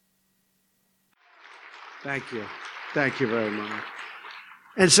Thank you. Thank you very much.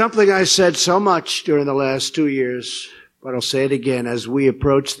 And something I said so much during the last 2 years, but I'll say it again as we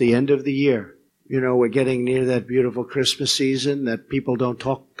approach the end of the year. You know, we're getting near that beautiful Christmas season that people don't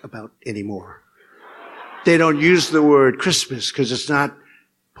talk about anymore. They don't use the word Christmas because it's not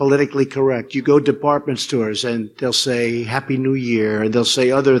politically correct. You go to department stores and they'll say Happy New Year and they'll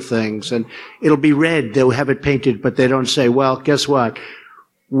say other things and it'll be red. They'll have it painted, but they don't say, well, guess what?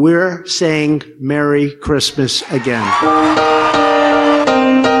 We're saying Merry Christmas again.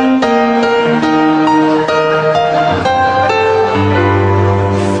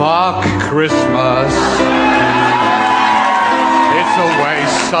 Fuck Christmas. It's a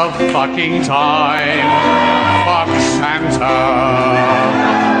waste of fucking time. Fuck Santa.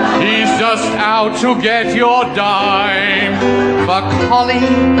 He's just out to get your dime. Fuck holly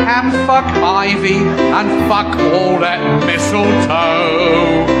and fuck ivy and fuck all that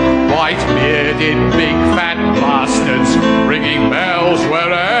mistletoe. White-bearded big fat bastards ringing bells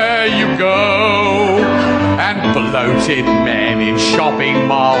wherever you go. And bloated men in shopping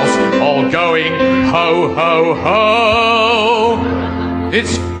malls all going ho ho ho.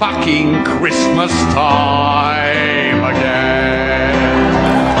 It's fucking Christmas time again.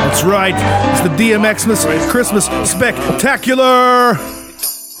 That's right. It's the DMXmas Christmas Spectacular.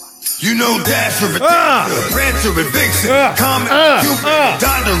 You know Dasher and Prancer and Vixen, Comet, Cupid,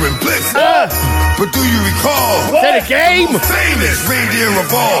 Donner and Blitzen. But do you recall? Is that a game? Famous reindeer of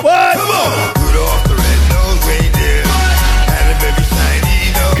all. What? Come on. Rudolph the red-nosed reindeer had a very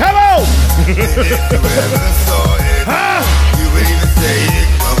shiny nose. Come on. If you ever saw it, you would even say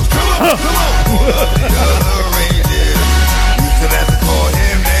it comes. Come on, come on. All of the other reindeers used to have to call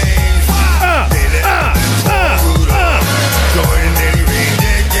him names. They let him Rudolph join any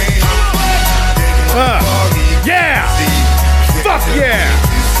reindeer game. Yeah! Fuck yeah!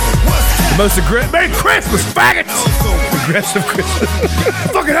 The most aggressive. Merry Christmas, faggots! Aggressive Christmas. I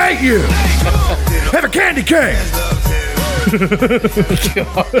fucking hate you! Have a candy cane!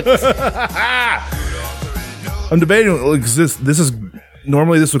 I'm debating. This is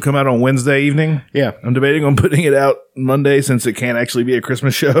normally this would come out on Wednesday evening. Yeah. I'm debating on putting it out Monday since it can't actually be a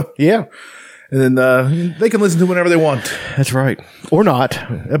Christmas show. Yeah. And then they can listen to it whenever they want. That's right. Or not.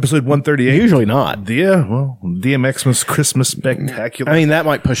 Episode 138. Usually not. Yeah, well, DMXmas Christmas Spectacular. I mean, that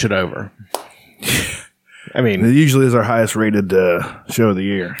might push it over. I mean, it usually is our highest rated show of the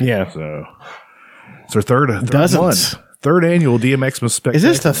year. Yeah. So it's our third Dozens. one. Third annual DMXmas Spectacular. Is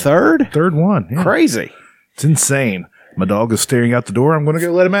this the third? Third one. Yeah. Crazy. It's insane. My dog is staring out the door. I'm going to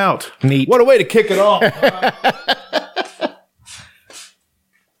go let him out. Neat. What a way to kick it off.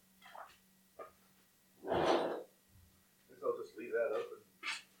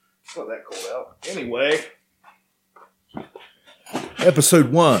 It's not that cold out. Anyway,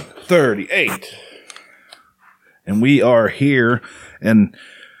 episode 138. And we are here. And,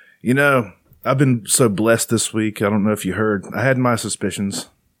 you know, I've been so blessed this week. I don't know if you heard. I had my suspicions,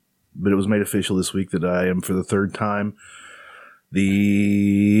 but it was made official this week that I am, for the third time,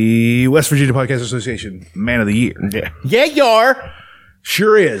 the West Virginia Podcast Association Man of the Year. Yeah. Yeah, you are.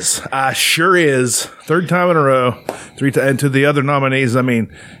 Sure is. Sure is. Third time in a row. And to the other nominees, I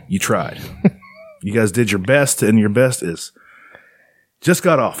mean, you tried. You guys did your best, and your best is just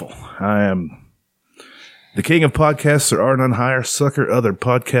got awful. I am the king of podcasts. There are none higher. Sucker other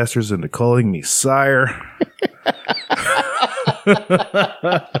podcasters into calling me sire.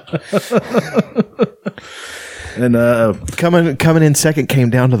 And coming in second came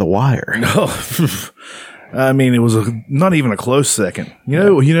down to the wire. Oh, I mean, it was not even a close second. You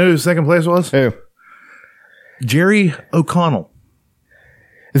know who second place was? Who? Jerry O'Connell.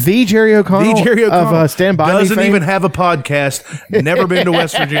 The Jerry O'Connell of Stand By Me doesn't fame? even have a podcast. Never been to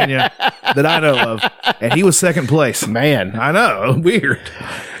West Virginia that I know of, and he was second place. Man, I know, weird.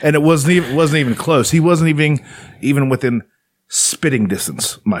 And it wasn't even close. He wasn't even within spitting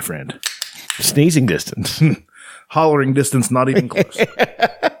distance, my friend. Sneezing distance, hollering distance, not even close.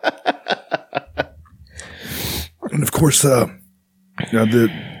 And of course, the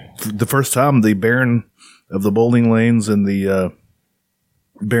first time the Baron of the Bowling Lanes and the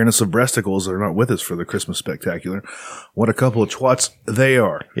Baroness of Breasticles are not with us for the Christmas Spectacular. What a couple of twats they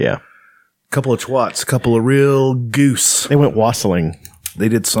are. Yeah. Couple of twats, couple of real goose. They went wassailing. They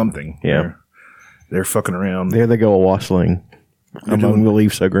did something. Yeah. They're fucking around. There they go, a wassailing. Among the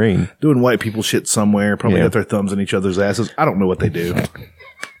leaves so green. Doing white people shit somewhere. Probably got their thumbs in each other's asses. I don't know what they do.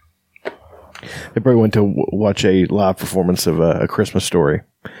 They probably went to watch a live performance of A Christmas Story,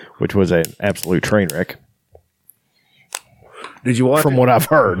 which was an absolute train wreck. Did you watch From what I've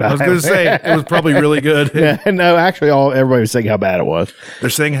heard. I was going to say, it was probably really good. Yeah, no, actually, everybody was saying how bad it was.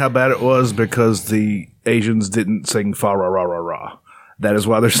 They're saying how bad it was because the Asians didn't sing fa ra ra ra ra. That is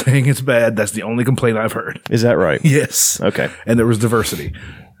why they're saying it's bad. That's the only complaint I've heard. Is that right? Yes. Okay. And there was diversity.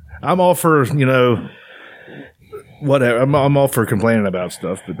 I'm all for, whatever. I'm all for complaining about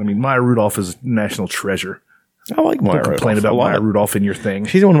stuff. But, I mean, Maya Rudolph is a national treasure. I like Maya Don't complain Rudolph. about I love Maya it. Rudolph in your thing.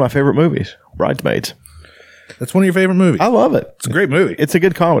 She's one of my favorite movies, Bridesmaids. That's one of your favorite movies. I love it. It's a great movie. It's a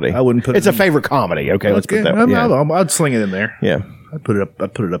good comedy. I wouldn't put it It's a in- favorite comedy. Okay, let's put that. I'd sling it in there. Yeah. I'd put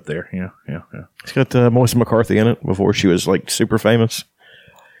it up there. Yeah. It's got Melissa McCarthy in it before she was like super famous.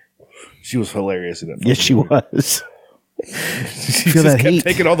 She was hilarious in that. Yes, she was. She Feel just that kept heat.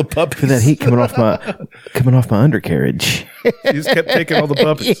 taking all the puppies. Feel that heat coming off my undercarriage. She just kept taking all the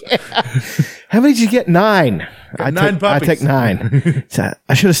puppies. How many did you get? 9. nine puppies. I take 9. So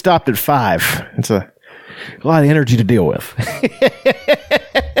I should have stopped at 5. It's a lot of energy to deal with.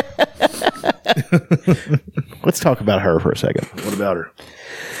 Let's talk about her for a second. What about her?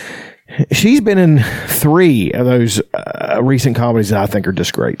 She's been in 3 of those recent comedies that I think are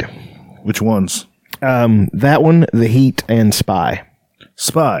just great. Which ones? That one, The Heat, and Spy.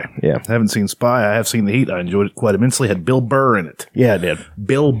 Spy. Yeah. I haven't seen Spy. I have seen The Heat. I enjoyed it quite immensely. Had Bill Burr in it. Yeah, it did.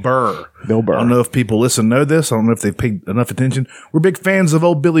 Bill Burr. Bill Burr. I don't know if people listen know this. I don't know if they've paid enough attention. We're big fans of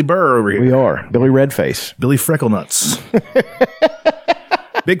old Billy Burr over here. We are. Billy Redface. Billy Frecklenuts.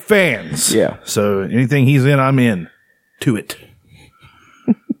 Big fans. Yeah. So anything he's in, I'm in. To it.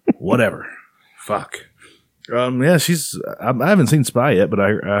 Whatever. Fuck. Yeah, I haven't seen Spy yet, but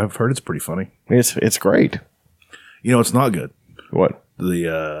I've heard it's pretty funny. It's great. You know, it's not good. What?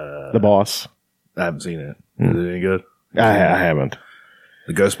 The The Boss. I haven't seen it. Is it any good? I haven't.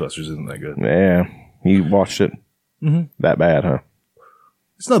 The Ghostbusters isn't that good. Yeah. You watched it? Mm-hmm. That bad, huh?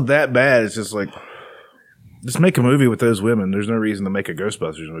 It's not that bad. It's just like, just make a movie with those women. There's no reason to make a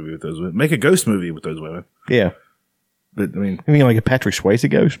Ghostbusters movie with those women. Make a ghost movie with those women. Yeah. But I mean, You mean like a Patrick Swayze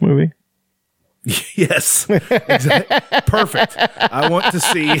ghost movie? yes, exactly. Perfect. I want to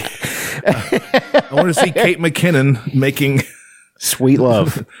see Kate McKinnon making Sweet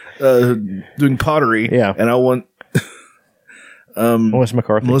Love. doing pottery. Yeah. and I want Melissa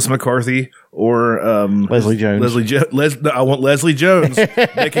McCarthy. Melissa McCarthy or Leslie Jones. I want Leslie Jones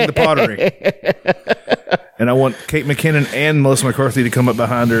making the pottery. And I want Kate McKinnon and Melissa McCarthy to come up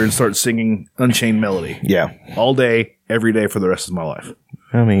behind her and start singing Unchained Melody. Yeah. All day, every day for the rest of my life.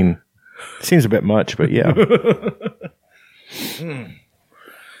 I mean, seems a bit much, but yeah.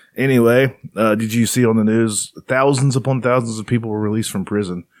 Anyway, did you see on the news, thousands upon thousands of people were released from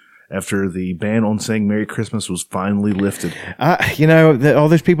prison after the ban on saying Merry Christmas was finally lifted? All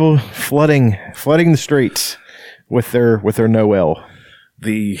those people flooding the streets with their Noel.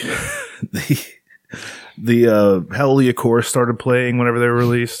 The Hallelujah chorus started playing whenever they were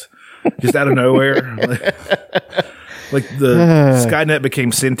released, just out of nowhere. Like the Skynet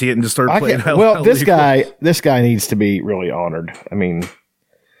became sentient and just started playing. This Hallelujah chorus. this guy needs to be really honored. I mean,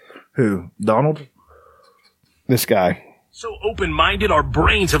 Who? Donald? this guy. So open-minded, our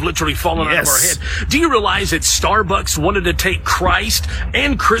brains have literally fallen out of our Yes. head. Do you realize that Starbucks wanted to take Christ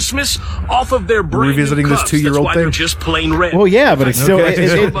and Christmas off of their brand Revisiting new this cups? 2-year-old That's why thing? they're just plain red. Well, yeah, but it's still Okay.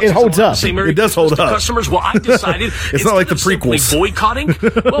 it holds up. It does hold up. Customers, well, I decided It's not like the instead of simply prequels. boycotting.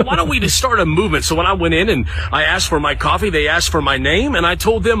 Well, why don't we just start a movement? So when I went in and I asked for my coffee, they asked for my name, and I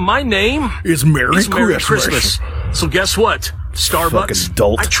told them my name It's Merry is Merry Christmas. Christmas. So guess what? Starbucks, Fucking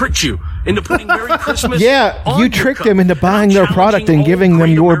dolt. I tricked you into putting Merry Christmas. Yeah, on you your tricked cup. them into And buying I'm their product and challenging giving all them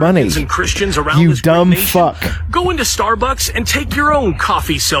great your Americans money. and Christians around You this great dumb nation. fuck. Go into Starbucks and take your own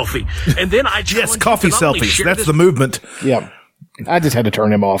coffee selfie, and then I challenge Yes, you coffee to not only selfies. share That's this the movement. Yeah. I just had to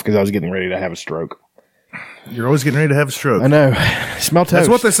turn him off because I was getting ready to have a stroke. You're always getting ready to have a stroke. I know. Smell toast. That's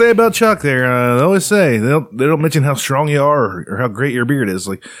what they say about Chuck there. They always say, they don't mention how strong you are or how great your beard is.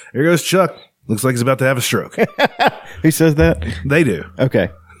 Like, here goes Chuck. Looks like he's about to have a stroke. Who says that? They do. Okay.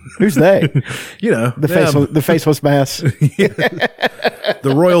 Who's they? You know, The faceless mass.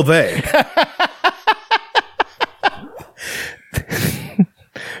 the royal they.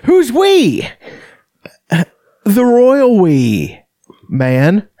 Who's we? The royal we,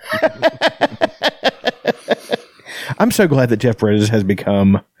 man. I'm so glad that Jeff Bridges has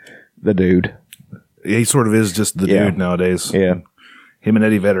become the dude. He sort of is just the Yeah. dude nowadays. Yeah. Him and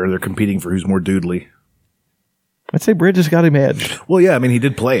Eddie Vedder, they're competing for who's more doodly. I'd say Bridges got him edged. Well, yeah, I mean, he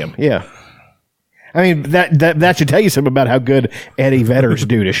did play him. Yeah. I mean, that should tell you something about how good Eddie Vedder's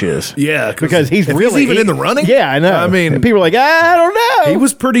dudish is. Yeah, Because he's if really even in the running. Yeah, I know. I mean, and people are like, I don't know. he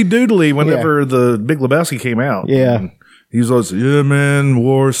was pretty doodly whenever the Big Lebowski came out. Yeah. And he was always, yeah, man,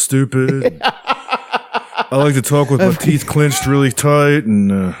 war's stupid. I like to talk with my teeth clenched really tight,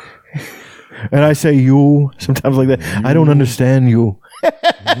 and And I say you sometimes like that. I don't understand you.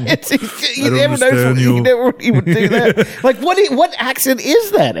 You never know. You never even do that. Like, what accent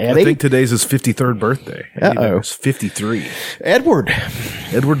is that, Eddie? I think today's his 53rd birthday. Uh-oh. It's 53. Edward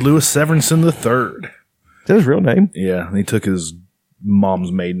Louis Severinsen III. Is that his real name? Yeah, and he took his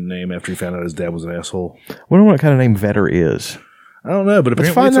mom's maiden name after he found out his dad was an asshole. I wonder what kind of name Vetter is. I don't know, but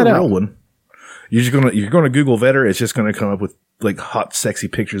apparently find it's a that real out. one. You're gonna Google Vetter. It's just gonna come up with like hot, sexy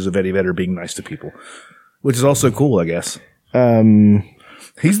pictures of Eddie Vedder being nice to people, which is also cool, I guess.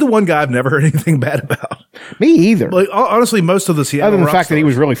 He's the one guy I've never heard anything bad about. Me either. Like honestly, most of the Seattle Other than the rock fact that he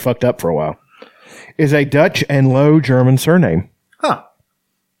was really fucked up for a while. Is a Dutch and Low German surname. huh?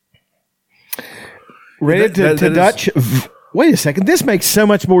 Rated That to is- Dutch. Wait a second. This makes so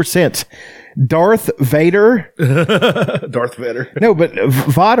much more sense. Darth Vader. Darth Vader. No, but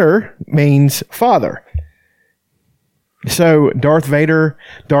Vader means father. So Darth Vader,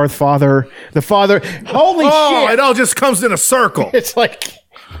 Darth Father, the father. Holy Oh, shit! it all just comes in a circle. It's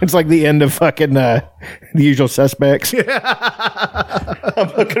like the end of fucking The Usual Suspects. I'm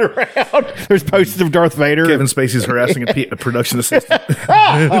looking around. There's posters of Darth Vader. Kevin Spacey's harassing a production assistant. He's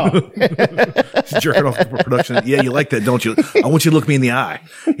jerking off the production. Yeah, you like that, don't you? I want you to look me in the eye.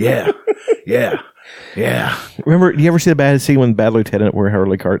 Yeah. Remember, do you ever see the bad scene when Bad Lieutenant where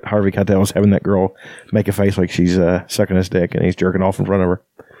Harvey Keitel was having that girl make a face like she's sucking his dick and he's jerking off in front of her?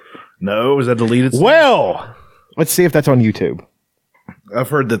 No, was that deleted? Well, let's see if that's on YouTube. I've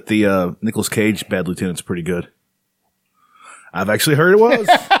heard that the Nicolas Cage Bad Lieutenant's pretty good. I've actually heard it was.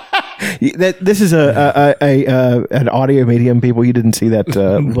 This is an audio medium, people. You didn't see that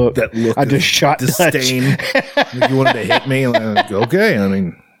look. That look I of just shot disdain. Like you wanted to hit me. Okay, I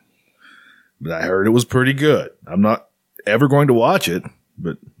mean, but I heard it was pretty good. I'm not ever going to watch it,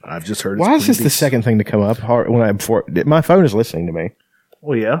 but I've just heard. Why is this pretty the second thing to come up before my phone is listening to me?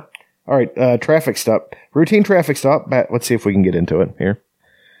 Well, yeah. All right, traffic stop. Routine traffic stop. Let's see if we can get into it here.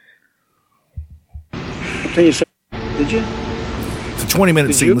 Did you? It's a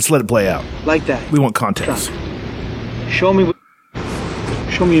 20-minute scene. you? Let's let it play out. Like that. We want context. Show me your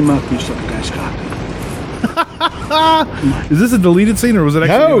mouth when you suck a guy's cock. Is this a deleted scene or was it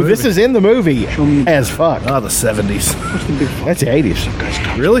actually? No, this is in the movie as fuck. the 70s. That's the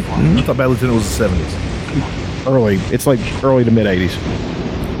 80s. Really? I thought Bad Lieutenant was the 70s. Early. It's like early to mid 80s.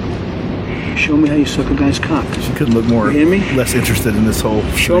 Show me how you suck a guy's cock. She couldn't look more You hear me? less interested in this whole.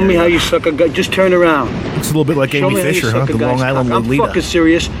 Show me how you suck a guy. Just turn around. Looks a little bit like Show Amy me how you Fisher, huh? suck a The guy's Long Island cock. I'm Lolita. fucking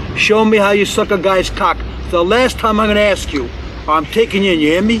serious. Show me how you suck a guy's cock. It's the last time I'm gonna ask you. I'm taking you in. You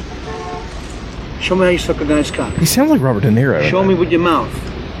hear me? Show me how you suck a guy's cock. He sounds like Robert De Niro. Show me with your mouth.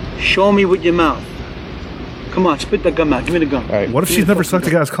 Show me with your mouth. Come on, spit the gum out. Give me the gum. All right. What if she's never sucked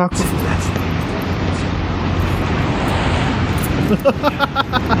a guy's cock before?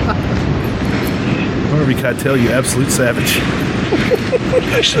 Harvey Keitel, you absolute savage.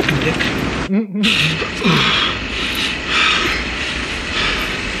 I suck a dick.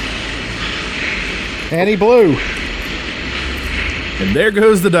 Annie Blue. And there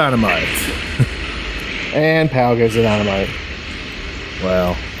goes the dynamite. And pow goes the dynamite.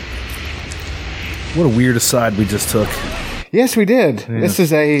 Wow. What a weird aside we just took. Yes, we did. This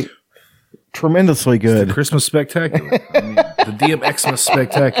is a tremendously good. Christmas Spectacular. I mean, the DMXmas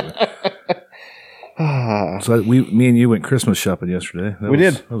Spectacular. So me and you went Christmas shopping yesterday. We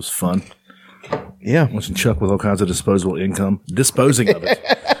did. That was fun. Yeah, Watching Chuck with all kinds of disposable income. Disposing of it.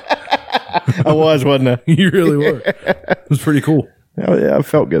 I was, wasn't I? You really were. It was pretty cool. Oh, yeah, I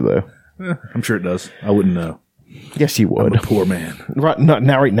felt good though. I'm sure it does. I wouldn't know. Yes, you I'm would. a poor man. Right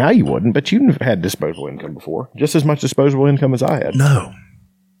now you wouldn't, but you've had disposable income before. Just as much disposable income as I had. No.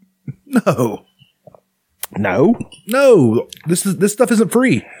 No. This stuff isn't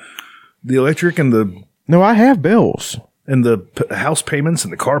free. The electric and the No, I have bills. house payments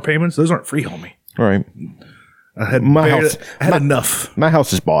and the car payments, those aren't free, homie. All right. I had My house- enough. My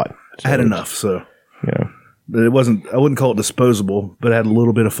house is bought. I had enough, so Yeah. but it wasn't. I wouldn't call it disposable, but I had a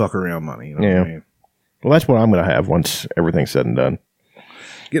little bit of fuck around money. You know Yeah. what I mean? Well, that's what I'm going to have once everything's said and done.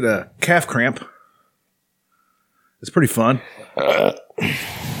 Get a calf cramp. It's pretty fun. I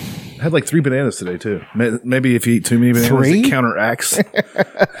had like 3 bananas today too. Maybe if you eat too many bananas, 3? it counteracts.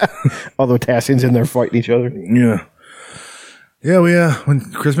 All the Tassians in there fighting each other. Yeah. Yeah, we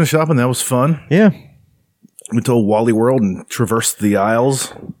went Christmas shopping. That was fun. Yeah. We told Wally World and traversed the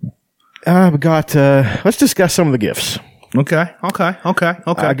aisles. I've got, let's discuss some of the gifts. Okay. I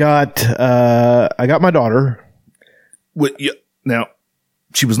got my daughter. Now,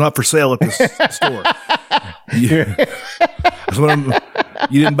 she was not for sale at this store. You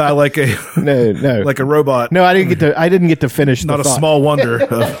didn't buy No. like a robot. No, I didn't get to finish Not the a thought. small wonder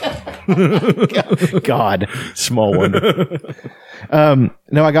of God, small wonder.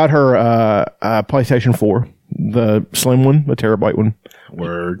 No, I got her PlayStation 4, the slim one, the terabyte one.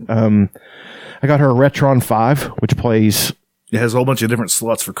 Word. I got her a Retron 5, which plays... It has a whole bunch of different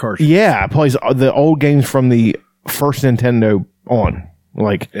slots for cartridges. Yeah, it plays the old games from the first Nintendo on.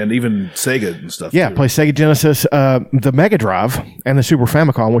 Like, And even Sega and stuff. yeah, too. play Sega Genesis, the Mega Drive, and the Super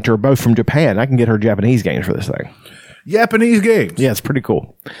Famicom, which are both from Japan. I can get her Japanese games for this thing. Japanese games. Yeah, it's pretty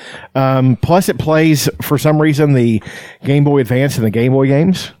cool. Plus, it plays, for some reason, the Game Boy Advance and the Game Boy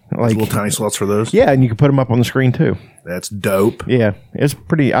games. Like, Little tiny slots for those. yeah, and you can put them up on the screen, too. That's dope. Yeah, it's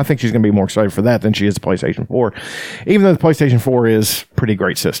pretty. I think she's going to be more excited for that than she is the PlayStation 4. Even though the PlayStation 4 is a pretty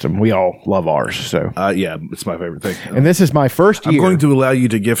great system. We all love ours. So, Yeah, it's my favorite thing. and this is my first year. I'm going to allow you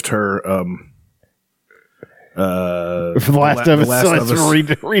to gift her for The Last of Us. Last So of let's Us.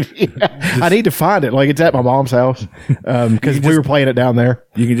 read I need to find it. Like, it's at my mom's house because we were playing it down there.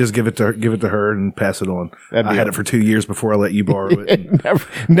 You can just give it to her and pass it on. That'd I be had it for 2 years before I let you borrow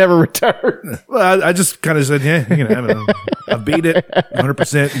it. Never returned. Well, I just kind of said, yeah, you can have it. I beat it,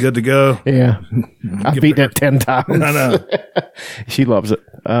 100% good to go. Yeah, I beat that 10 times. I know. She loves it.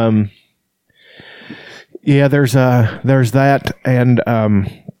 Yeah, there's that, and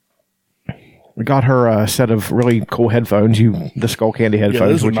we got her a set of really cool headphones. The Skull Candy headphones.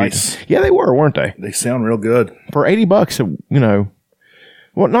 those were which nice. yeah, they were, weren't they? They sound real good. For $80, you know,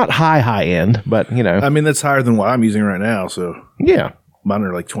 well, not high end, but you know, I mean, that's higher than what I'm using right now. So yeah, mine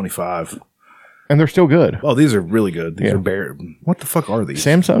are like 25. and they're still good. Oh, these are really good. These Yeah. are bare. What the fuck are these?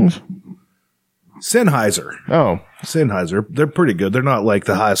 Samsungs. Sennheiser. Oh, Sennheiser. They're pretty good. They're not like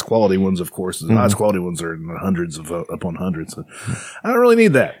the highest quality ones, of course. The highest quality ones are in the hundreds of upon hundreds. I don't really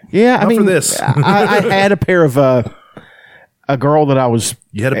need that. yeah. Not I mean, for this. I had a pair of a girl that I was.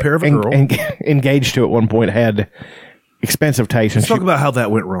 You had a pair of a girl? Engaged to at one point had expensive taste, and Let's talk about how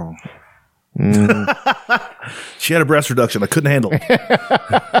that went wrong. She had a breast reduction. I couldn't handle it.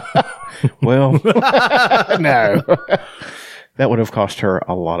 well, no, that would have cost her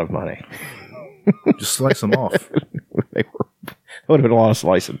a lot of money. Just slice them off. That would have been a lot of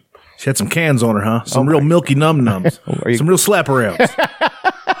slicing. She had some cans on her, huh? Some real milky num-nums. you- Some real slap arounds.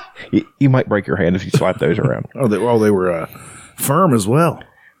 You might break your hand if you slap those around. They were firm as well.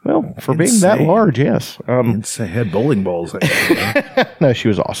 Well, for being that Insane. large, yes. They had bowling balls. No, she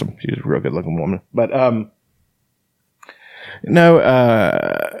was awesome. She was a real good looking woman. But no,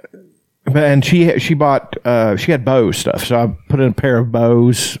 and she bought she had Bose stuff, so I put in a pair of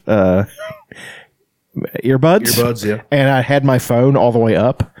Bose earbuds. Yeah. And I had my phone all the way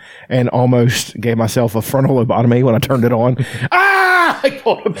up and almost gave myself a frontal lobotomy when I turned it on. I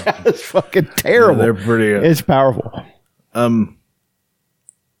pulled them out. It's fucking terrible. Yeah, they're pretty. It's powerful. I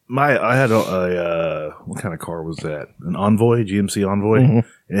had a what kind of car was that? An Envoy, GMC Envoy. And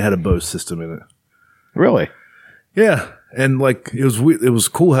it had a Bose system in it. Really? Yeah, and like it was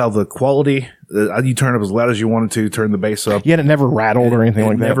cool how the quality. You turn it up as loud as you wanted to. Turn the bass up. Yeah, and it never rattled or anything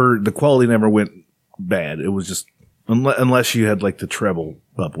like that. The quality never went bad. It was just unless you had like the treble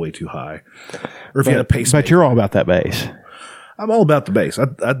up way too high, or if you had a pacemaker. But you're all about that bass. I'm all about the bass.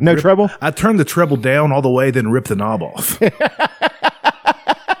 No treble? I turned the treble down all the way, then rip the knob off.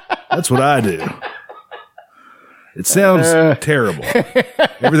 That's what I do. It sounds terrible.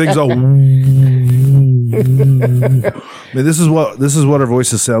 Everything's all. I mean, this is what our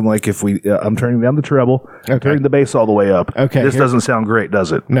voices sound like if we. I'm turning down the treble, turning the bass all the way up. Okay, this here- doesn't sound great,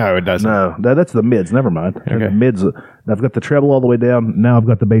 does it? No, it doesn't. No, that's the mids. Never mind. Okay. The mids. I've got the treble all the way down. Now I've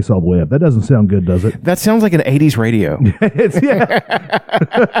got the bass all the way up. That doesn't sound good, does it? That sounds like an 80s radio.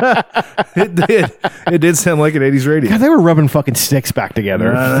 It did sound like an 80s radio. God, they were rubbing fucking sticks back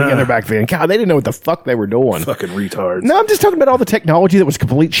together back then. God, they didn't know what the fuck they were doing. Fucking retards. No, I'm just talking about all the technology that was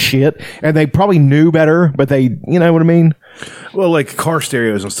complete shit, and they probably knew better, but they, you know what I mean? Well, like car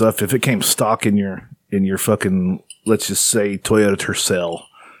stereos and stuff. If it came stock in your fucking, let's just say Toyota Tercel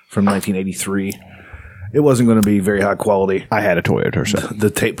from 1983, it wasn't going to be very high quality. I had a Toyota Tercel. The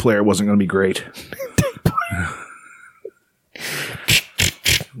tape player wasn't going to be great.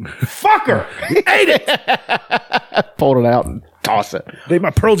 Fucker! He ate it! Pulled it out and tossed it. They my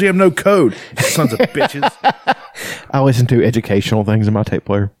Pearl Jam no code. Sons of bitches. I listened to educational things in my tape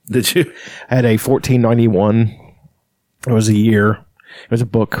player. Did you? I had a 1491. It was a year. It was a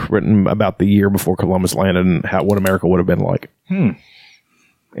book written about the year before Columbus landed and what America would have been like.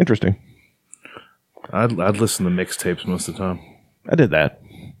 Interesting. I'd listen to mixtapes most of the time. I did that.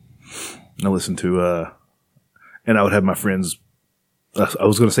 I listened to, and I would have my friends. I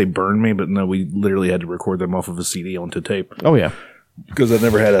was going to say burn me, but no, we literally had to record them off of a CD onto tape Oh, yeah. because I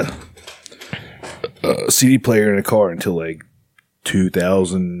never had a CD player in a car until like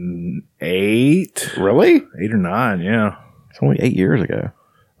 2008, Really? 8 or 9. Yeah, It's only 8 years ago.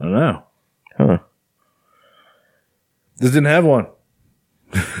 I don't know. Huh. This didn't have one.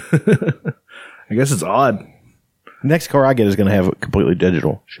 I guess it's odd. Next car I get is going to have a completely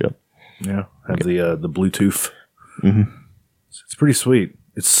digital shit. Yeah, have the Bluetooth. Mm-hmm. It's pretty sweet.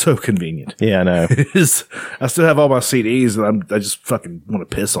 It's so convenient. Yeah, I know. It is. I still have all my CDs, and I just fucking want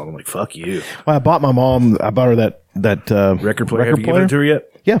to piss on them. Like, fuck you. Well, I bought my mom. I bought her that Record player. Have you given it to her yet?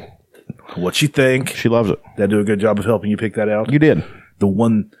 Yeah, What'd she think? she loves it. Did I do a good job of helping you pick that out? You did. The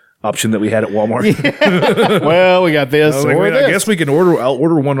one option that we had at Walmart. Well, we got this. I was like, or wait, I this. guess we can order. I'll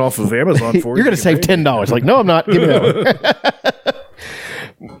order one off of Amazon for you. You're going to save $10. Like, no, I'm not. Give me that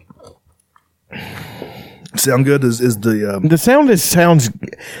one. Sound good? Is the The sound sounds.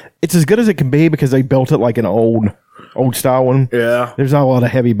 It's as good as it can be because they built it like an old style one. yeah? There's not a lot of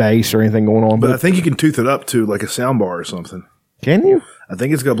heavy bass or anything going on. But I But think you can tooth it up to like a sound bar or something. can you? I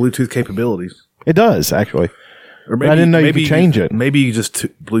think it's got Bluetooth capabilities. It does actually. Or I didn't know you could change it. Maybe you just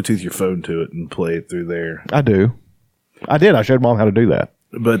Bluetooth your phone to it and play it through there. I do. I did. I showed mom how to do that.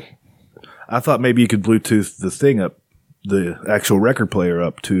 But I thought maybe you could Bluetooth the thing up, the actual record player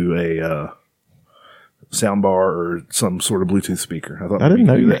up to a sound bar or some sort of Bluetooth speaker. I thought I didn't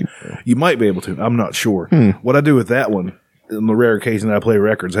maybe know you could you do that. You might be able to. I'm not sure. What I do with that one, on the rare occasion that I play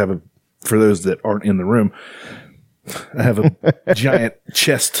records, for those that aren't in the room, I have a giant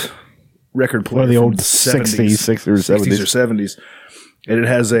chest record player. One of the from old 60s, 60s or 70s. 70s. And it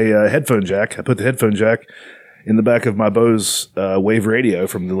has a headphone jack. I put the headphone jack in the back of my Bose Wave radio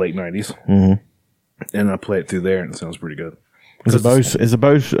from the late 90s. Mm-hmm. And I play it through there, and it sounds pretty good. Is the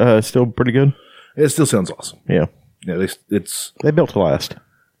Bose still pretty good? It still sounds awesome. Yeah. Yeah, They built to last.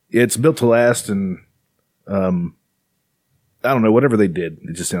 it's built to last, and I don't know, whatever they did,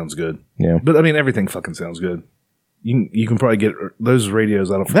 it just sounds good. Yeah. But I mean, everything fucking sounds good. You can probably get those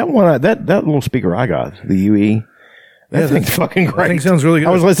radios. I don't. That one, that little speaker I got, the UE. That thing's fucking great. That thing sounds really good.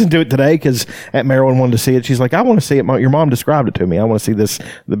 I was listening to it today because Aunt Marilyn wanted to see it. She's like, I want to see it. Your mom described it to me. I want to see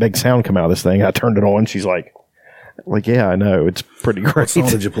the big sound come out of this thing. I turned it on. She's like, yeah, I know. It's pretty great. What song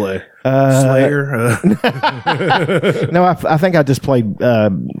did you play? Slayer. No, I think I just played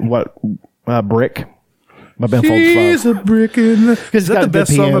Brick by Ben Folds She's 5. a brick in the. Is that got the the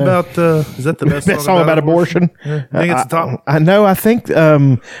best song piano. about? Is that the best Best song about abortion. I think it's the top. I know. I think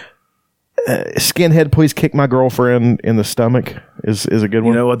Skinhead, Please Kick My Girlfriend in the Stomach is a good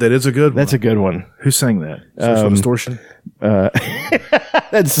one. You know what? That is a good one. That's a good one. Who sang that? Social Distortion.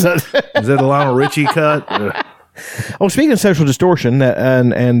 That's Is that a Lionel Richie cut? oh, speaking of Social Distortion,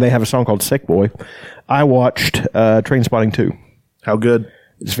 and they have a song called Sick Boy. I watched Trainspotting 2. How good?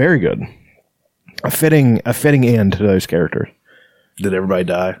 It's very good. A fitting end to those characters. Did everybody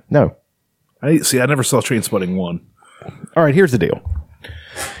die? No. I never saw Trainspotting 1. All right, here's the deal.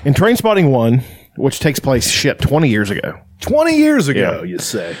 In Trainspotting 1, which takes place 20 years ago, 20 years ago, Yeah. you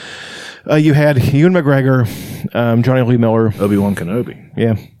say. you had Ewan McGregor, Johnny Lee Miller, Obi-Wan Kenobi.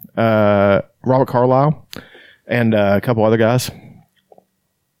 yeah, Robert Carlyle, and a couple other guys,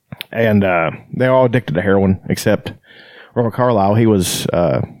 and they're all addicted to heroin except Robert Carlyle. He was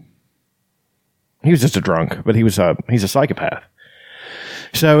just a drunk, but he's a psychopath.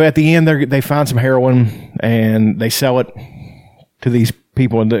 So at the end, they find some heroin and they sell it to these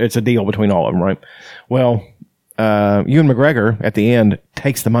people, and it's a deal between all of them, right? Well, Ewan McGregor at the end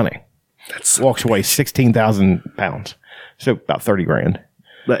takes the money, walks away 16,000 pounds, so about 30 grand.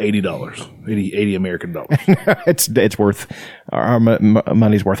 About $80. 80 American dollars. It's worth our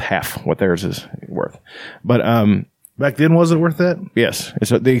money's worth half what theirs is worth, but Back then, was it worth that? yes, it's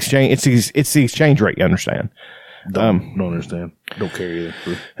the exchange. It's the exchange rate. You understand? Don't understand. Don't care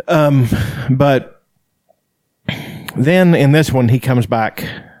either. But then in this one, he comes back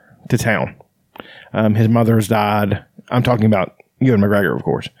to town. His mother has died. I'm talking about Ewan McGregor, of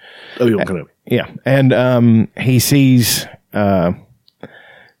course. Obi-Wan Kenobi. Yeah. And he sees the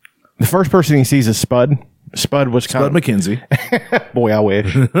first person he sees is Spud. Spud was kind Bud McKenzie. boy, I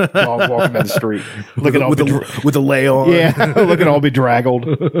wish. Walking down the street. Looking all with a lay on. yeah, looking all bedraggled.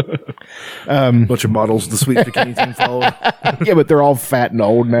 Bunch of models the Sweet Bikini team followed. Yeah, but they're all fat and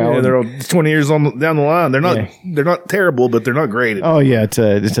old now. Yeah, they're all 20 years down the line. They're not terrible, but they're not great. Oh yeah, it's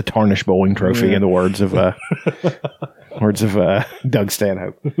a tarnished bowling trophy in the words of Doug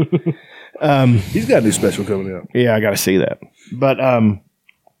Stanhope. He's got a new special coming out. Yeah, I got to see that. But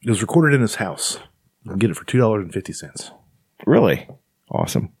It was recorded in his house. I'll get it for $2.50. really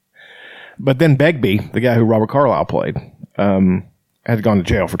awesome. But then Begbie, the guy who Robert Carlyle played, has gone to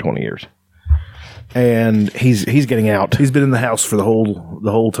jail for 20 years, and he's getting out. He's been in the house for the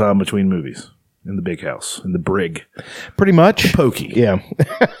whole time between movies. in the big house, in the brig. Pretty much. Pokey. Yeah.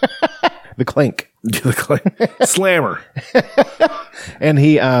 The clink. Slammer. And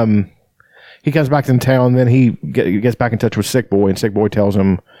he comes back to town, and then he gets back in touch with Sick Boy, and Sick Boy tells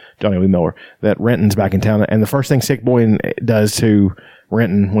him, Johnny Lee Miller, that Renton's back in town. And the first thing Sick Boy does to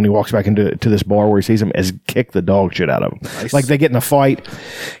Renton when he walks back into this bar where he sees him is kick the dog shit out of him. Nice. Like they get in a fight,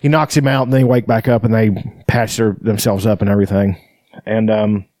 he knocks him out, and then they wake back up and they patch themselves up and everything. And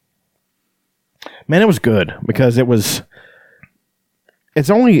man, it was good because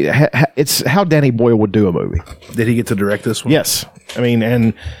it's how Danny Boyle would do a movie. Did he get to direct this one? Yes. I mean,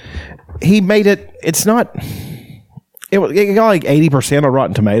 and he made it, it got like 80% on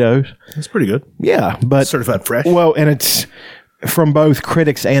Rotten Tomatoes. That's pretty good. Yeah, but Certified fresh. well, and it's from both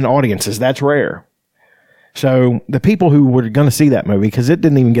critics and audiences. That's rare. So the people who were going to see that movie, because it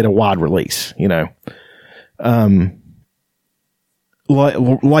didn't even get a wide release, liked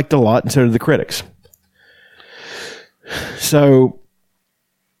a lot, and so did the critics. So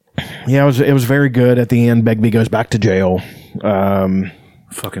yeah, it was very good. At the end, Begbie goes back to jail.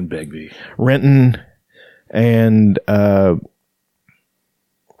 Fucking Begbie. Renton and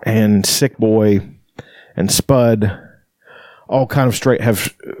Sick Boy and Spud all kind of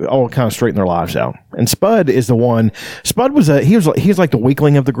straighten their lives out. And Spud is the one. Spud was like the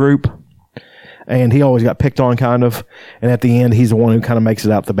weakling of the group, and he always got picked on kind of. And at the end, he's the one who kind of makes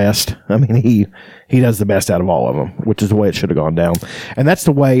it out the best. I mean, he does the best out of all of them, which is the way it should have gone down. And that's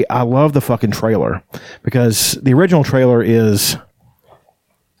the way I love the fucking trailer, because the original trailer it's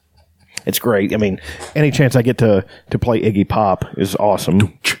great. I mean, any chance I get to play Iggy Pop is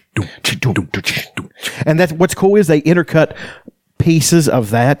awesome. And that's what's cool is they intercut pieces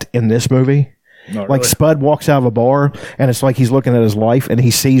of that in this movie. Not like really. Spud walks out of a bar, and it's like he's looking at his life, and he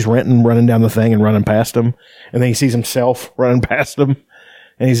sees Renton running down the thing and running past him, and then he sees himself running past him,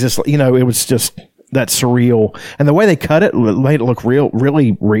 and he's just, it was just that surreal. And the way they cut it made it look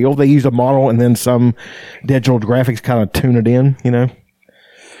really real. They used a model, and then some digital graphics kind of tune it in,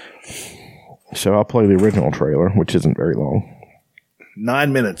 So I'll play the original trailer, which isn't very long.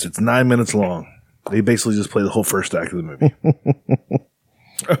 9 minutes. It's 9 minutes long. They basically just play the whole first act of the movie.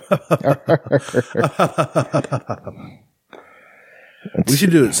 We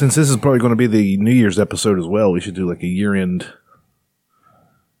should do it, since this is probably going to be the New Year's episode as well. We should do like a year-end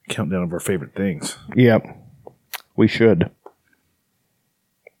countdown of our favorite things. Yep, we should.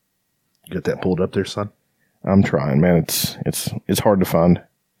 You got that pulled up there, son? I'm trying, man. It's hard to find.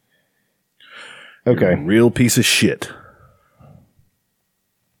 Okay. You're a real piece of shit.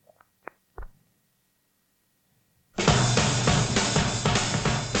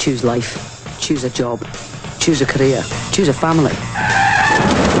 Choose life. Choose a job. Choose a career. Choose a family.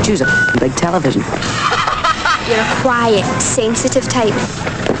 Choose a big television. You're a quiet, sensitive type.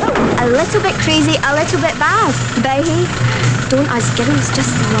 A little bit crazy, a little bit bad. But hey, don't us girls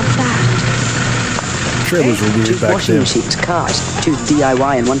just love that? Trailers were weird Choose back washing then. machines, cars. Choose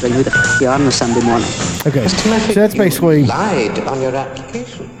DIY and wondering who the f*** you are on a Sunday morning. Okay. So that's basically. Lied on your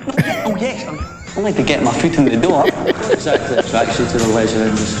application. Oh, yes. I like to get my foot in the door. Exactly attracts you to the leisure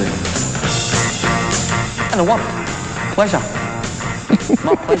industry. And what? Pleasure.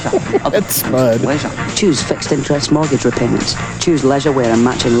 Not pleasure. That's Spud. Leisure. Choose fixed interest mortgage repayments. Choose leisure wear and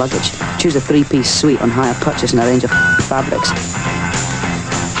matching luggage. Choose a 3-piece suite on hire purchase and a range of fabrics.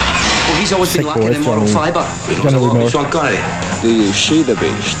 Well, he's always been Sick lacking boy, in moral Johnny. fibre. Johnny Lee Miller. Sean Connery. Do you see the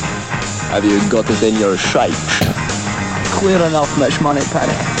beast? Have you got it in your sight? Clear enough, much money,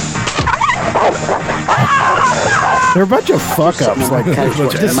 Paddy. They're a bunch of fuck ups, like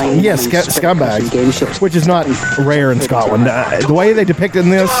scumbags, which is not rare in Scotland. The way they depict in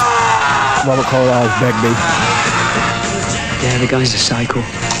this, Robert Carlyle's Begbie. Yeah, the guy's a psycho.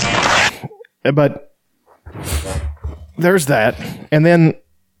 But there's that, and then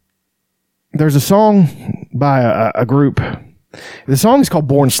there's a song by a group. The song is called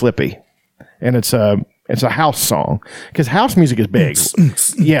 "Born Slippy," and it's a house song because house music is big.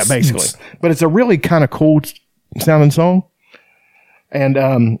 Yeah, basically, but it's a really kind of cool sounding song. And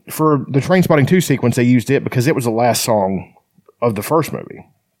for the Trainspotting 2 sequence, they used it because it was the last song of the first movie.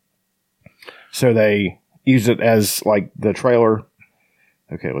 So they used it as like the trailer.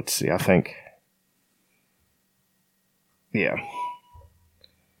 Okay, let's see. I think. Yeah.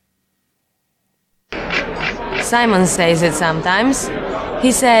 Simon says it sometimes.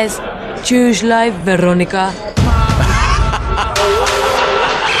 He says, "Choose life, Veronica."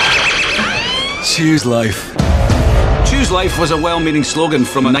 Choose life. Choose life was a well-meaning slogan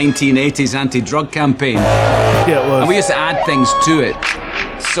from a 1980s anti-drug campaign. Yeah, it was. And we used to add things to it.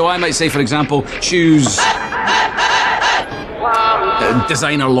 So I might say, for example, choose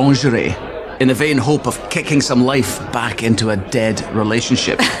designer lingerie in the vain hope of kicking some life back into a dead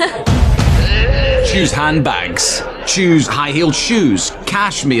relationship. Choose handbags. Choose high-heeled shoes,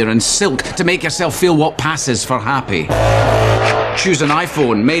 cashmere and silk to make yourself feel what passes for happy. Choose an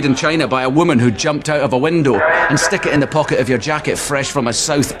iPhone made in China by a woman who jumped out of a window and stick it in the pocket of your jacket fresh from a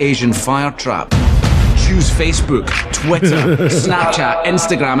South Asian fire trap. Choose Facebook, Twitter, Snapchat,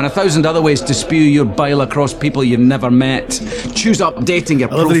 Instagram, and 1,000 other ways to spew your bile across people you've never met. Choose updating your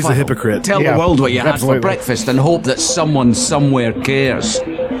profile. that he's a hypocrite. Tell the world what you had for breakfast and hope that someone somewhere cares.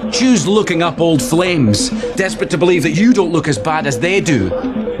 Choose looking up old flames, desperate to believe that you don't look as bad as they do.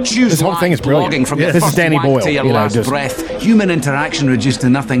 Choose this whole thing is brilliant. blogging from your This is first Danny wank Boyle, to your you know, last just- breath. Human interaction reduced to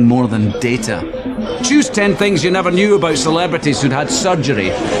nothing more than data. Choose 10 things you never knew about celebrities who'd had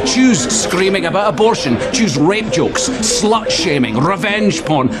surgery. Choose screaming about abortion. Choose rape jokes, slut-shaming, revenge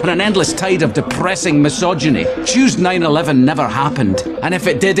porn, and an endless tide of depressing misogyny. Choose 9/11 never happened. And if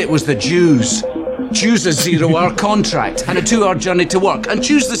it did, it was the Jews. Choose a 0-hour contract and a 2-hour journey to work. And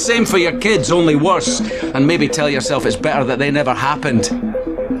choose the same for your kids, only worse. And maybe tell yourself it's better that they never happened.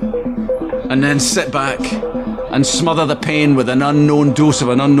 And then sit back and smother the pain with an unknown dose of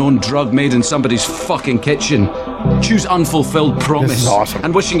an unknown drug made in somebody's fucking kitchen. Choose unfulfilled promise. This is awesome.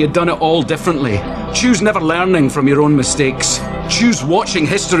 And wishing you'd done it all differently. Choose never learning from your own mistakes. Choose watching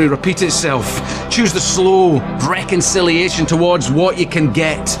history repeat itself. Choose the slow reconciliation towards what you can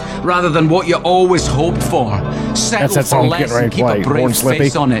get, rather than what you always hoped for. Settle That's that for song less getting ready and to keep play, a brave Born Slippy.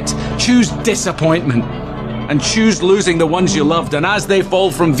 face on it. Choose disappointment. And choose losing the ones you loved, and as they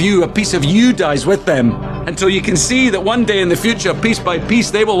fall from view, a piece of you dies with them, until you can see that one day in the future, piece by piece,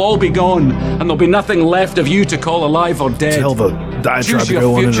 they will all be gone, and there'll be nothing left of you to call alive or dead. Tell the diatribe Choose to your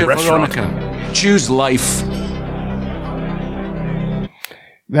go on in the future, restaurant. Veronica. Choose life.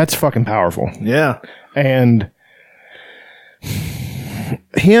 That's fucking powerful. Yeah. And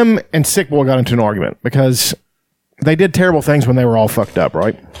him and Sick Boy got into an argument because they did terrible things when they were all fucked up,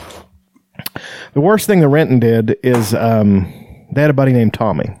 right? The worst thing that Renton did is they had a buddy named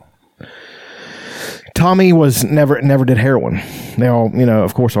Tommy. Tommy was never did heroin. They all, you know,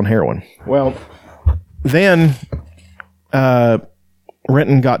 of course, on heroin. Well, then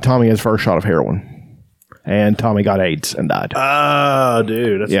Renton got Tommy his first shot of heroin. And Tommy got AIDS and died. Oh,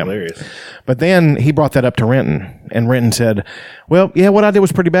 dude, that's hilarious. But then he brought that up to Renton, and Renton said, "Well, yeah, what I did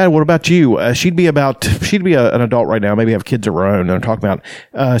was pretty bad. What about you? She'd be an adult right now, maybe have kids of her own." And I'm talking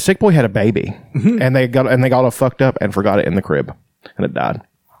about Sick Boy had a baby, and they got all fucked up and forgot it in the crib, and it died.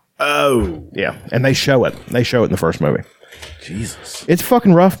 Oh, yeah, and they show it. They show it in the first movie. Jesus, it's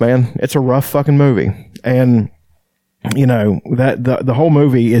fucking rough, man. It's a rough fucking movie, and you know that the whole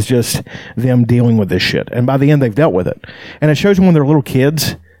movie is just them dealing with this shit, and by the end they've dealt with it, and it shows them when they're little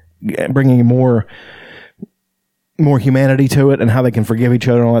kids, bringing more humanity to it, and how they can forgive each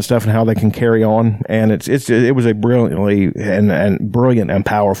other and all that stuff, and how they can carry on. And it was a brilliantly and brilliant and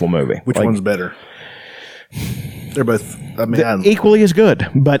powerful movie. Which one's better? They're both. I mean, equally as good,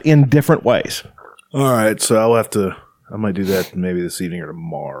 but in different ways. All right, so I might do that maybe this evening or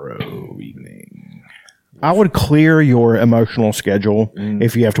tomorrow evening. I would clear your emotional schedule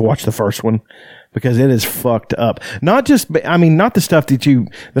if you have to watch the first one, because it is fucked up. Not the stuff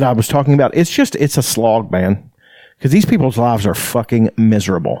that I was talking about. It's a slog, man. Because these people's lives are fucking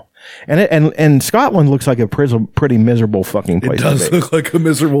miserable. And Scotland looks like a pretty miserable fucking place. It does look like a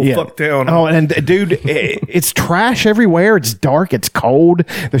miserable fuck town. Oh, and dude, it's trash everywhere. It's dark. It's cold.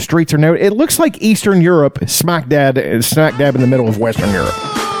 The streets are it looks like Eastern Europe, smack dab in the middle of Western Europe.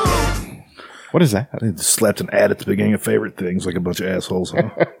 What is that? I think slapped an ad at the beginning of favorite things, like a bunch of assholes. Huh?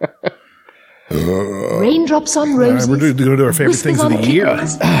 Raindrops on roses. All right, we're going to do our favorite things of the year.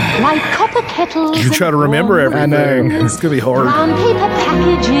 Like copper kettles. You try to remember everything. It's going to be hard. Brown paper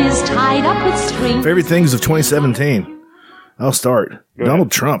packages tied up with string. Favorite things of 2017. I'll start. Donald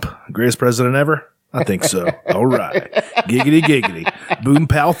Trump, greatest president ever? I think so. All right. Giggity, giggity. Boom,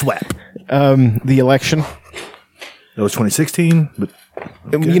 pow, thwap. The election. That was 2016, but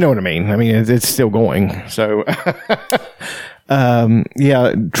okay. You know what I mean. I mean, it's still going. So,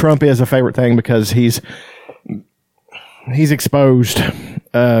 yeah, Trump is a favorite thing because he's exposed,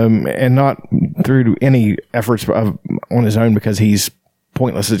 and not through any efforts on his own, because he's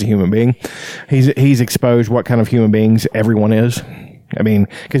pointless as a human being. He's exposed what kind of human beings everyone is. I mean,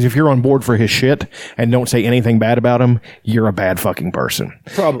 because if you're on board for his shit and don't say anything bad about him, you're a bad fucking person.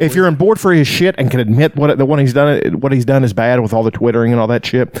 Probably. If you're on board for his shit and can admit what he's done is bad with all the twittering and all that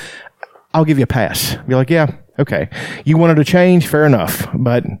shit, I'll give you a pass. Be like, yeah, okay, you wanted to change, fair enough,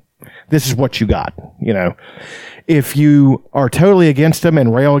 but this is what you got. You know, if you are totally against him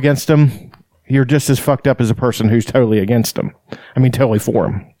and rail against him, you're just as fucked up as a person who's totally against him. I mean, totally for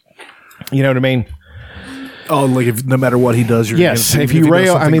him. You know what I mean? Oh, like if no matter what he does, you're yes. against him, If you he does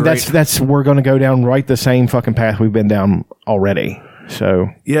rail, I something mean, great. that's we're going to go down right the same fucking path we've been down already. So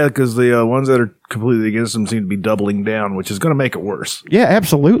Yeah, because the ones that are completely against him seem to be doubling down, which is going to make it worse. yeah,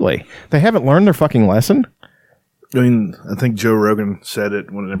 absolutely. They haven't learned their fucking lesson. I mean, I think Joe Rogan said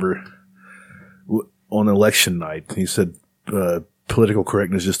it whenever on election night. He said political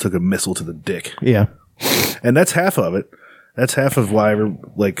correctness just took a missile to the dick. Yeah. And that's half of it. That's half of why,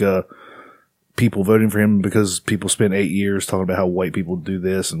 people voting for him, because people spent 8 years talking about how white people do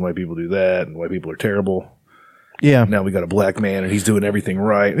this and white people do that and white people are terrible. Yeah. Now we got a black man and he's doing everything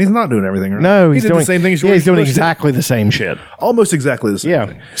right. And he's not doing everything right. No, he he's did doing the same thing. As yeah, he's George doing Bush did. exactly the same shit. Almost exactly the same. Yeah.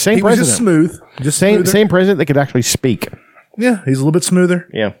 thing. Same he president. was just smooth. Just Same smoother. same president that could actually speak. Yeah, he's a little bit smoother.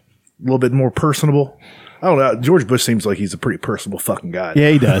 Yeah. A little bit more personable. I don't know. George Bush seems like he's a pretty personable fucking guy.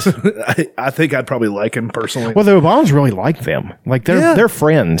 Yeah, he does. I think I'd probably like him personally. Well, the Obamas really like them. Like they're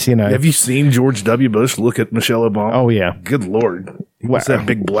friends, you know. Have you seen George W. Bush look at Michelle Obama? Oh yeah. Good Lord. What's that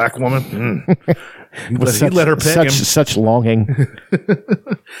big black woman? He With let her peg him. such longing.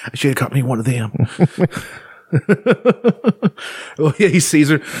 I should have got me one of them. Oh yeah, he sees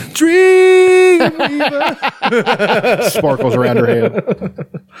her. Dream Sparkles around her head.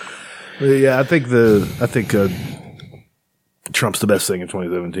 Yeah, I think Trump's the best thing in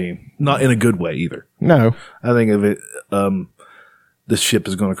 2017. Not in a good way either. No. I think if it this ship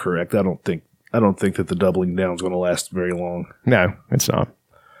is going to correct. I don't think that the doubling down is going to last very long. No, it's not.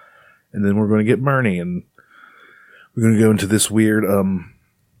 And then we're going to get Bernie, and we're going to go into this weird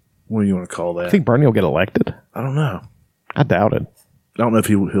what do you want to call that? I think Bernie will get elected. I don't know. I doubt it. I don't know if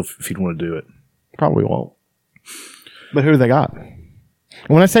he'd want to do it. Probably won't. But who do they got?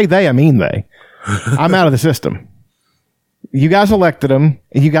 When I say they, I mean they. I'm out of the system. You guys elected him,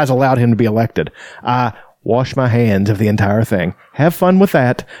 and you guys allowed him to be elected. I wash my hands of the entire thing. Have fun with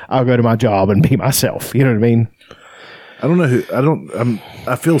that. I'll go to my job and be myself. You know what I mean? I don't know who.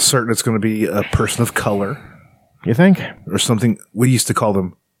 I feel certain it's going to be a person of color. You think? Or something. We used to call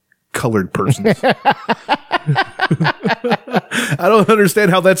them colored persons. I don't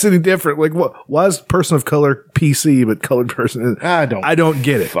understand how that's any different. Like, what? Why is person of color PC but colored person? I don't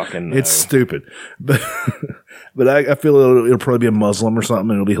get it. Fucking know. It's stupid. But I feel it'll probably be a Muslim or something,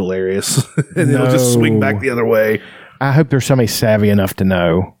 and it'll be hilarious, and it'll just swing back the other way. I hope there's somebody savvy enough to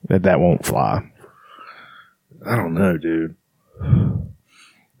know that won't fly. I don't know, dude.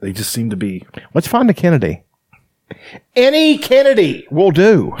 They just seem to be. Let's find a Kennedy. Any Kennedy will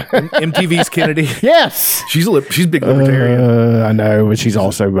do. MTV's Kennedy. Yes. She's big libertarian. I know, but she's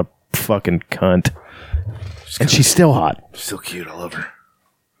also a fucking cunt. And she's still hot. Still cute. I love her.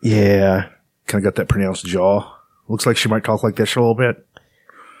 Yeah. Kind of got that pronounced jaw. Looks like she might talk like that for a little bit.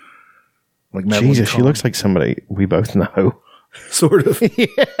 Like Madeline Jesus, she Kahn. look like somebody we both know. Sort of. Yeah.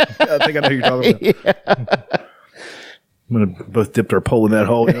 I think I know who you're talking about. Yeah. I'm going to both dip our pole in that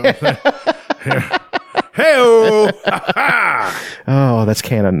hole. You know what I'm saying? Hey-o! Oh, that's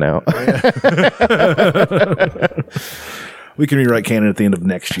canon now. We can rewrite canon at the end of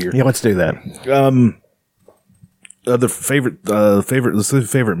next year. Yeah, let's do that. The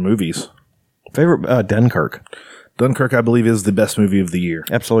favorite movies. Favorite Dunkirk. Dunkirk, I believe, is the best movie of the year.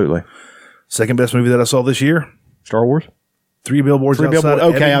 Absolutely. Second best movie that I saw this year. Star Wars. Three Billboards Outside.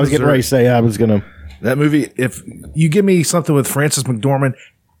 Okay, Ebbing, I was getting Missouri. ready to say I was gonna. That movie. If you give me something with Frances McDormand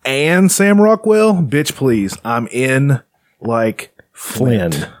and Sam Rockwell, bitch, please, I'm in. Like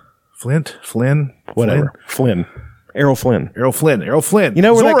Flynn, whatever. Flynn. Errol Flynn. You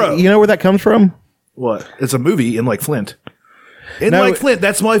know where that comes from? What? It's a movie in like Flint. No, Like Flint.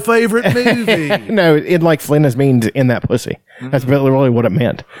 That's my favorite movie. No, in like Flynn means in that pussy. That's really what it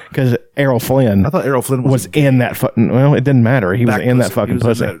meant. Because Errol Flynn. I thought Errol Flynn was in that fucking. Well, it didn't matter. He was in that fucking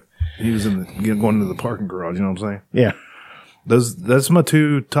pussy. He was in going into the parking garage. You know what I'm saying? Yeah. That's my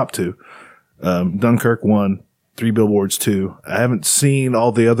top two. Dunkirk 1, Three Billboards 2. I haven't seen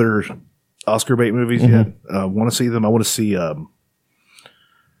all the other Oscar bait movies yet. I want to see them. I want to see the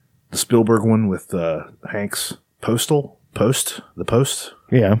Spielberg one with Hanks. The Post.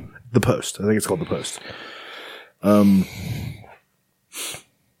 Yeah. The Post. I think it's called The Post.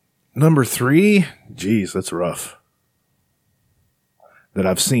 Number 3. Geez, that's rough. That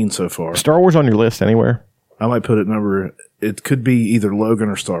I've seen so far. Star Wars on your list anywhere? I might put it it could be either Logan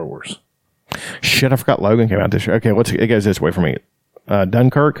or Star Wars. Shit, I forgot Logan came out this year. Okay, it goes this way for me.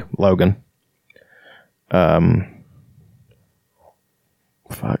 Dunkirk, Logan. Fuck.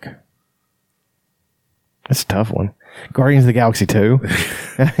 That's a tough one. Guardians of the Galaxy 2.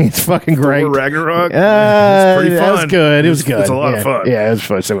 It's fucking great. Thor Ragnarok. It's pretty fun. It was good. It was good. It's a lot of fun. Yeah, it was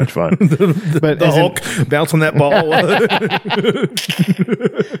fun. So much fun. But The Hulk bouncing that ball.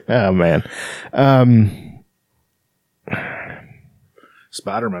 Oh man.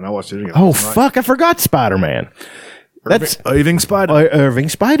 Spider-Man. I watched it again. Oh last night. fuck! I forgot Spider-Man. That's Irving Spiderman. Irving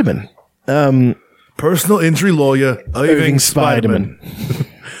Spiderman. Personal injury lawyer. Irving Spiderman.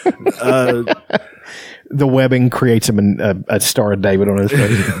 The webbing creates him a Star of David on his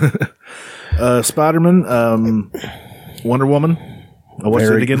face. Spider-Man. Wonder Woman. I watched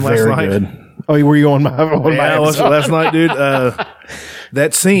it again last night. Good. Oh, were you on my? I watched it last night, dude.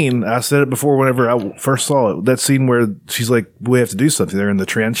 That scene, I said it before whenever I first saw it, that scene where she's like, we have to do something. They're in the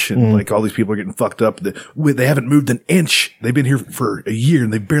trench and like all these people are getting fucked up. They haven't moved an inch. They've been here for a year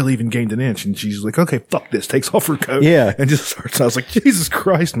and they barely even gained an inch. And she's like, okay, fuck this. Takes off her coat. Yeah. And just starts. I was like, Jesus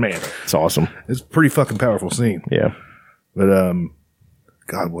Christ, man. It's awesome. It's a pretty fucking powerful scene. Yeah. But,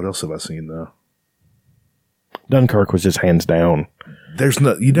 God, what else have I seen though? Dunkirk was just hands down. There's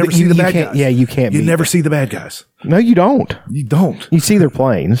no, you never see the bad guys. Yeah, you can't. You never see the bad guys. No, you don't. You don't. You see their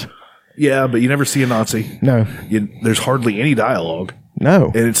planes. Yeah, but you never see a Nazi. No. There's hardly any dialogue. No.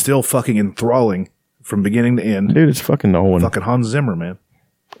 And it's still fucking enthralling from beginning to end. Dude, it's fucking Nolan. Fucking Hans Zimmer, man.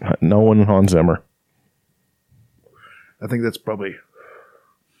 Nolan and Hans Zimmer. I think that's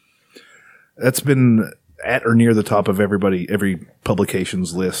been at or near the top of every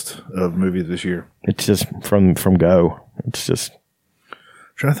publication's list of movies this year. It's just from go. It's just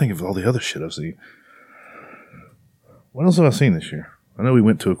trying to think of all the other shit I've seen. What else have I seen this year? I know we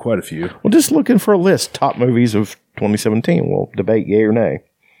went to quite a few. Well, just looking for a list. Top movies of 2017. We'll debate yay or nay.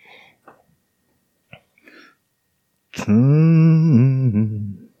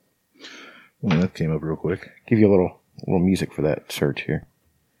 Well, that came up real quick. Give you a little music for that search here.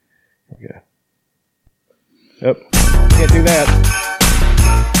 There we go. Yep. Can't do that.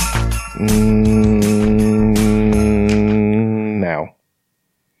 Now.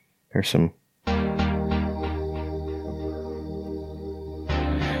 There's some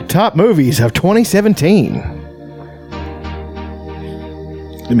top movies of 2017.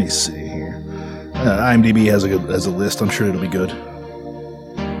 Let me see here. IMDb has a list. I'm sure it'll be good.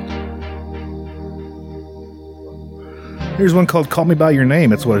 Here's one called "Call Me by Your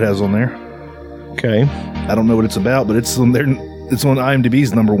Name." That's what it has on there. Okay. I don't know what it's about, but it's on there. It's on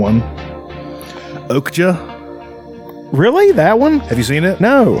IMDb's number one. Okja. Really? That one? Have you seen it?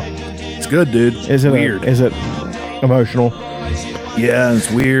 No. It's good, dude. Is it weird? Is it emotional? Yeah, it's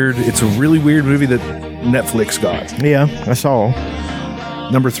weird. It's a really weird movie that Netflix got. Yeah, I saw.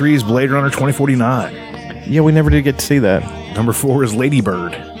 Number 3 is Blade Runner 2049. Yeah, we never did get to see that. Number 4 is Lady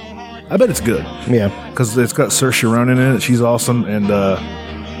Bird. I bet it's good. Yeah. Because it's got Saoirse Ronan in it. She's awesome. And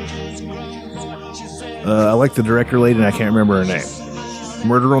I like the director lady, and I can't remember her name.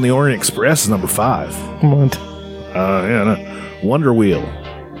 Murder on the Orient Express is number 5. What? Yeah, no. Wonder Wheel.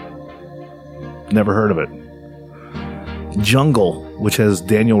 Never heard of it. Jungle, which has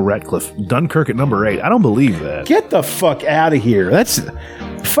Daniel Radcliffe. Dunkirk at number 8. I don't believe that. Get the fuck out of here. That's...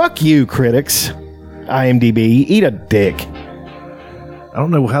 Fuck you, critics. IMDb. Eat a dick. I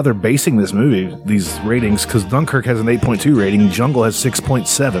don't know how they're basing this movie, these ratings, because Dunkirk has an 8.2 rating. Jungle has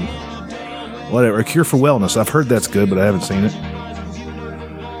 6.7. Whatever. A Cure for Wellness. I've heard that's good, but I haven't seen it.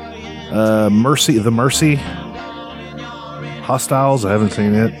 Mercy. The Mercy. Hostiles. I haven't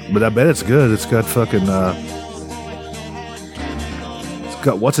seen it, but I bet it's good. It's got fucking... it's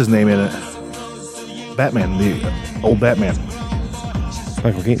got what's his name in it? Batman. The old Batman.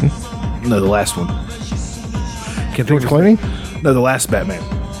 Michael Keaton? No, the last one. George Clooney? No, the last Batman.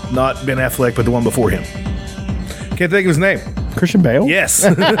 Not Ben Affleck, but the one before him. Can't think of his name. Christian Bale? Yes.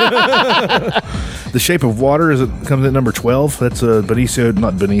 The Shape of Water comes at number 12. That's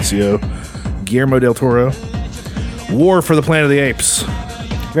Guillermo del Toro. War for the Planet of the Apes.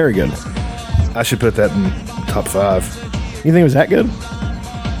 Very good. I should put that in top 5. You think it was that good?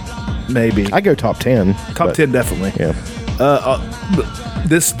 Maybe. I go top 10. Top 10, definitely. Yeah.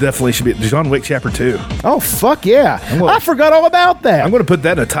 This definitely should be John Wick Chapter 2. Oh, fuck yeah. I forgot all about that. I'm going to put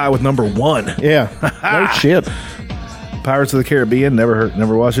that in a tie with number 1. Yeah. No shit. Pirates of the Caribbean,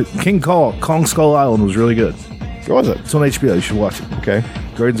 never watched it. Kong Skull Island was really good. What was it? It's on HBO. You should watch it. Okay.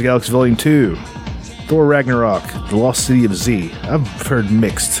 Guardians of the Galaxy Volume 2. Thor Ragnarok. The Lost City of Z. I've heard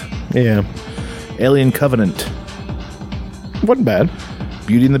mixed. Yeah. Alien Covenant. Wasn't bad.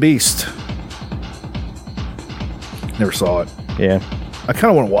 Beauty and the Beast. Never saw it. Yeah. I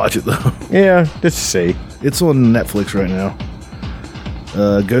kind of want to watch it, though. Yeah, just to see. It's on Netflix right now.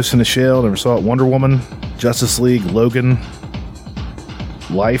 Ghost in the Shell. Never saw it. Wonder Woman. Justice League. Logan.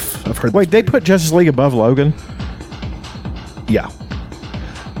 Life. I've heard. Wait, they put Justice League above Logan? Yeah.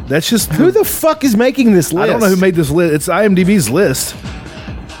 That's just Who the fuck is making this list? I don't know who made this list. It's IMDb's list.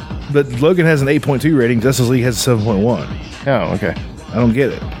 But Logan has an 8.2 rating. Justice League has a 7.1. Oh, okay. I don't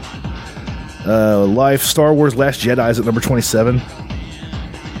get it. Life, Star Wars Last Jedi is at number 27.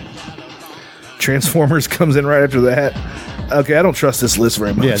 Transformers comes in right after that. Okay, I don't trust this list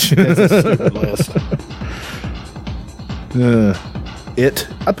very much. Yeah, it's a stupid list. It.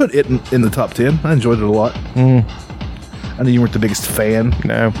 I put it in the top 10. I enjoyed it a lot. I know you weren't the biggest fan.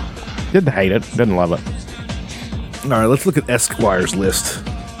 No. Didn't hate it. Didn't love it. All right, let's look at Esquire's list.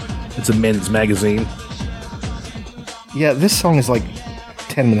 It's a men's magazine. Yeah, this song is like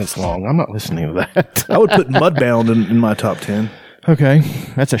 10 minutes long. I'm not listening to that. I would put Mudbound in my top 10. Okay.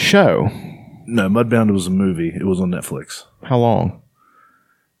 That's a show. No, Mudbound was a movie. It was on Netflix. How long?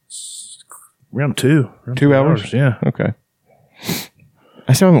 Around 2. Around 2 hours? Yeah. Okay.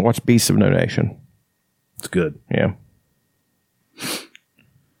 I still haven't watched Beasts of No Nation. It's good. Yeah.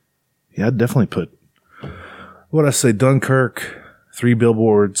 Yeah, I'd definitely put, what I say, Dunkirk, 3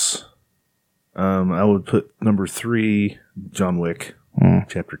 Billboards. I would put number 3, John Wick,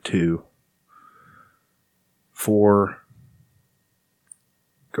 chapter 2. 4,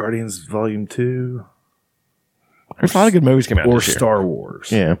 Guardians Volume 2. There's a lot of good movies coming out Or this year. Star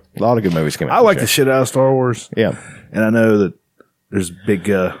Wars. Yeah, a lot of good movies coming out I this like year. the shit out of Star Wars. Yeah. And I know that there's big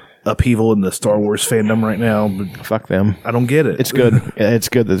upheaval in the Star Wars fandom right now, but fuck them. I don't get it. It's good. It's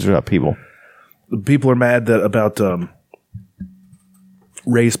good that there's upheaval. People are mad about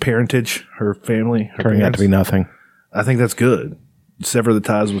Rey's parentage, her family. Her Turning out to be nothing. I think that's good. Sever the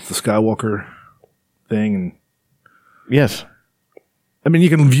ties with the Skywalker thing. And yes. I mean, you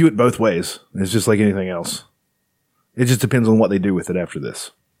can view it both ways. It's just like anything else. It just depends on what they do with it after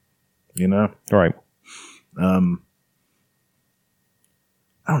this. You know? Right. I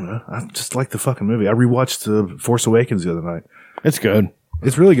don't know. I just like the fucking movie. I rewatched Force Awakens the other night. It's good.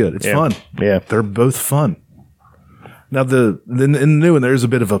 It's really good. It's fun. Yeah. They're both fun. Now, in the new one, there's a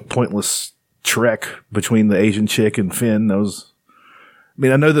bit of a pointless trek between the Asian chick and Finn. I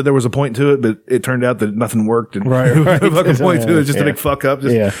mean, I know that there was a point to it, but it turned out that nothing worked. And Right. no fucking point to it. It's just a Yeah. big fuck up.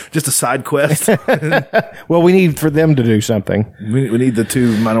 Just a side quest. Well, we need for them to do something. we need the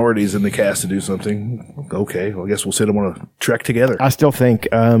 2 minorities in the cast to do something. Okay. Well, I guess we'll sit them on a trek together. I still think,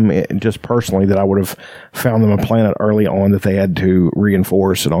 just personally, that I would have found them a planet early on that they had to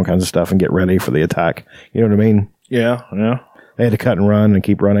reinforce and all kinds of stuff and get ready for the attack. You know what I mean? Yeah. They had to cut and run and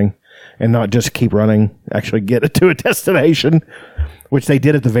keep running, and not just keep running, actually get it to a destination, which they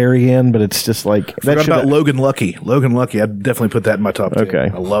did at the very end. But it's just like Forgot about Logan Lucky. Logan Lucky, I'd definitely put that in my top 10. Okay.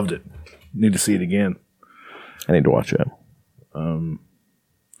 I loved it. Need to see it again. I need to watch it.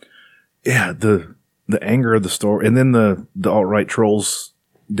 Yeah, the anger of the story, and then the alt-right trolls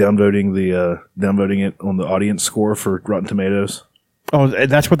downvoting it on the audience score for Rotten Tomatoes. Oh,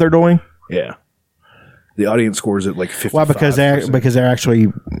 that's what they're doing? Yeah, the audience scores at like 55%. Well, because they're actually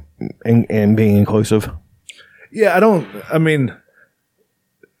in being inclusive. Yeah, I mean,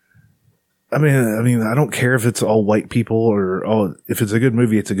 I don't care if it's all white people or if it's a good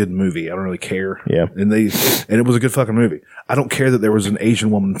movie, it's a good movie. I don't really care. Yeah. And it was a good fucking movie. I don't care that there was an Asian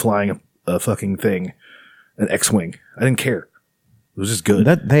woman flying a fucking thing, an X-Wing. I didn't care. It was just good.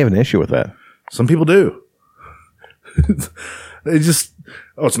 They have an issue with that. Some people do. They just,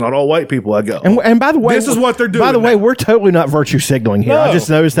 it's not all white people. I go. And by the way, this is what they're doing. By the way, we're totally not virtue signaling here. No. I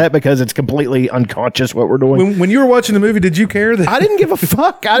just noticed that because it's completely unconscious what we're doing. When you were watching the movie, did you care that I didn't give a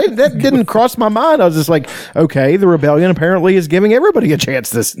fuck? That didn't cross my mind. I was just like, okay, the rebellion apparently is giving everybody a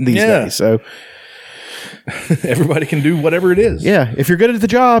chance these days. So everybody can do whatever it is? yeah, if you're good at the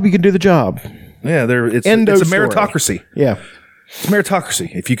job, you can do the job. Yeah, it's a End of story. meritocracy. Yeah. It's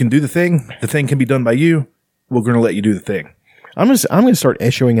meritocracy. If you can do the thing can be done by you. We're going to let you do the thing. I'm gonna start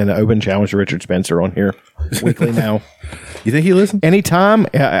issuing an open challenge to Richard Spencer on here weekly now. You think he listens? Anytime,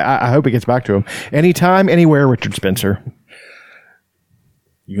 I hope it gets back to him. Anytime, anywhere, Richard Spencer.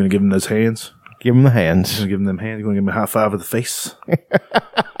 You going to give him those hands? Give him the hands. You going to give him them hands? You going to give him a high five of the face?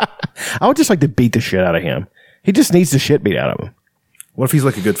 I would just like to beat the shit out of him. He just needs the shit beat out of him. What if he's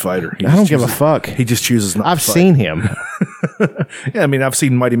like a good fighter? I don't give a fuck. He just chooses not I've to fight. seen him. Yeah, I mean, I've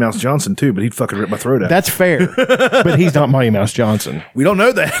seen Mighty Mouse Johnson too, but he'd fucking rip my throat out. That's fair. But he's not Mighty Mouse Johnson. We don't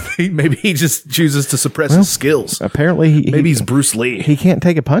know that. Maybe he just chooses to suppress his skills. Apparently, Maybe he's Bruce Lee. He can't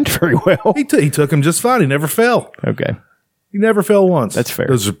take a punch very well. He took him just fine. He never fell. Okay. He never fell once. That's fair.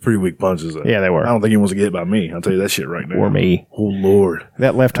 Those are pretty weak punches, though. Yeah, they were. I don't think he wants to get hit by me. I'll tell you that shit right now. Or me. Oh, Lord.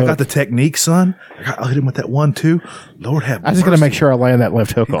 That left I hook. got the technique, son. I'll hit him with that 1-2. Lord have mercy. I just got to make sure I land that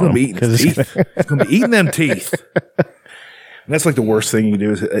left hook He's on going to him. be eating his teeth. He's going to be eating them teeth. And that's like the worst thing you can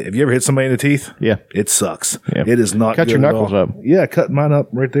do. Is have you ever hit somebody in the teeth? Yeah. It sucks. Yeah. It is not Cut good your at knuckles all. up. Yeah, cut mine up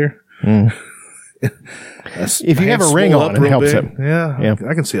right there. If you have a ring on, it helps it. Yeah,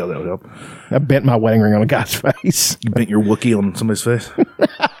 I can see how that would help. I bent my wedding ring on a guy's face. You bent your Wookiee on somebody's face?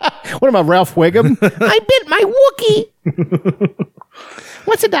 What am I, Ralph Wiggum? I bent my Wookiee.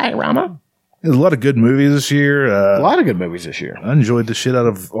 What's a diorama? There's a lot of good movies this year. A lot of good movies this year. I enjoyed the shit out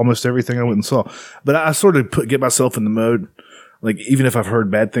of almost everything I went and saw. But I sort of get myself in the mode. Like, even if I've heard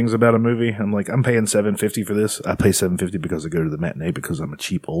bad things about a movie, I'm like, I'm paying $7.50 for this. I pay $7.50 because I go to the matinee because I'm a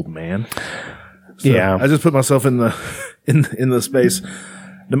cheap old man. So yeah. I just put myself in the in the space.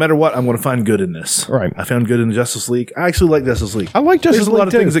 No matter what, I'm going to find good in this. Right. I found good in Justice League. I actually like Justice League. I like Justice There's League a lot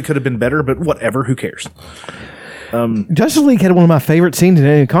of too. things that could have been better, but whatever. Who cares? Justice League had one of my favorite scenes in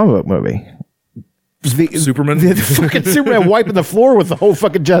any comic book movie. Superman? The fucking Superman wiping the floor with the whole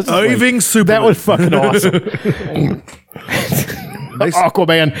fucking Justice League. Oving Superman. That was fucking awesome.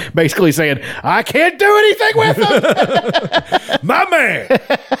 Aquaman basically saying, I can't do anything with him. My man.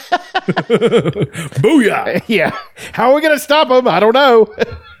 Booyah. Yeah. How are we going to stop him? I don't know.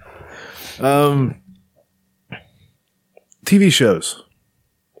 TV shows.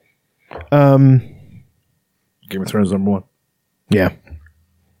 Game of Thrones #1. Yeah.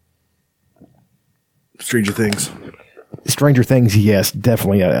 Stranger Things. Stranger Things, yes,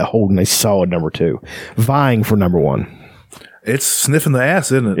 definitely holding a solid #2. Vying for #1. It's sniffing the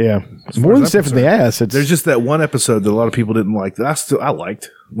ass, isn't it? Yeah. As More far than as I'm sniffing the concerned. ass. It's, There's just that one episode that a lot of people didn't like. That I liked.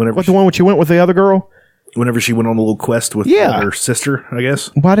 what, the one which you went with the other girl? Whenever she went on a little quest with her sister, I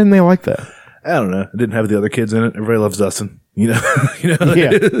guess. Why didn't they like that? I don't know. It didn't have the other kids in it. Everybody loves Dustin. You know. Yeah.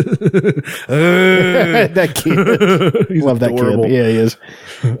 That kid. Love that adorable. kid. Yeah, he is.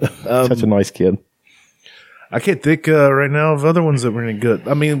 Such a nice kid. I can't think right now of other ones that were any good.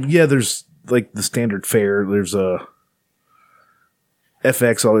 I mean, yeah, there's like the standard fare. There's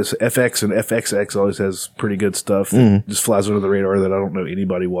FX and FXX always has pretty good stuff. Just flies under the radar that I don't know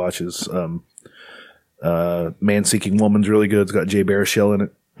anybody watches. Man Seeking Woman's really good. It's got Jay Baruchel in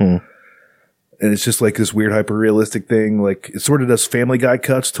it. And it's just like this weird hyper realistic thing. Like, it sort of does Family Guy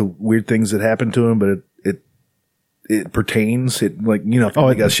cuts to weird things that happen to him, but it pertains. It, like, you know,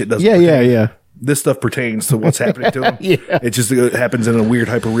 Family Guy shit doesn't pertain. Yeah. This stuff pertains to what's happening to him. Yeah. It just happens in a weird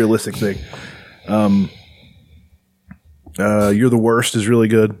hyper realistic thing. You're the Worst is really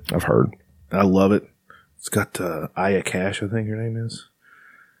good. I've heard. I love it. It's got Aya Cash, I think her name is.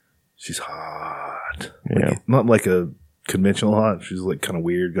 She's hot. Yeah. Like, not like a conventional hot. She's like kind of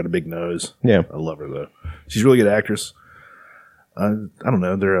weird, got a big nose. Yeah. I love her though. She's a really good actress. I don't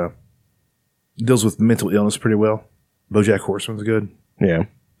know. They're deals with mental illness pretty well. BoJack Horseman's good. Yeah.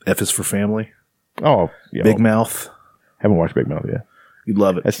 F is for Family. Oh, yeah. Big Mouth. Haven't watched Big Mouth yet. You'd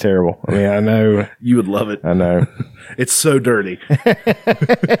love it. That's terrible. I mean, I know. You would love it. I know. It's so dirty.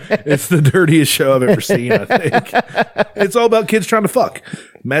 It's the dirtiest show I've ever seen, I think. It's all about kids trying to fuck.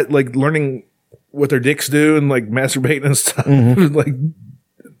 Like learning what their dicks do and like masturbating and stuff. Like,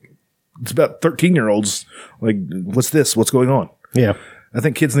 it's about 13-year-olds. Like, what's this? What's going on? Yeah. I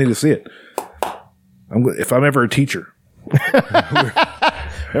think kids need to see it. If I'm ever a teacher.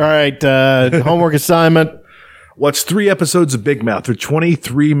 All right. Homework assignment. Watch 3 episodes of Big Mouth. They're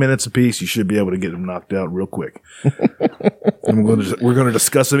 23 minutes apiece. You should be able to get them knocked out real quick. And we're going to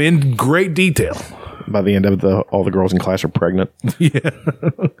discuss them in great detail. By the end of all the girls in class are pregnant. Yeah.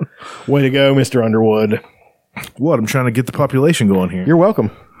 Way to go, Mr. Underwood. What? I'm trying to get the population going here. You're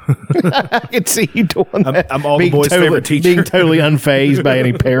welcome. I can see you doing that. I'm all the boys' favorite teacher. Being totally unfazed by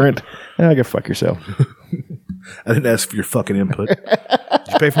any parent. Go fuck yourself. I didn't ask for your fucking input.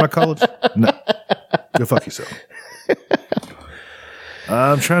 Did you pay for my college? No. Go fuck yourself.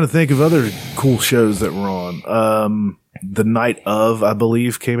 I'm trying to think of other cool shows that were on. The Night Of, I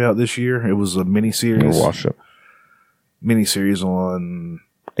believe, came out this year. It was a miniseries. Never watched it. Miniseries on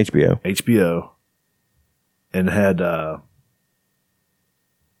HBO. And had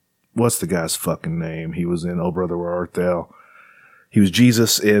what's the guy's fucking name? He was in Oh Brother Where Art Thou. He was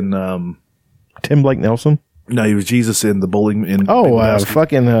Jesus in Tim Blake Nelson? No, he was Jesus in the Bowling in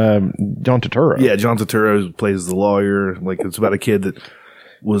fucking John Turturro. Yeah, John Turturro plays the lawyer. Like, it's about a kid that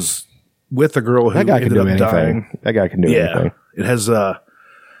was with a girl who that guy can ended do up anything. dying. That guy can do anything. It has the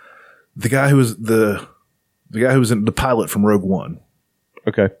guy who was the guy who was in the pilot from Rogue One.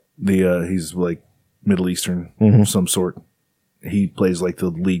 Okay. He's like Middle Eastern of some sort. He plays like the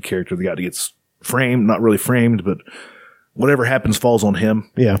lead character, the guy that gets framed, not really framed, but whatever happens falls on him.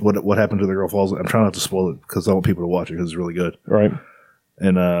 Yeah. What happened to the girl falls. I'm trying not to spoil it because I want people to watch it because it's really good. Right.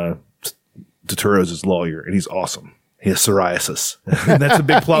 And Turturro's his lawyer, and he's awesome. He has psoriasis. And that's a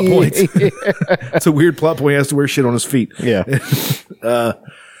big plot point. It's a weird plot point. He has to wear shit on his feet. Yeah.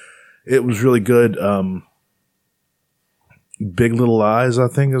 It was really good. Big Little Lies, I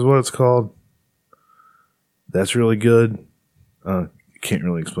think is what it's called. That's really good. Can't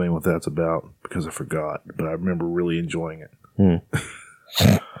really explain what that's about because I forgot, but I remember really enjoying it.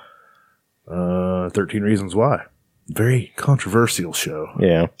 13 Reasons Why. Very controversial show.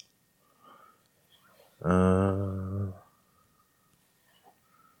 Yeah.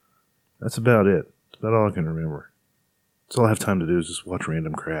 That's about it. That's about all I can remember. That's all I have time to do is just watch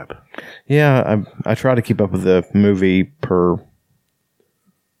random crap. Yeah, I try to keep up with the movie per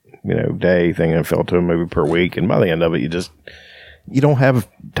day thing, and I fell to a movie per week, and by the end of it, you don't have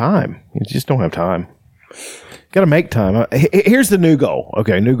time. You just don't have time. Got to make time. Here's the new goal.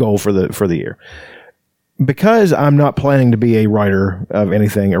 Okay, new goal for the year. Because I'm not planning to be a writer of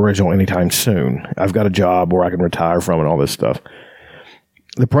anything original anytime soon. I've got a job where I can retire from and all this stuff.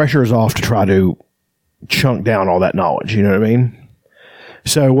 The pressure is off to try to chunk down all that knowledge. You know what I mean?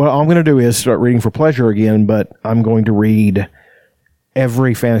 So what I'm going to do is start reading for pleasure again, but I'm going to read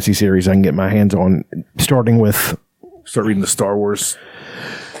every fantasy series I can get my hands on, starting with... Start reading the Star Wars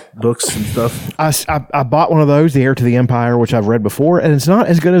books and stuff. I bought one of those, The Heir to the Empire, which I've read before, and it's not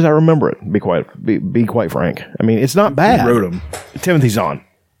as good as I remember it, be quite frank. I mean, it's not bad. Who wrote them? Timothy Zahn.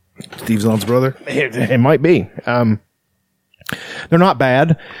 Steve Zahn's brother? It might be. They're not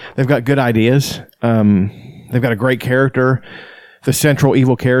bad. They've got good ideas. They've got a great character. The central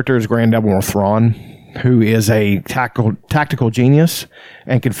evil character is Grand Admiral Thrawn, who is a tactical genius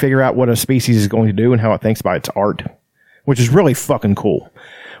and can figure out what a species is going to do and how it thinks by its art, which is really fucking cool.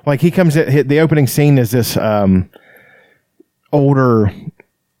 Like, he comes at the opening scene is this older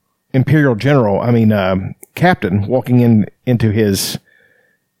Imperial general, captain, walking into his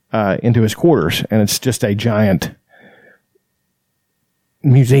quarters, and it's just a giant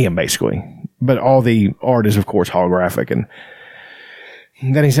museum, basically. But all the art is, of course, holographic. And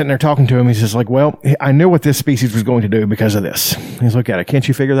then he's sitting there talking to him. He's just like, well, I knew what this species was going to do because of this. He's like, can't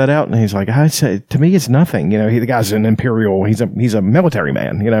you figure that out? And he's like, I'd say, to me, it's nothing. The guy's an imperial. He's a military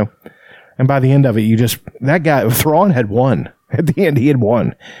man, And by the end of it, that guy, Thrawn had won. At the end, he had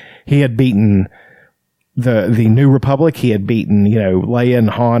won. He had beaten the New Republic. He had beaten, Leia and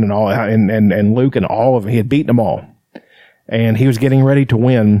Han and all, and Luke and all of them. He had beaten them all. And he was getting ready to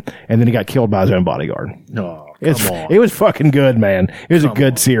win, and then he got killed by his own bodyguard. No. It was fucking good, man. It was a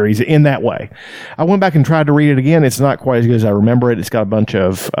good series in that way. I went back and tried to read it again. It's not quite as good as I remember it. It's got a bunch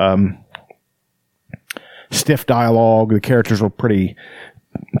of stiff dialogue. The characters were pretty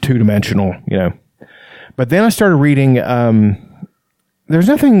two-dimensional, But then I started reading... there's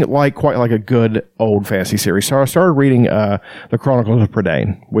nothing quite like a good old fantasy series. So I started reading The Chronicles of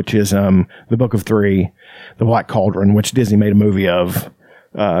Prydain, which is the Book of Three, The Black Cauldron, which Disney made a movie of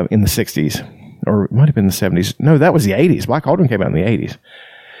in the 60s. Or it might have been the 70s. No, that was the 80s. Black Cauldron came out in the 80s.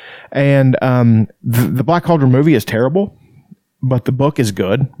 And the Black Cauldron movie is terrible, but the book is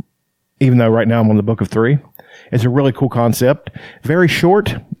good, even though right now I'm on the Book of Three. It's a really cool concept. Very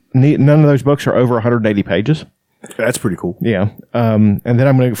short. None of those books are over 180 pages. That's pretty cool. Yeah. And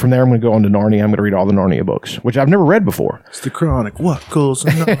then from there I'm going to go on to Narnia. I'm going to read all the Narnia books, which I've never read before. It's the Chronic. What goes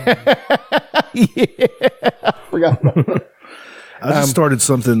on? Yeah. Forgot about that. I just started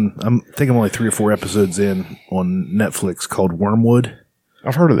something. I think I'm only 3 or 4 episodes in on Netflix called Wormwood.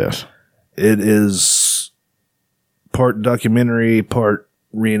 I've heard of this. It is part documentary, part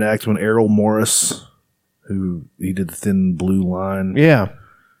reenactment. Errol Morris, he did The Thin Blue Line. Yeah.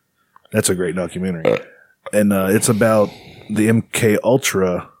 That's a great documentary. And it's about the MK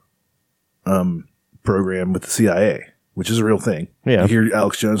Ultra program with the CIA, which is a real thing. Yeah. You hear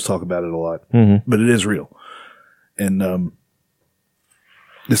Alex Jones talk about it a lot, but it is real. And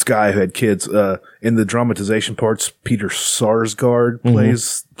this guy who had kids in the dramatization parts, Peter Sarsgaard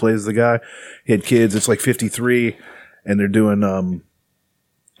plays the guy. He had kids. It's like 53, and they're doing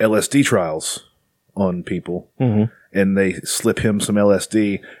LSD trials on people, and they slip him some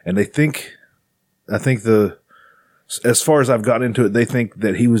LSD, and I think as far as I've gotten into it, they think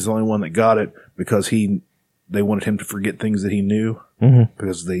that he was the only one that got it because they wanted him to forget things that he knew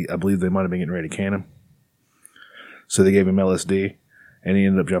because I believe they might have been getting ready to can him. So they gave him LSD, and he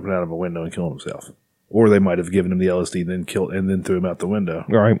ended up jumping out of a window and killing himself. Or they might have given him the LSD, then killed, and then threw him out the window.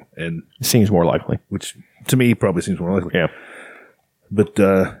 Right. And seems more likely. Which to me probably seems more likely. Yeah. But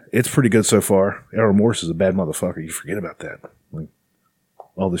it's pretty good so far. Errol Morris is a bad motherfucker. You forget about that. Like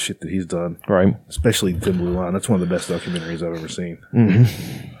all the shit that he's done. Right. Especially Thin Blue Line. That's one of the best documentaries I've ever seen.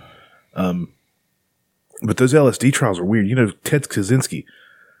 But those LSD trials are weird. Ted Kaczynski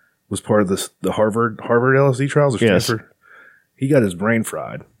was part of the Harvard LSD trials or Yes. Stanford. He got his brain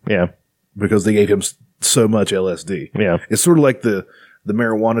fried. Yeah. Because they gave him so much LSD. Yeah. It's sort of like the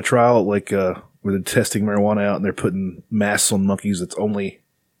marijuana trial, like where they're testing marijuana out and they're putting masks on monkeys that's only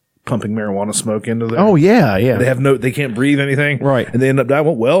pumping marijuana smoke into them. Oh, yeah, yeah. They can't breathe anything. Right. And they end up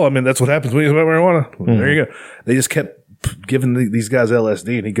dying. Well, I mean, that's what happens when you smoke marijuana. Well, there you go. They just kept giving these guys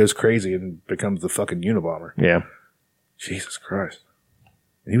LSD and he goes crazy and becomes the fucking Unabomber. Yeah. Jesus Christ.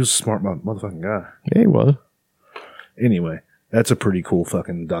 He was a smart motherfucking guy. Yeah, he was. Anyway, that's a pretty cool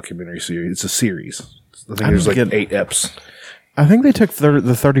fucking documentary series. It's a series. I think I there's like didn't 8 eps. I think they took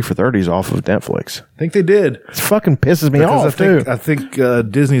the 30 for 30s off of Netflix. I think they did. It fucking pisses me off, too. I think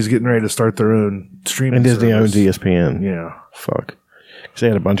Disney's getting ready to start their own streaming And Disney service. owns ESPN. Yeah. Fuck. 'Cause they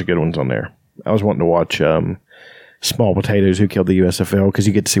had a bunch of good ones on there. I was wanting to watch Small Potatoes, Who Killed the USFL, because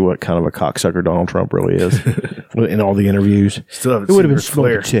you get to see what kind of a cocksucker Donald Trump really is in all the interviews. Still haven't It would seen have been Ric Small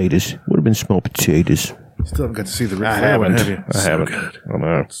Flair. Potatoes. Would have been Small Potatoes. Still haven't got to see the Ric I Flair one, haven't. have you? I haven't. Good. I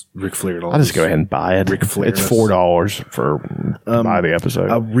know. It's Ric Flair and all I'll just this go ahead and buy it. Ric Flair. It's $4 for buy the episode.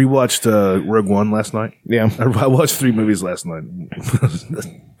 I rewatched Rogue One last night. Yeah. I watched 3 movies last night.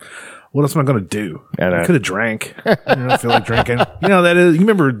 What else am I going to do? I could have drank. I don't feel like drinking. You know, that is, you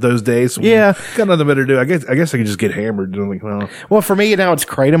remember those days? When Yeah. you got nothing better to do. I guess I could just get hammered. And I'm like, well, Well, for me now it's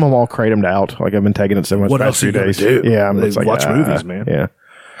kratom. I'm all kratomed out. Like I've been taking it so much. what the else past are you few going days. to do? Yeah, I'm just like, watch movies, man. Yeah.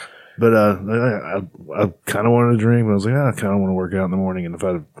 But I kind of wanted to drink, but I was like, I kind of want to work out in the morning, and if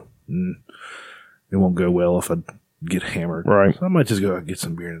it won't go well if I get hammered. Right. So I might just go out and get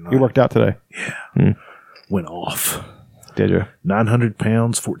some beer tonight. You worked out today? Yeah. Went off. Did you? 900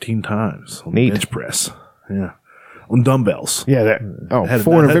 pounds 14 times on Neat. the bench press. Yeah. On dumbbells. Yeah. That. Oh, Had-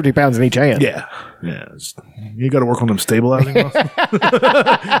 450 pounds in each hand. Yeah. Yeah. You got to work on them stabilizing muscles.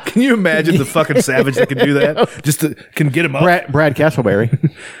 Can you imagine the fucking savage that can do that? Can get him up. Brad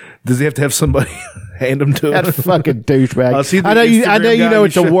Castleberry. Does he have to have somebody hand him to him? That fucking douchebag. I'll see the I know you Instagram guy know you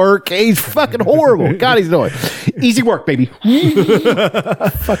it's a should- work. He's fucking horrible. God, he's doing easy work, baby.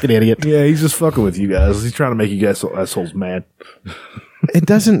 Fucking idiot. Yeah, he's just fucking with you guys. He's trying to make you guys assholes mad. It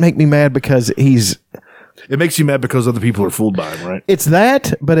doesn't make me mad because It makes you mad because other people are fooled by him, right? it's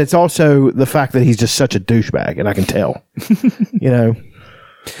that, but it's also the fact that he's just such a douchebag, and I can tell. You know,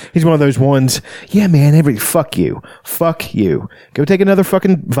 he's one of those ones. Yeah, man. Fuck you. Go take another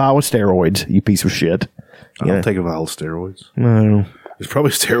fucking vial of steroids, you piece of shit. I don't take a vial of steroids. No. There's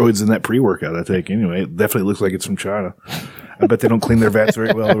probably steroids in that pre-workout I take anyway. It definitely looks like it's from China. I bet they don't clean their vats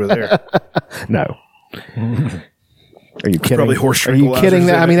very well over there. No. Are you kidding? Probably horse Are you tranquilizers kidding?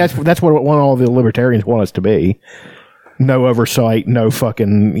 in I mean, it. that's what all the libertarians want us to be. No oversight, no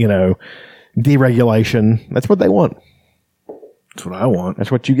fucking, deregulation. That's what they want. That's what I want.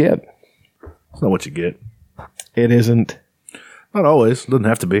 That's what you get. It's not what you get. It isn't. Not always. It doesn't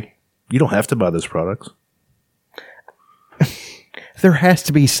have to be. You don't have to buy those products. There has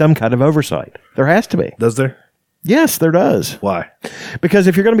to be some kind of oversight. There has to be. Does there? Yes, there does. Why? Because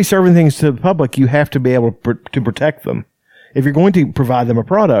if you're going to be serving things to the public, you have to be able to protect them. If you're going to provide them a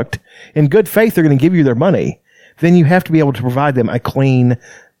product, in good faith, they're going to give you their money, then you have to be able to provide them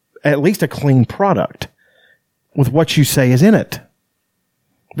at least a clean product with what you say is in it.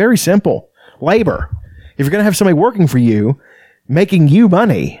 Very simple. Labor. If you're going to have somebody working for you, making you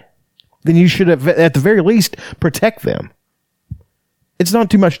money, then you should have, at the very least, protect them. It's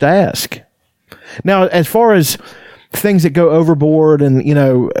not too much to ask. Now, as far as things that go overboard and,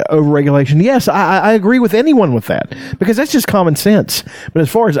 overregulation, yes, I agree with anyone with that because that's just common sense. But as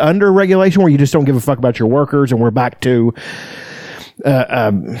far as under-regulation, where you just don't give a fuck about your workers and we're back to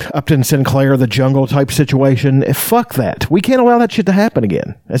Upton Sinclair, the jungle type situation, fuck that. We can't allow that shit to happen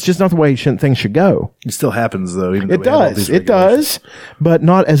again. That's just not the way things should go. It still happens, though. Even though It does. It does, but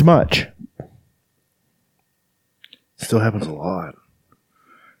not as much. It still happens a lot.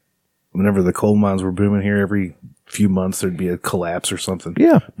 Whenever the coal mines were booming here, every few months there'd be a collapse or something.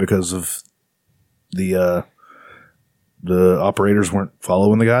 Yeah. Because of the operators weren't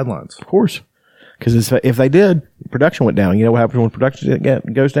following the guidelines. Of course. Because if they did, production went down. You know what happens when production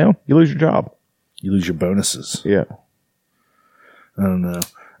goes down? You lose your job. You lose your bonuses. Yeah. I don't know.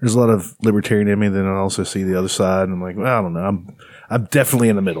 There's a lot of libertarian in me. Then I also see the other side, and I'm like, well, I don't know. I'm definitely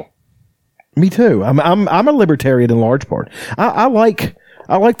in the middle. Me too. I'm a libertarian in large part. I like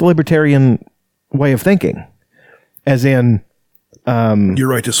the libertarian way of thinking, as in, your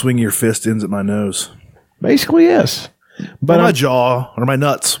right to swing your fist ends at my nose. Basically, yes. But my jaw or my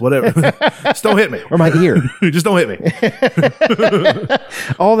nuts, whatever. Just don't hit me. Or my ear. Just don't hit me.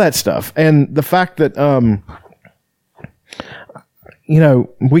 All that stuff. And the fact that,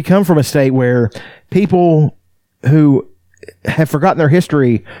 we come from a state where people who have forgotten their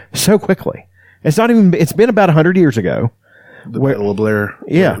history so quickly. It's been about 100 years ago. The Battle of Blair.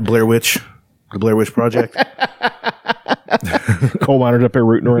 Yeah. Blair Witch. The Blair Witch Project. Coal miners up there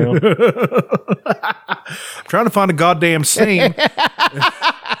rooting around. I'm trying to find a goddamn scene.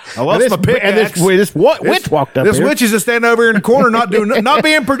 I lost my pickaxe. And this witch walked up This here. witch is just standing over here in the corner, not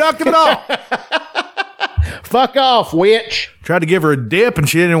being productive at all. Fuck off, witch. Tried to give her a dip and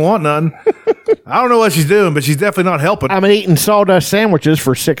she didn't want none. I don't know what she's doing, but she's definitely not helping. I've been eating sawdust sandwiches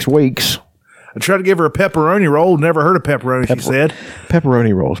for 6 weeks. I tried to give her a pepperoni roll. Never heard of pepperoni, she said.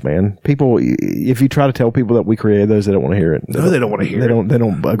 Pepperoni rolls, man. People, if you try to tell people that we created those, they don't want to hear it. No, they don't want to hear it. They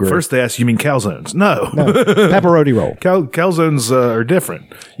don't agree. First they ask, you mean calzones? No. Pepperoni roll. Calzones are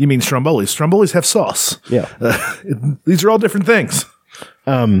different. You mean strombolis. Strombolis have sauce. Yeah. These are all different things.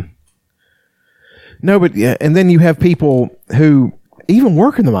 No, but yeah, and then you have people who even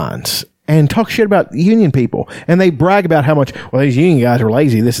work in the mines and talk shit about union people, and they brag about how much, well, these union guys are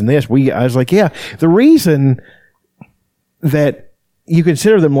lazy, this and this. I was like, yeah, the reason that you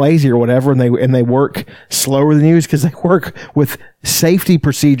consider them lazy or whatever, and they work slower than you is because they work with safety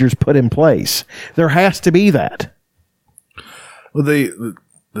procedures put in place. There has to be that. Well, the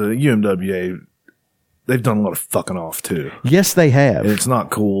UMWA, they've done a lot of fucking off too. Yes, they have. And it's not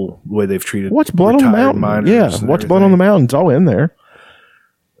cool the way they've treated. What's blood on the mountain? Yeah, what's blood on the mountain? It's all in there.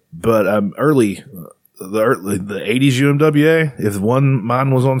 But the 80s UMWA, if one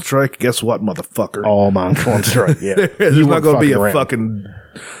mine was on strike, guess what, motherfucker? All mines on strike. Yeah, there's not going to be a fucking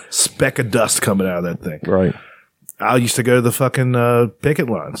speck of dust coming out of that thing. Right. I used to go to the fucking picket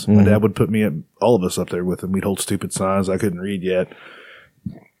lines. My dad would put all of us up there with him. We'd hold stupid signs. I couldn't read yet.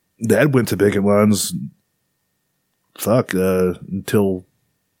 Dad went to picket lines. Until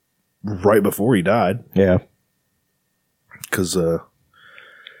right before he died. Yeah. Because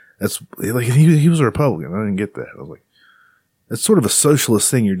that's like he was a Republican. I didn't get that. I was like, that's sort of a socialist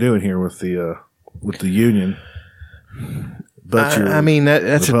thing you're doing here with the union. But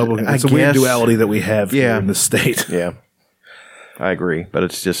that's Republican. It's a weird duality that we have here in the state. Yeah, I agree, but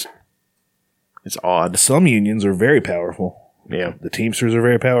it's odd. Some unions are very powerful. Yeah, the Teamsters are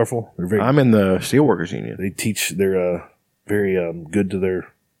very powerful. I'm in the Steelworkers Union. They teach. They're very good to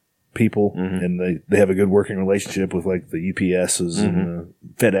their people, and they have a good working relationship with like the UPSs and the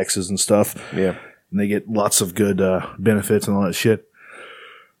FedExes and stuff. Yeah, and they get lots of good benefits and all that shit.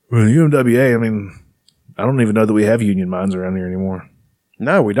 Well, UMWA, I mean, I don't even know that we have union mines around here anymore.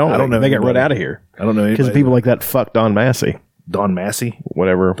 No, we don't. I don't know. They got run out of here. I don't know because people like that. Fuck Don Massey. Don Massey,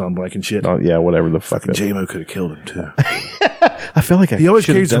 whatever. Don Blankenshit. Yeah, whatever the fuck. J-Mo could have killed him too. I feel like he always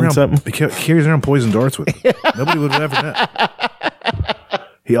carries around something. He carries around poison darts with him. Nobody would have ever known.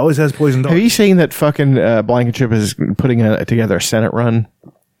 He always has poison darts. Have you seen that fucking Blankenship is putting together a Senate run?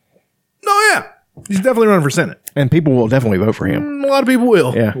 No, yeah, he's definitely running for Senate, and people will definitely vote for him. A lot of people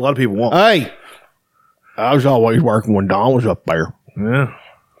will. Yeah, a lot of people won't. Hey, I was always working when Don was up there. Yeah.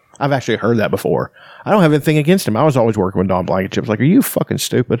 I've actually heard that before. I don't have anything against him. I was always working with Don Blankenship. Like, are you fucking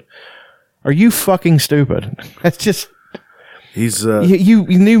stupid? Are you fucking stupid? That's just... He's...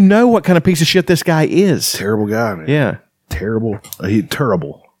 You know what kind of piece of shit this guy is. Terrible guy, man. Yeah. Terrible.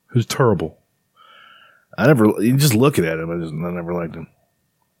 Terrible. Who's terrible? You just looking at him, I never liked him.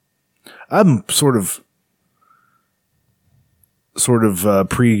 I'm sort of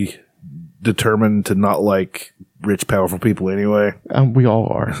predetermined to not like rich, powerful people anyway. We all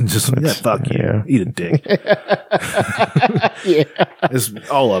are. Just fuck you. Yeah. Eat a dick. Yeah. It's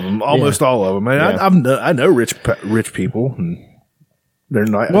all of them. Almost all of them. I know rich people. And they're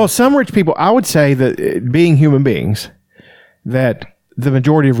not. Well, some rich people, I would say that being human beings, that the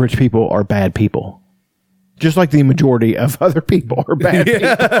majority of rich people are bad people. Just like the majority of other people are bad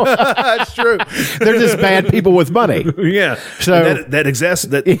people. That's true. They're just bad people with money. Yeah. So that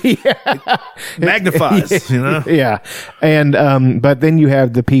magnifies, you know? Yeah. And but then you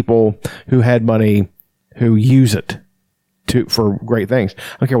have the people who had money who use it for great things.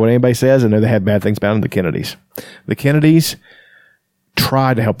 I don't care what anybody says. I know they had bad things about them. The Kennedys. The Kennedys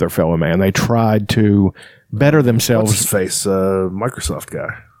tried to help their fellow man. They tried to better themselves. What's his face? Microsoft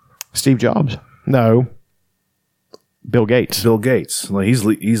guy. Steve Jobs. No. Bill Gates. Like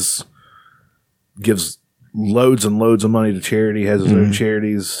he's gives loads and loads of money to charity, has his own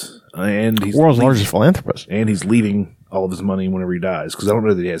charities, and he's world's largest philanthropist. And he's leaving all of his money whenever he dies, because I don't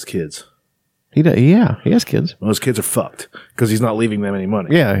know that he has kids. He does. Yeah, he has kids. Well, his kids are fucked because he's not leaving them any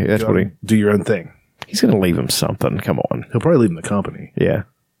money. Yeah, that's what he do. Your own thing. He's going to leave them something. Come on, he'll probably leave them the company. Yeah.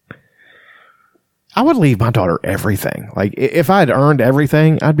 I would leave my daughter everything. Like, if I had earned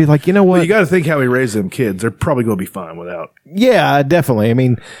everything, I'd be like, you know what? Well, you got to think how he raised them kids. They're probably going to be fine without. Yeah, definitely. I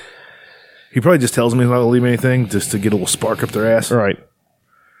mean, He probably just tells them he's not going to leave anything just to get a little spark up their ass. Right.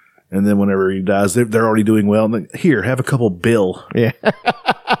 And then whenever he dies, they're already doing well. And then, here, have a couple bill. Yeah.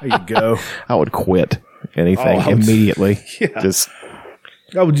 There you go. I would quit anything immediately. Yeah. Just.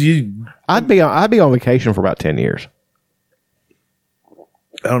 Would you? I'd be on vacation for about 10 years.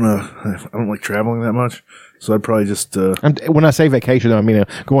 I don't know. I don't like traveling that much, so I'd probably just. When I say vacation, I mean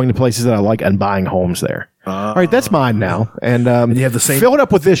going to places that I like and buying homes there. All right, that's mine now, and you have the same. Fill it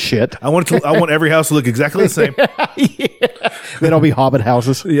up with this shit. I want every house to look exactly the same. They'd all be Hobbit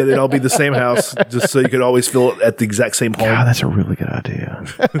houses. Yeah, they'd all be the same house, just so you could always fill it at the exact same home. God, that's a really good idea.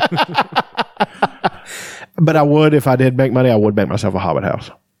 But I would, if I did make money, I would make myself a Hobbit house.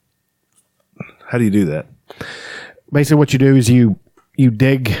 How do you do that? Basically, what you do is you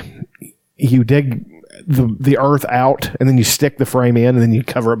dig the earth out, and then you stick the frame in, and then you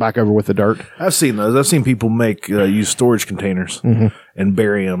cover it back over with the dirt. I've seen those. I've seen people use storage containers and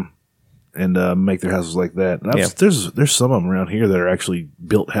bury them and make their houses like that. And there's some of them around here that are actually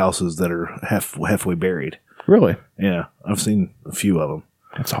built houses that are halfway buried. Really? Yeah, I've seen a few of them.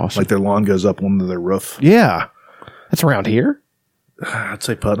 That's awesome. Like their lawn goes up onto their roof. Yeah, that's around here. I'd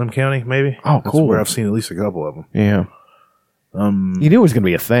say Putnam County, maybe. Oh, cool. That's where I've seen at least a couple of them. Yeah. You knew it was going to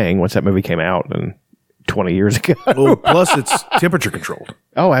be a thing once that movie came out and 20 years ago. Well, plus it's temperature controlled.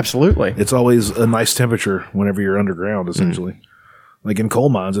 Oh, absolutely. It's always a nice temperature whenever you're underground, essentially. Like in coal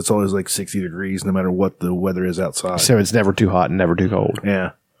mines, it's always like 60 degrees no matter what the weather is outside. So it's never too hot and never too cold.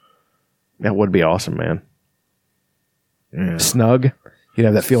 Yeah. That would be awesome, man. Yeah. Snug. You'd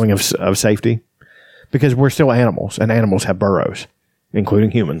have that feeling of safety. Because we're still animals, and animals have burrows,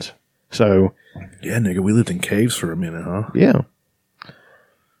 including humans. So, yeah, nigga, we lived in caves for a minute, huh? Yeah.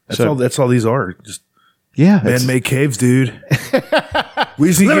 That's all these are. Just man-made caves, dude. Let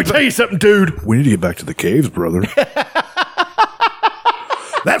me tell you something, dude. We need to get back to the caves, brother.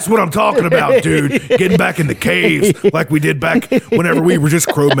 That's what I'm talking about, dude. Getting back in the caves like we did back whenever we were just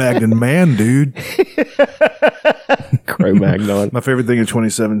Cro-Magnon man, dude. Cro-Magnon. My favorite thing in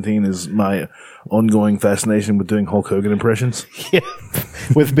 2017 is my ongoing fascination with doing Hulk Hogan impressions. Yeah.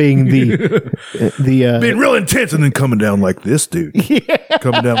 With being the being real intense and then coming down like this, dude. Yeah.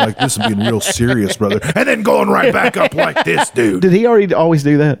 Coming down like this and being real serious, brother. And then going right back up like this, dude. Did he already always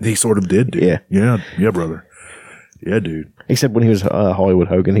do that? He sort of did, dude. Yeah. Yeah, brother. Yeah, dude. Except when he was Hollywood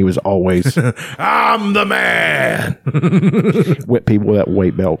Hogan, he was always I'm the man. Whip people with that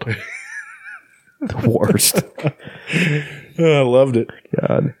weight belt. The worst. I loved it.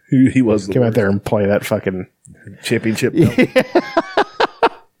 God, he was came out there and play that fucking championship belt.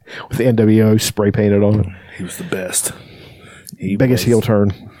 with the NWO spray painted on it. He was the best. Biggest heel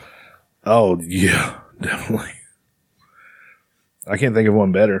turn. Oh yeah, definitely. I can't think of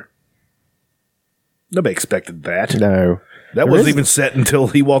one better. Nobody expected that. No. That wasn't even set until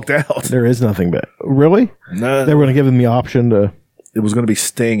he walked out. There is nothing but. Really? No. They were going to give him the option to. It was going to be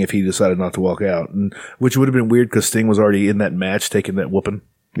Sting if he decided not to walk out, which would have been weird because Sting was already in that match taking that whooping.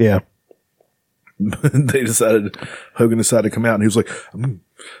 Yeah. Hogan decided to come out and he was like, I'm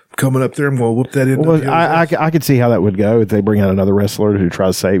coming up there, I'm going to whoop that in. Well, I could see how that would go if they bring out another wrestler who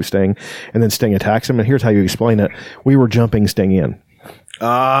tries to save Sting and then Sting attacks him. And here's how you explain it. We were jumping Sting in.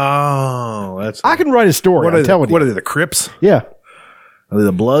 Oh, I can write a story. What are they, the Crips? Yeah. Are they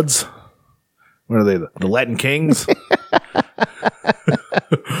the Bloods? What are they, the Latin Kings?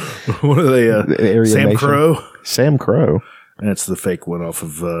 What are they, Sam Crow? Sam Crow. That's the fake one off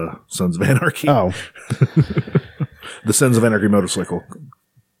of Sons of Anarchy. Oh. The Sons of Anarchy Motorcycle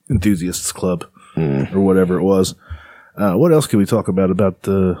Enthusiasts Club or whatever it was. What else can we talk about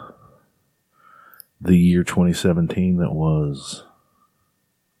the year 2017 that was?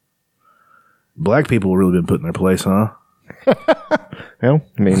 Black people have really been put in their place, huh? Well,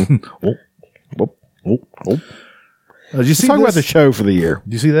 I mean, Did you see talk about the show for the year?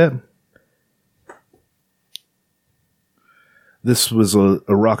 Did you see that? This was a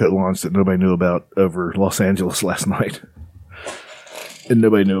rocket launch that nobody knew about over Los Angeles last night. And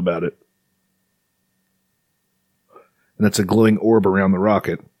nobody knew about it. And that's a glowing orb around the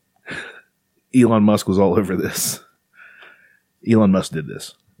rocket. Elon Musk was all over this. Elon Musk did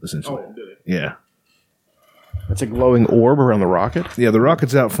this, essentially. Oh, did it? Yeah. That's a glowing orb around the rocket? Yeah, the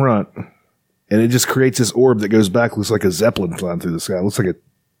rocket's out front. And it just creates this orb that goes back, looks like a Zeppelin flying through the sky. It looks like a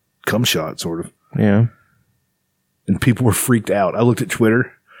cum shot, sort of. Yeah. And people were freaked out. I looked at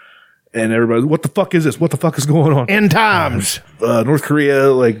Twitter, and everybody, what the fuck is this? What the fuck is going on? End times. North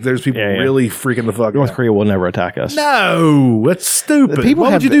Korea, there's people really freaking the fuck out. North Korea will never attack us. No, that's stupid.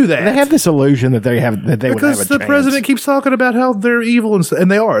 Why would you do that? They have this illusion that they would have a chance. Because the president keeps talking about how they're evil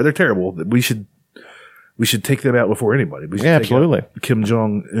and they are. They're terrible. We should take them out before anybody. We should take absolutely. out Kim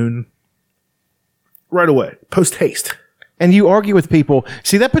Jong-un. right away, post haste. And you argue with people.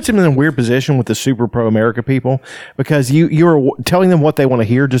 See, that puts them in a weird position with the super pro-America people because you're telling them what they want to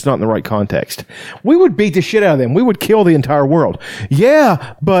hear, just not in the right context. We would beat the shit out of them. We would kill the entire world.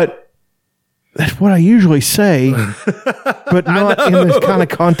 Yeah, but that's what I usually say, but not in this kind of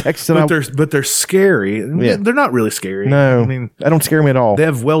context. But they're scary. Yeah. They're not really scary. No, I mean, that don't scare me at all. They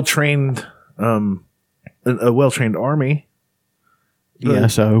have well-trained, a well-trained army. Yeah,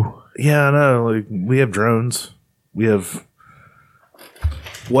 so. Yeah, I know. Like, we have drones. We have...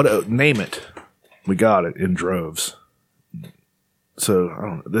 name it. We got it in droves. So I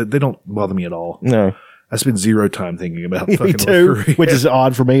don't. They don't bother me at all. No, I spend zero time thinking about me fucking too. North Korea. Which is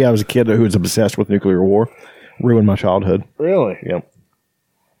odd for me. I was a kid who was obsessed with nuclear war. Ruined my childhood. Really? Yep.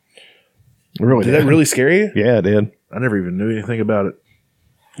 Really? Did that really scare you? Yeah, it did. I never even knew anything about it.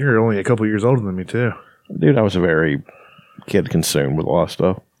 You're only a couple years older than me too, dude. I was a very kid consumed with a lot of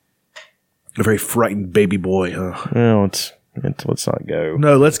stuff. A very frightened baby boy, huh? No, let's not go.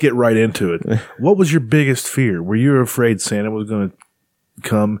 No, let's get right into it. What was your biggest fear? Were you afraid Santa was going to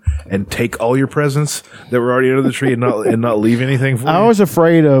come and take all your presents that were already under the tree and not leave anything for you? I was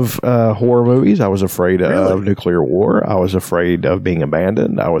afraid of horror movies. I was afraid of nuclear war. I was afraid of being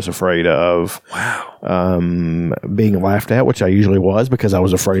abandoned. I was afraid of being laughed at, which I usually was because I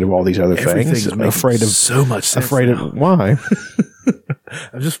was afraid of all these other things. Afraid of so much sense. Afraid of why?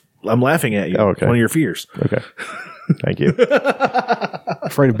 I'm laughing at you. Oh, okay. One of your fears. Okay. Thank you.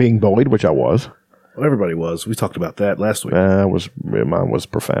 Afraid of being bullied, which I was. Well, everybody was. We talked about that last week. Mine was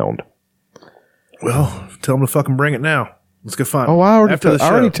profound. Well, tell them to fucking bring it now. Let's go find. Oh, I already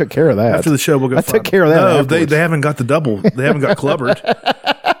took care of that. After the show, we'll go. I took care of that. No, they haven't got the double. They haven't got clubbered.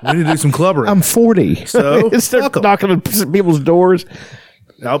 We need to do some clubbering. I'm 40, so instead of knocking on people's doors.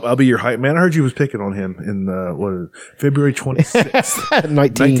 I'll be your hype man. I heard you was picking on him in February 26th,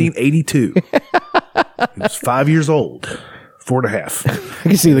 1982. He was 5 years old, 4.5. I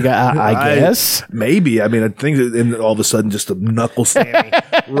can see the guy. I guess maybe. I mean, I think, and all of a sudden, just a knuckle slamming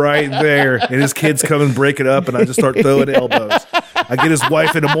right there, and his kids come and break it up, and I just start throwing elbows. I get his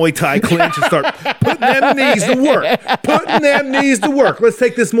wife in a Muay Thai clinch and start putting them knees to work. Putting them knees to work. Let's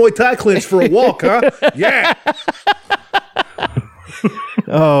take this Muay Thai clinch for a walk, huh? Yeah.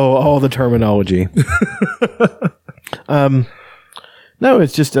 Oh, all the terminology. No,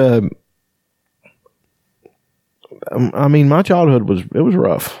 it's just I mean, my childhood was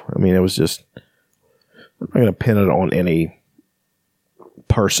rough. I mean, it was just, I'm not going to pin it on any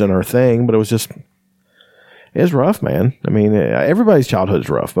person or thing, but it was rough, man. I mean, everybody's childhood is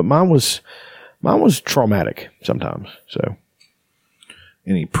rough, but mine was traumatic sometimes. So,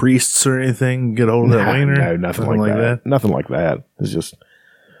 any priests or anything get hold of that wiener? No, nothing like that. Nothing like that. It's just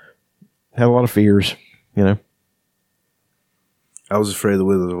had a lot of fears, you know. I was afraid of the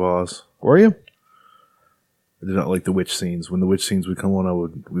Wizard of Oz. Were you? I did not like the witch scenes. When the witch scenes would come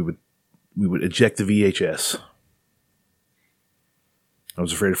on, we would eject the VHS. I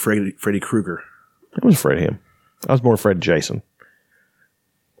was afraid of Freddy Krueger. I was afraid of him. I was more afraid of Jason.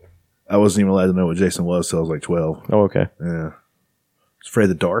 I wasn't even allowed to know what Jason was till I was like 12. Oh, okay. Yeah. I was afraid of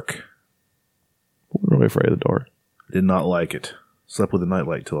the dark. I wasn't really afraid of the dark. I did not like it. Slept with a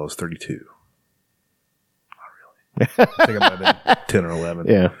nightlight till I was 32. Not really. I think I might have been 10 or 11.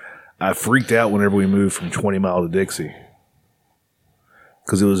 Yeah. I freaked out whenever we moved from 20 Mile to Dixie.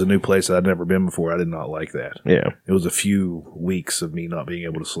 Because it was a new place I'd never been before. I did not like that. Yeah. It was a few weeks of me not being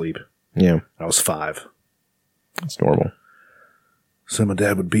able to sleep. Yeah. I was 5. That's normal. So my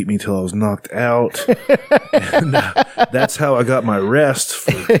dad would beat me till I was knocked out. And that's how I got my rest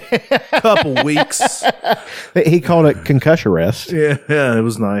for a couple weeks. He called it concussion rest. Yeah, it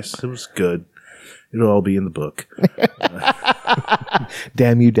was nice. It was good. It'll all be in the book.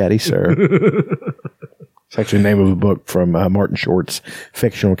 Damn you, Daddy, sir. It's actually the name of a book from Martin Short's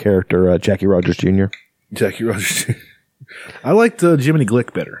fictional character, Jackie Rogers Jr. Jackie Rogers Jr. I liked Jiminy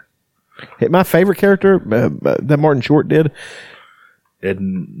Glick better. My favorite character that Martin Short did. Ed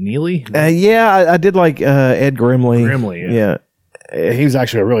Neely? Yeah, I did like Ed Grimley. Grimley, yeah. He was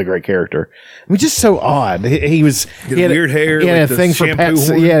actually a really great character. I mean, just so odd. He had weird hair. He had like a thing for Pat.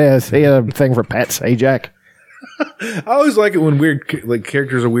 He had a thing for Pat Sajak. I always like it when weird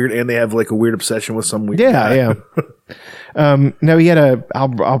characters are weird and they have like a weird obsession with some weird guy. Yeah. No, he had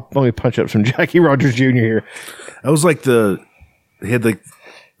I'll let me punch up some Jackie Rogers Jr. here. That was like he had like,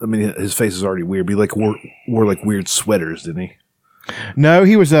 I mean, his face is already weird, but he like wore like weird sweaters, didn't he? No,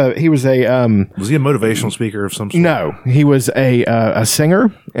 he was a was he a motivational speaker of some sort? No, he was a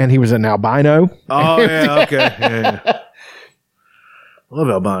singer, and he was an albino. Oh yeah, okay. Yeah. Love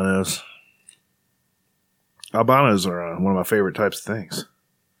albinos. Albinos are one of my favorite types of things.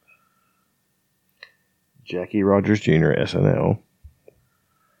 Jackie Rogers Jr. SNL.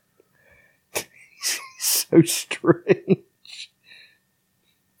 So strange.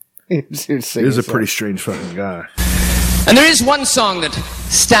 He's a pretty strange fucking guy. And there is one song that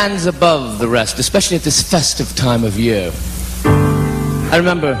stands above the rest, especially at this festive time of year. I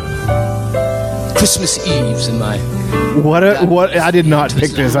remember Christmas Eves in my... What? I did not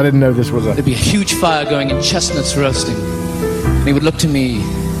pick this. I didn't know this was a... There'd be a huge fire going and chestnuts roasting. And he would look to me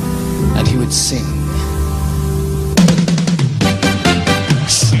and he would sing.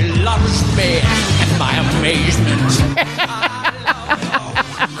 She loves me and my amazement.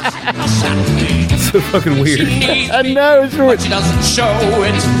 So fucking weird. I know, it's weird. But she doesn't show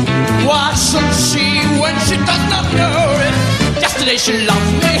it. Why should she when she does not know it? Yesterday she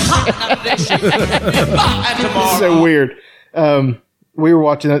loved me, today she hates me, and tomorrow. It's so weird. We were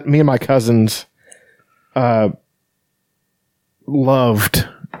watching it. Me and my cousins loved.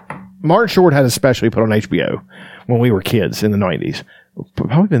 Martin Short had a special he put on HBO when we were kids in the 90s.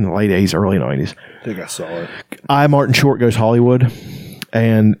 Probably in the late 80s, early 90s. I think I saw it. Martin Short Goes Hollywood.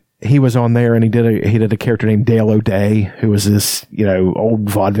 And he was on there, and he did a character named Dale O'Day, who was this old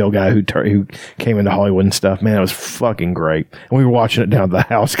vaudeville guy who came into Hollywood and stuff. Man, it was fucking great. And we were watching it down at the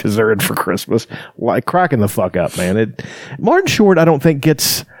house because they're in for Christmas, like cracking the fuck up, man. Martin Short, I don't think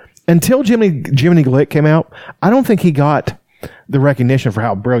gets until Jiminy Glick came out. I don't think he got the recognition for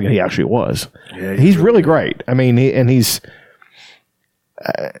how brilliant he actually was. Yeah, he's really great. I mean, he's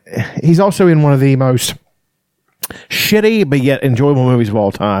also in one of the most shitty but yet enjoyable movies of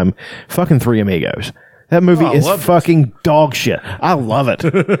all time, fucking Three Amigos. That movie is fucking dog shit. I love it,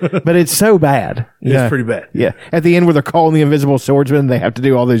 but it's so bad. It's pretty bad. Yeah, at the end where they're calling the Invisible Swordsman, they have to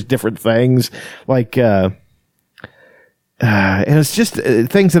do all those different things, like, and it's just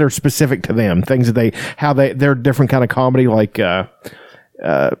things that are specific to them, things that they're different kind of comedy, like.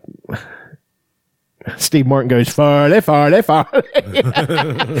 Steve Martin goes farley, farley, farley,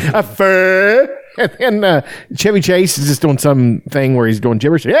 a fur, and then Chevy Chase is just doing some thing where he's doing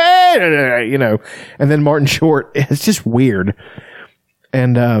gibberish, and then Martin Short. It's just weird,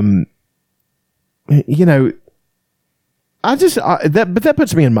 and but that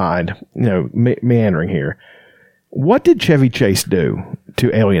puts me in mind, meandering here. What did Chevy Chase do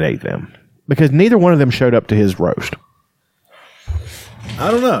to alienate them? Because neither one of them showed up to his roast. I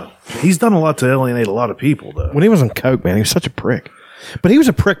don't know. He's done a lot to alienate a lot of people, though. When he was on coke, man, he was such a prick. But he was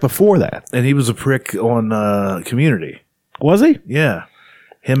a prick before that. And he was a prick on Community. Was he? Yeah.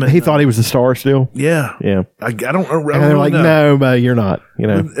 He thought he was the star still? Yeah. Yeah. I don't and they're like, no, but you're not.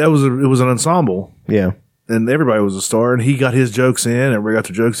 It was an ensemble. Yeah. And everybody was a star, and he got his jokes in. Everybody got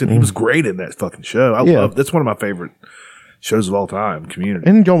their jokes in. He was great in that fucking show. That's one of my favorite shows of all time, Community.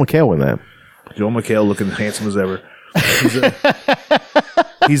 And Joel McHale in that. Joel McHale looking handsome as ever.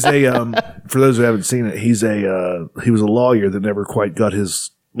 He's for those who haven't seen it, he was a lawyer that never quite got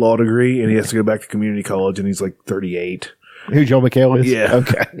his law degree, and he has to go back to community college, and he's like 38. Who Joel McHale is? Yeah.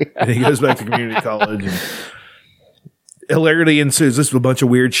 Okay. And he goes back to community college, and hilarity ensues. This is a bunch of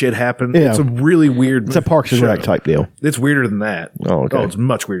weird shit happened. Yeah. It's a really weird It's a Parks and Rec type deal. It's weirder than that. Oh, okay. It's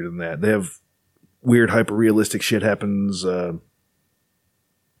much weirder than that. They have weird, hyper-realistic shit happens.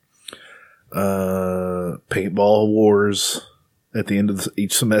 Paintball wars at the end of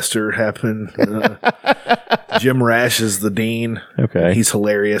each semester happen. Jim Rash is the dean. Okay. He's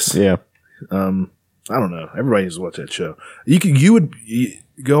hilarious. Yeah. I don't know. Everybody needs to watch that show. You would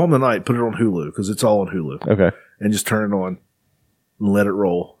go home tonight, put it on Hulu because it's all on Hulu. Okay. And just turn it on and let it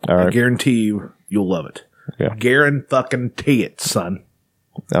roll. All right. I guarantee you'll love it. Yeah. Guarantee it, son.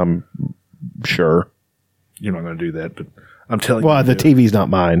 I'm sure. You're not going to do that, but I'm telling you. Well, the TV's not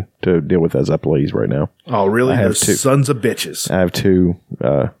mine to deal with as I please right now. Oh, really? I have Those two sons of bitches. I have two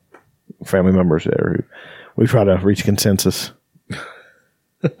family members there who we try to reach consensus.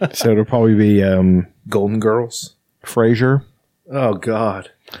 So it'll probably be Golden Girls, Frasier. Oh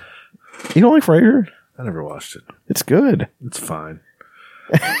God, you don't like Frasier? I never watched it. It's good. It's fine.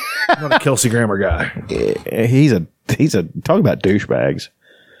 I'm not a Kelsey Grammer guy. He's a talk about douchebags.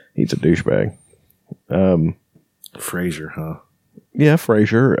 He's a douchebag. Frasier, huh? Yeah,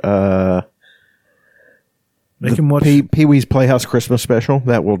 Frasier. Make him watch Pee-wee's Playhouse Christmas Special.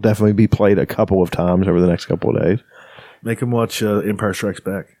 That will definitely be played a couple of times over the next couple of days. Make him watch Empire Strikes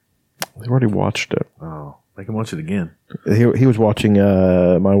Back. They already watched it. Oh, make him watch it again. He was watching.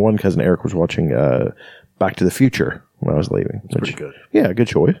 My one cousin Eric was watching Back to the Future when I was leaving. It's pretty good. Yeah, good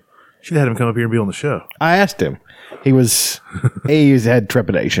choice. Should have had him come up here and be on the show. I asked him. He had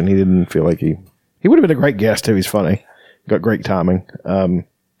trepidation. He didn't feel like he would have been a great guest too. He's funny. Got great timing.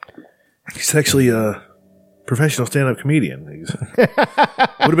 He's actually a professional stand-up comedian. Would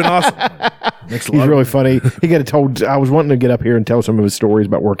have been awesome. Makes a He's lot really of- funny. He got told. I was wanting to get up here and tell some of his stories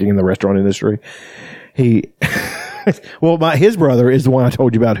about working in the restaurant industry. He, well, his brother is the one I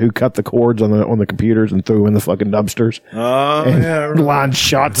told you about who cut the cords on the computers and threw them in the fucking dumpsters. Oh, and yeah. lined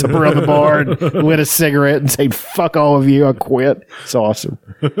shots up around the bar and lit a cigarette and said, "Fuck all of you, I quit." It's awesome.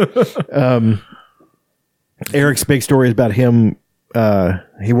 Eric's big story is about him.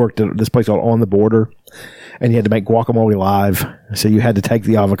 He worked at this place called On the Border, and you had to make guacamole live. So you had to take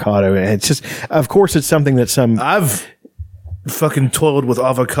the avocado, and it's just, of course, it's something that I've fucking toiled with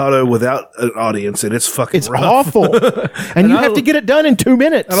avocado without an audience, and it's fucking it's rough. awful, and you have to get it done in 2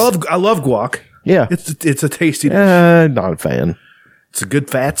 minutes. I love guac. Yeah, it's a tasty dish. Not a fan. It's a good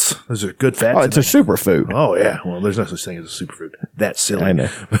fats. Those are good fats. Oh, it's a superfood. Oh yeah. Well, there's no such thing as a superfood. That's silly. I know.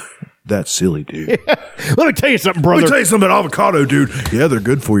 That's silly, dude. Let me tell you something, brother. Let me tell you something about avocado, dude. Yeah, they're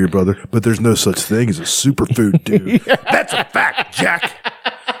good for you, brother. But there's no such thing as a superfood, dude. That's a fact, Jack.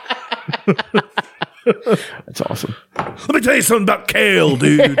 That's awesome. Let me tell you something about kale,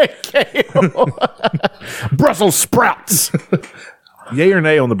 dude. Kale. Brussels sprouts. Yay or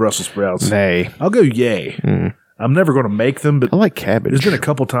nay on the Brussels sprouts? Nay. I'll go yay. I'm never going to make them, but I like cabbage. There's been a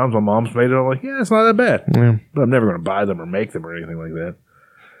couple times my mom's made it. I'm like, yeah, it's not that bad. Yeah. But I'm never going to buy them or make them or anything like that.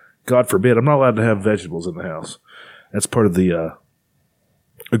 God forbid. I'm not allowed to have vegetables in the house. That's part of the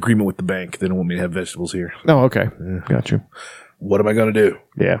agreement with the bank. They don't want me to have vegetables here. Oh, okay. Got you. What am I going to do?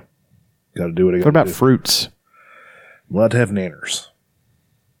 Yeah. Got to do what I got to do. What about fruits? I'm allowed to have nanners.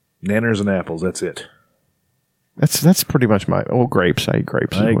 Nanners and apples. That's it. That's pretty much grapes. I eat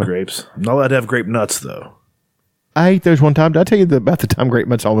grapes. I eat grapes. I'm not allowed to have grape nuts, though. I ate those one time. Did I tell you about the time grape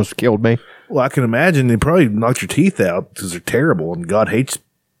nuts almost killed me? Well, I can imagine they probably knocked your teeth out because they're terrible, and God hates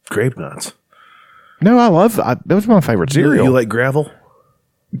grape nuts. No, that was my favorite cereal. You like gravel?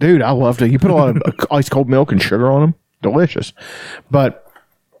 Dude, I loved it. You put a lot of ice cold milk and sugar on them. Delicious. But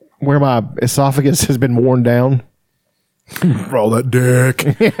where my esophagus has been worn down. For all that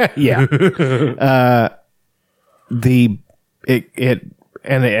dick. Yeah.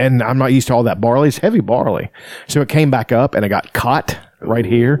 And I'm not used to all that barley. It's heavy barley. So it came back up and it got caught right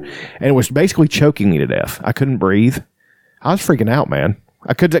here. And it was basically choking me to death. I couldn't breathe. I was freaking out, man.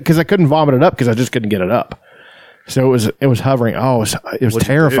 I couldn't vomit it up because I just couldn't get it up. So it was hovering. Oh, it was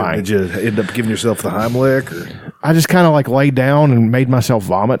terrifying. Did you end up giving yourself the Heimlich? Or? I just kind of like laid down and made myself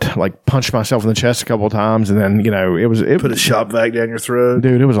vomit, like punched myself in the chest a couple of times. And then, it put a shop vac down your throat.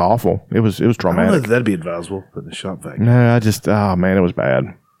 Dude, it was awful. It was I don't know traumatic. if that'd be advisable, putting a shop vac. No, oh man, it was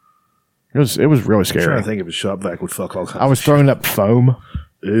bad. It was really scary. I'm trying to think if a shop vac would fuck all kinds I was of throwing up foam.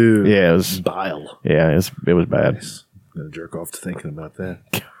 Ooh. Yeah, it was bile. Yeah, it was bad. Nice. I'm gonna jerk off to thinking about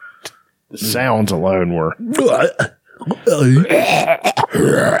that. The sounds alone were.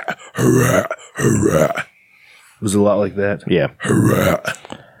 Was it a lot like that? Yeah.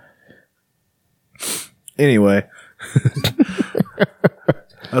 Anyway,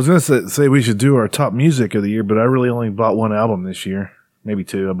 I was going to say we should do our top music of the year, but I really only bought one album this year, maybe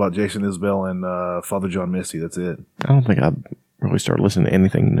two. I bought Jason Isbell and Father John Misty. That's it. I don't think I really started listening to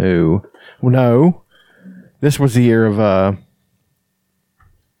anything new. Well, no, this was the year of.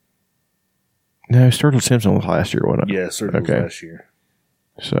 No, Sturgill Simpson was last year, wasn't it? Yeah, Sturgill was last year.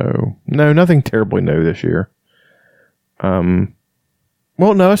 So no, nothing terribly new this year. Well,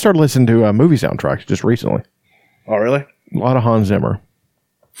 no, I started listening to movie soundtracks just recently. Oh, really? A lot of Hans Zimmer.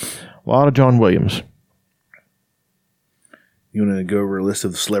 A lot of John Williams. You want to go over a list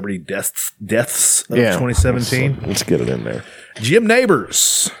of the celebrity deaths of 2017? Let's get it in there. Jim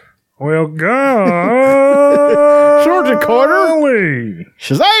Nabors. Well, God. Sergeant Carter.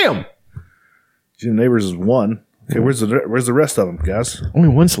 Shazam! Jim Nabors is one. Okay, where's the rest of them, guys? Only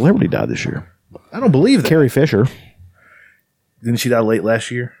one celebrity died this year. I don't believe that. Carrie Fisher. Didn't she die late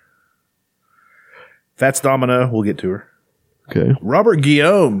last year? Fats Domino. We'll get to her. Okay. Robert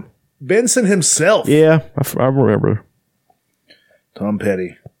Guillaume. Benson himself. Yeah, I remember. Tom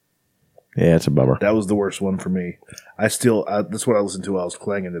Petty. Yeah, it's a bummer. That was the worst one for me. That's what I listened to while I was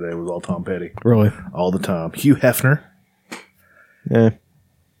clanging today, was all Tom Petty. Really? All the time. Hugh Hefner. Yeah.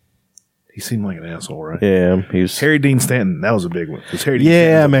 He seemed like an asshole, right? Yeah. He's Harry Dean Stanton. That was a big one. Because Harry Dean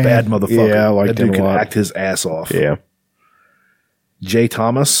Stanton was a bad motherfucker. Yeah, I liked that him dude a could lot. act his ass off. Yeah. Jay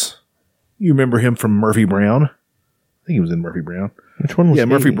Thomas. You remember him from Murphy Brown? I think he was in Murphy Brown. Which one was he?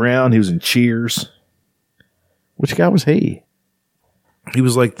 Murphy Brown. He was in Cheers. Which guy was he? He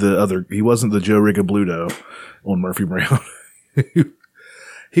was like he wasn't the Joe Riccobluto on Murphy Brown.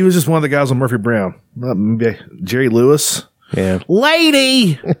 He was just one of the guys on Murphy Brown. Jerry Lewis. Yeah.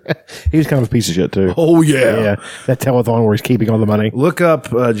 Lady! He was kind of a piece of shit, too. Oh, yeah. Yeah. That telethon where he's keeping all the money. Look up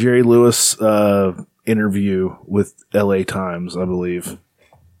Jerry Lewis interview with LA Times, I believe.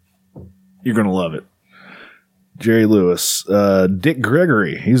 You're going to love it. Jerry Lewis. Dick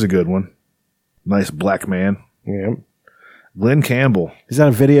Gregory. He's a good one. Nice black man. Yeah. Glenn Campbell. Is that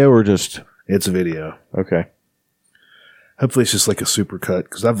a video or just? It's a video. Okay. Hopefully it's just like a super cut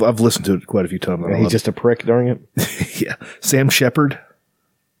because I've listened to it quite a few times. Yeah, he's just a prick during it. Yeah. Sam Shepard.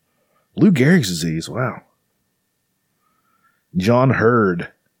 Lou Gehrig's disease. Wow. John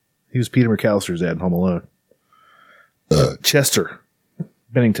Hurd. He was Peter McAllister's dad in Home Alone. Chester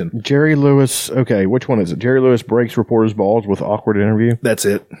Bennington. Jerry Lewis. Okay, which one is it? Jerry Lewis breaks reporter's balls with awkward interview. That's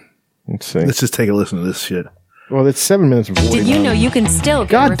it. Let's see. Let's just take a listen to this shit. Well, it's 7 minutes and 40. Did you know you can still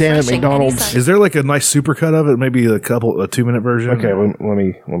get God damn it, refreshing McDonald's. Is there like a nice super cut of it? Maybe a 2-minute version? Okay, let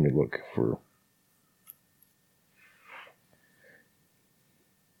me look for.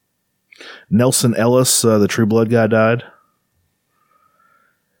 Nelson Ellis, the True Blood guy, died.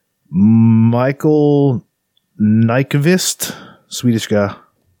 Michael Nyqvist, Swedish guy.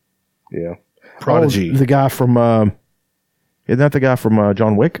 Yeah. Prodigy. Oh, the guy from, isn't that the guy from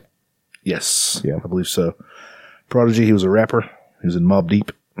John Wick? Yes. Yeah. I believe so. Prodigy, he was a rapper. He was in Mobb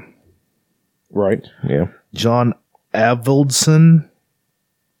Deep. Right. Yeah. John Avildsen.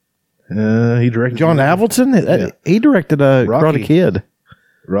 He directed. John Avildsen? Yeah. He directed Karate Kid.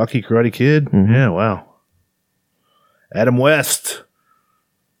 Rocky Karate Kid? Mm-hmm. Yeah, wow. Adam West.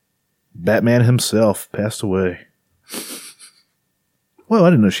 Batman himself passed away. Well, I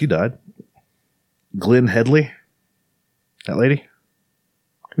didn't know she died. Glenn Headley. That lady?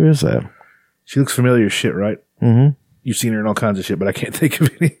 Who is that? She looks familiar as shit, right? Mm-hmm. You've seen her in all kinds of shit, but I can't think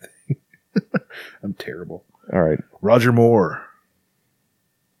of anything. I'm terrible. All right. Roger Moore.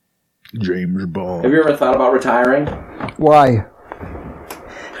 James Bond. Have you ever thought about retiring? Why?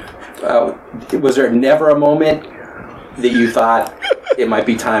 Was there never a moment that you thought it might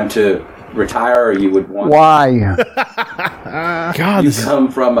be time to retire, or you would want? Why? God, you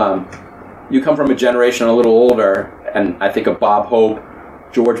come from a generation a little older, and I think of Bob Hope,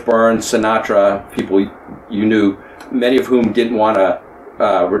 George Burns, Sinatra, people you knew, many of whom didn't want to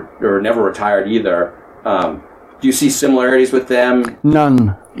or never retired either. Do you see similarities with them?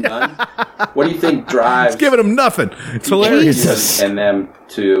 None. None? What do you think drives? It's giving them nothing. It's hilarious. And them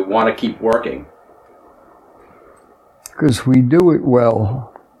to want to keep working? Because we do it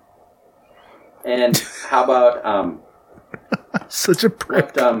well. And how about such a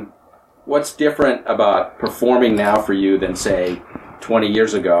prick? What's different about performing now for you than say 20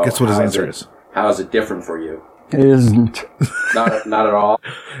 years ago? Guess what his answer is. How is it different for you? It isn't. Not at all.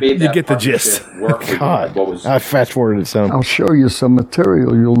 You get the gist. Work for God, you. What was? I fast forwarded some. I'll show you some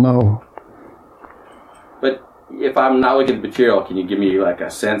material. You'll know. But if I'm not looking at the material, can you give me like a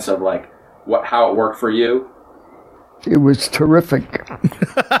sense of like how it worked for you? It was terrific.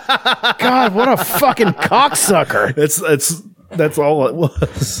 God, what a fucking cocksucker! That's all it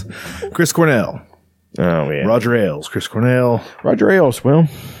was. Chris Cornell. Oh yeah. Roger Ailes. Chris Cornell. Roger Ailes. Well,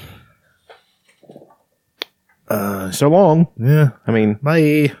 so long. Yeah. I mean,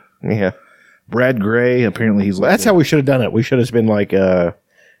 bye. Yeah. Brad Gray. Apparently, he's. That's how we should have done it. We should have been like had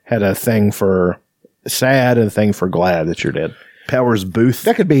a thing for sad and a thing for glad that you're dead. Powers Booth.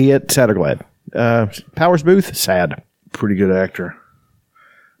 That could be it. Sad or glad. Powers Booth. Sad. Pretty good actor.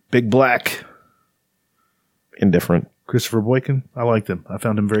 Big Black. Indifferent. Christopher Boykin. I liked him. I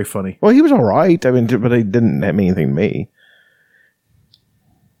found him very funny. Well, he was all right. I mean, but he didn't mean anything to me.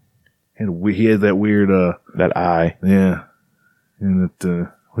 And he had that weird that eye. Yeah. And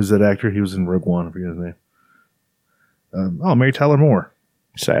that who's that actor? He was in Rogue One. I forget his name. Mary Tyler Moore.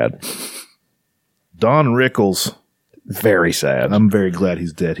 Sad. Don Rickles. Very sad. I'm very glad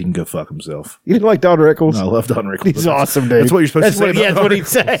he's dead. He can go fuck himself. You didn't like Don Rickles? No, I love Don Rickles. He's awesome, dude. That's what you're supposed to say. Yeah, that's what he'd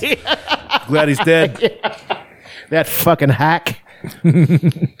say. Glad he's dead. That fucking hack.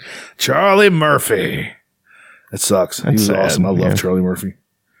 Charlie Murphy. That sucks. He was sad. awesome. I love Charlie Murphy.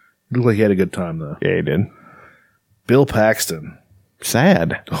 He looked like he had a good time, though. Yeah, he did. Bill Paxton.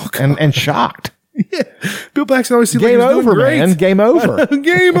 Sad. Oh, and shocked. Yeah. Bill Paxton always seemed Game like he was over, doing great. man. Game over.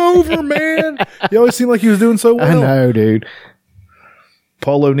 Game over, man. He always seemed like he was doing so well. I know, dude.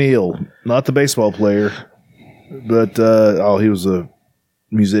 Paul O'Neill. Not the baseball player, but he was a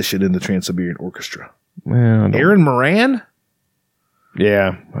musician in the Trans-Siberian Orchestra. Well, Aaron Moran?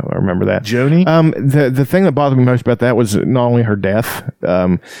 Yeah, I remember that. Joni? The thing that bothered me most about that was not only her death,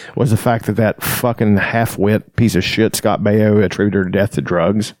 was the fact that fucking half-wit piece of shit, Scott Baio, attributed her death to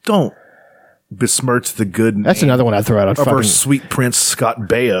drugs. Don't besmirch the good name. That's another one I'd throw out. Of our sweet prince, Scott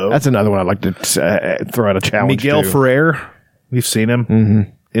Baio. That's another one I'd like to throw out a challenge Miguel to. Ferrer. We've seen him. Mm-hmm.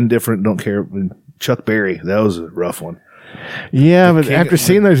 Indifferent, don't care. Chuck Berry. That was a rough one. Yeah, but after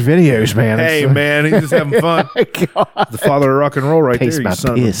seeing those videos, man. Hey, man, he's just having fun. The father of rock and roll right Taste there. my you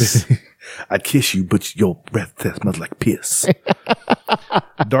son of a piss. bitch. I'd kiss you, but your breath smells like piss.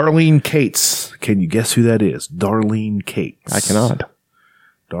 Darlene Cates. Can you guess who that is? Darlene Cates. I cannot.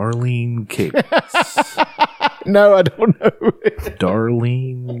 Darlene Cates. No, I don't know.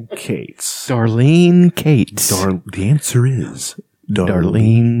 Darlene Cates. Darlene Cates. The answer is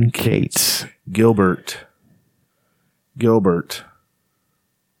Darlene Cates. Gilbert.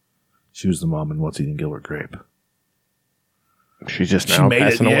 She was the mom in What's Eating Gilbert Grape. She's just She now made it.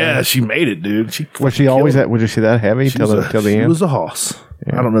 passing away. Yeah, she made it, dude. Was she always that? Would you see that heavy till the She end? was a hoss.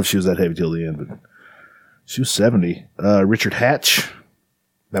 Yeah. I don't know if she was that heavy till the end, but she was 70. Richard Hatch,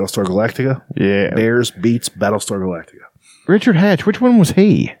 Battlestar Galactica. Yeah. Bears beats Battlestar Galactica. Richard Hatch. Which one was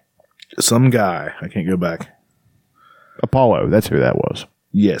he? Some guy. I can't go back. Apollo. That's who that was.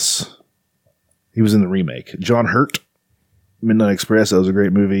 Yes. He was in the remake. John Hurt, Midnight Express. That was a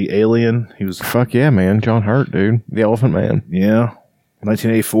great movie. Alien. He was. Fuck yeah, man. John Hurt, dude. The Elephant Man. Yeah.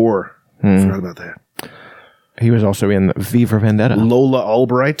 1984. Forgot about that. He was also in V for Vendetta. Lola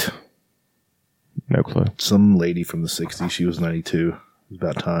Albright. No clue. Some lady from the 60s. She was 92. It was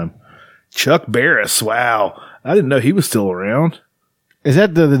about time. Chuck Barris. Wow. I didn't know he was still around. Is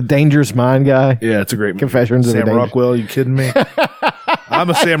that the Dangerous Mind guy? Yeah, it's a great movie. Confessions of Sam the Rockwell. You kidding me? I'm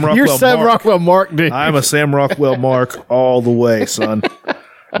a Sam Rockwell You're Sam Mark. Rockwell Mark, dude. I'm a Sam Rockwell Mark all the way, son.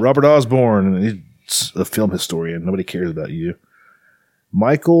 Robert Osborne. He's a film historian. Nobody cares about you.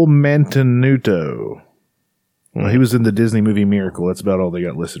 Michael Mantenuto. Well, he was in the Disney movie Miracle. That's about all they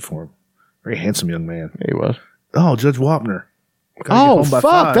got listed for him. Very handsome young man. He was. Oh, Judge Wapner. Oh,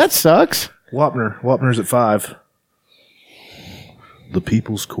 fuck. That sucks. Wapner's at 5. The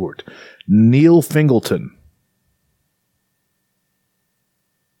People's Court. Neil Fingleton.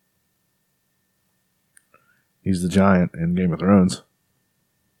 He's the giant in Game of Thrones.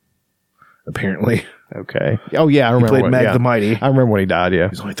 Apparently. Okay. Oh, yeah, I He remember. played Mag the Mighty. I remember when he died, yeah.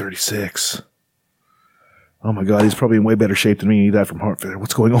 He's only 36. Oh my God, he's probably in way better shape than me. He died from heart failure.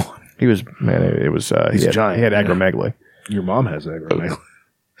 What's going on? He was, man, it was, He's a giant. He had acromegaly. Your mom has acromegaly.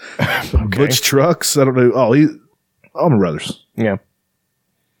 Butch Trucks. I don't know. Oh, Allman Brothers. Yeah.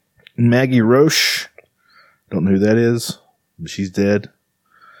 Maggie Roche. Don't know who that is. She's dead.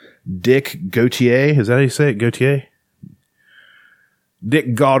 Dick Gautier. Is that how you say it? Gautier?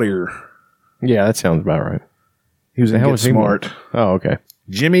 Dick Gaudier. Yeah, that sounds about right. He was in hell Get was he Smart. Oh, okay.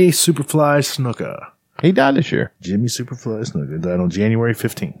 Jimmy Superfly Snuka. He died this year. Jimmy Superfly Snuka died on January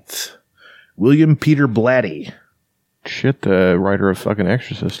 15th. William Peter Blatty. Shit, the writer of fucking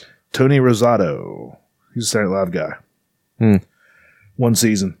Exorcist. Tony Rosato. He's a Saturday Night Live guy. One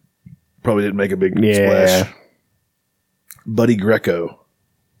season. Probably didn't make a big splash. Buddy Greco.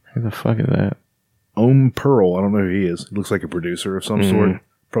 Who the fuck is that? Ohm Pearl. I don't know who he is. He looks like a producer of some sort.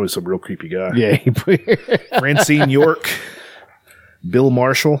 Probably some real creepy guy. Yeah. Francine York. Bill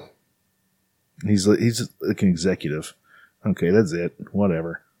Marshall. He's like an executive. Okay, that's it.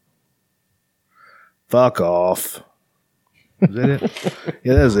 Whatever. Fuck off. Is that it?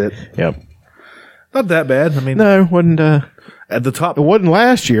 Yeah, that's it. Yep. Not that bad. I mean, No, wasn't, at the top. it wasn't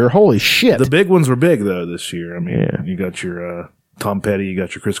last year. Holy shit. The big ones were big, though, this year. I mean, Yeah. you got your Tom Petty, you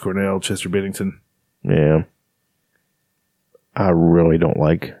got your Chris Cornell, Chester Bennington. Yeah. I really don't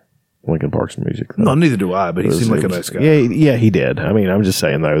like Linkin Park's music, though. No, neither do I, but he seemed like a nice guy. Yeah, he did. I mean, I'm just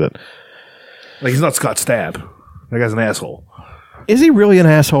saying, though, that... Like, he's not Scott Stapp. That guy's an asshole. Is he really an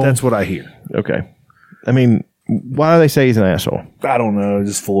asshole? That's what I hear. Okay. I mean, why do they say he's an asshole? I don't know. He's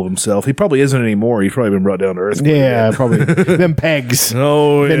just full of himself. He probably isn't anymore. He's probably been brought down to earth. Yeah, probably. Them pegs.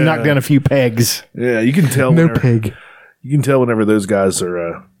 Oh, Been yeah. knocked down a few pegs. Yeah, you can tell. No whenever, peg. You can tell whenever those guys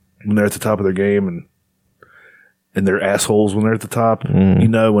are when they're at the top of their game and they're assholes when they're at the top. You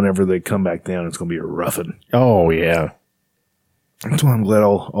know, whenever they come back down, it's going to be a roughing. Oh, yeah. That's why I'm glad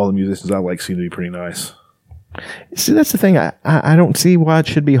all the musicians I like seem to be pretty nice. See, that's the thing. I don't see why it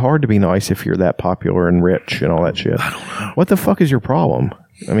should be hard to be nice if you're that popular and rich and all that shit. I don't know. What the fuck is your problem?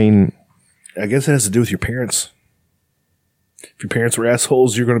 I mean, I guess it has to do with your parents. If your parents were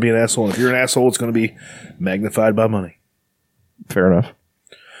assholes, you're going to be an asshole. And if you're an asshole, it's going to be magnified by money. fair enough.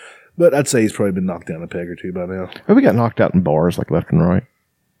 But I'd say he's probably been knocked down a peg or two by now. But we got knocked out in bars like left and right.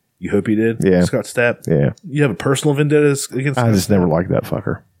 You hope he did? Yeah. Scott Stapp? Yeah. You have a personal vendetta against I Scott just Stapp? never liked that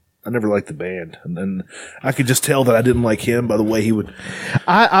fucker. I never liked the band. And then I could just tell that I didn't like him by the way he would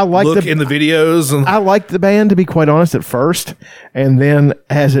I liked look in the videos. And I liked the band, to be quite honest, at first. And then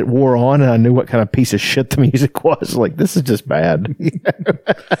as it wore on and I knew what kind of piece of shit the music was, like, this is just bad.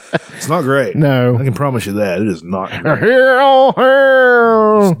 it's not great. No. I can promise you that. It is not great.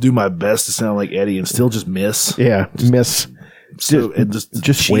 Just Just do my best to sound like Eddie and still just miss. Yeah, miss. So, and just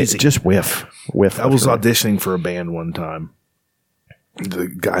Just cheesy. whiff. I was auditioning for a band one time. the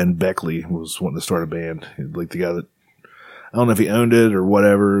guy in Beckley was wanting to start a band. Like the guy that, I don't know if he owned it or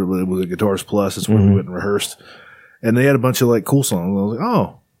whatever, but it was a Guitars Plus. That's where we went and rehearsed. And they had a bunch of like cool songs. I was like,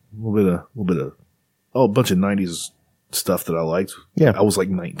 oh, a bunch of 90s stuff that I liked. Yeah. I was like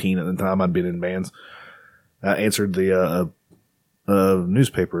 19 at the time. I'd been in bands. I answered the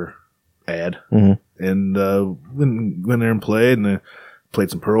newspaper ad and went there and played, and played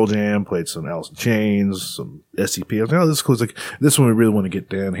some Pearl Jam, played some Alice in Chains, some SCP. I was like, oh, this is cool. It's like, this one we really want to get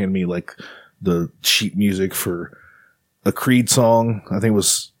down. Hand me like the sheet music for a Creed song. I think it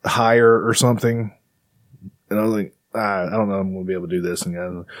was Higher or something. And I was like, I don't know, I'm going to be able to do this.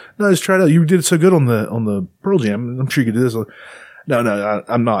 And no, just try it out. You did so good on the Pearl Jam. I'm sure you could do this. No,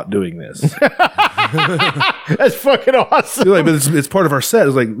 I'm not doing this. That's fucking awesome. Like, but it's part of our set.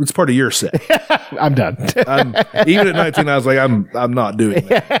 It's like, it's part of your set. I'm done. Even at 19, I was like, I'm not doing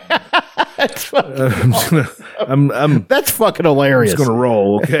that. That's fucking That's fucking hilarious. I'm just going to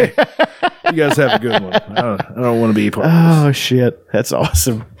roll, okay? You guys have a good one. I don't want to be part of this. Oh, shit. That's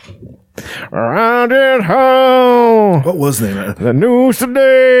awesome. Around at home. What was the name of it? The news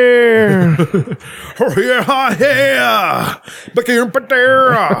today.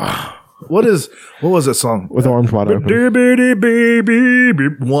 What was that song? With arms wide open.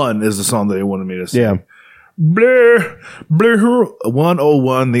 One is the song that they wanted me to sing. Yeah. Blair,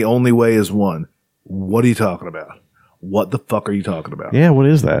 101, the only way is one. What are you talking about? What the fuck are you talking about? Yeah, what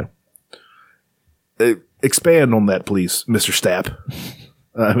is that? Expand on that, please, Mr. Stapp.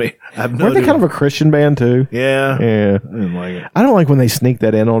 I mean, I've no Weren't they idea. kind of a Christian band too? Yeah. Yeah. I didn't like it. I don't like when they sneak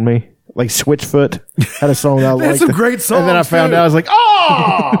that in on me. Like Switchfoot had a song that I They had liked. some great songs, And then I found too. out, I was like,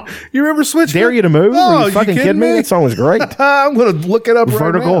 oh! You remember Switchfoot? Dare You to Move? Oh, Are you fucking kidding me? That song was great. I'm going to look it up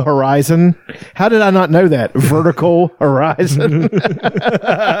Vertical right now. Horizon. How did I not know that? Vertical Horizon.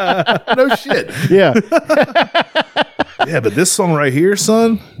 No shit. Yeah. Yeah, but this song right here,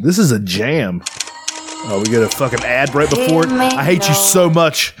 son, this is a jam. Oh, we get a fucking ad right before it. I hate you so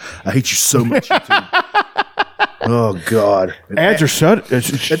much. I hate you so much. YouTube. Oh, God. Ads are so... An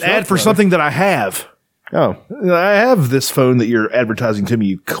ad for something that I have. Oh. I have this phone that you're advertising to me,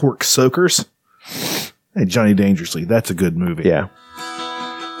 you cork soakers. Hey, Johnny Dangerously. That's a good movie. Yeah.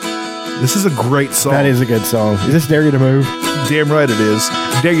 This is a great song. That is a good song. Is this Dare You to Move? Damn right it is.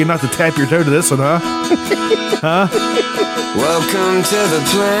 Dare you not to tap your toe to this one, huh? Huh? Welcome to the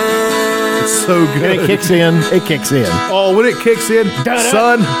plan. It's so good. And it kicks in. It kicks in. Oh, when it kicks in,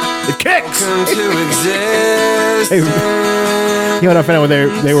 son, it kicks. Welcome to existence. Hey, you know what I found out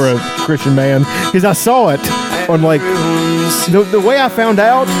when they were a Christian band? Because I saw it on like the way I found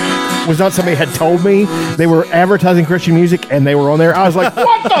out was not somebody had told me. They were advertising Christian music and they were on there. I was like,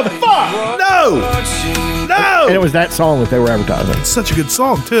 what the fuck? No! No! And it was that song that they were advertising. It's such a good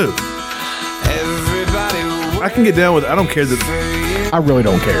song, too. I can get down with it. I don't care that. I really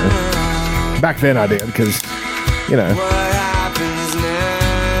don't care. Back then I did because, you know.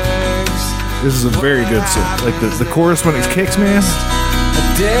 This is a very good song. Like the chorus when it kicks, man.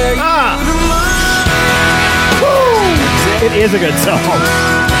 It is a good song.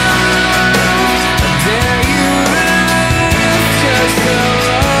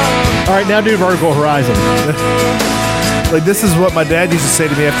 All right, now do Vertical Horizon. Like, this is what my dad used to say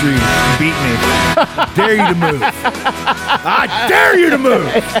to me after he beat me. Dare you to move. I dare you to move.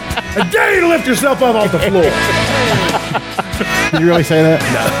 I dare you to lift yourself up off the floor. Did you really say that?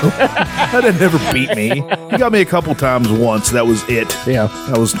 No. That never beat me. He got me a couple times once. That was it. Yeah.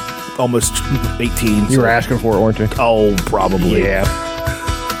 I was almost 18. You were asking for it, weren't you? Oh, probably. Yeah.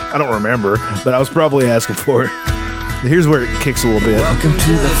 I don't remember, but I was probably asking for it. Here's where it kicks a little bit. Welcome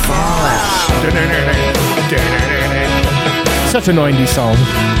to the fallout. Such a 90s song.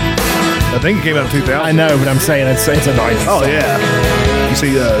 I think it came out in 2000. I know, but I'm saying it's a 90s Oh, song. yeah. You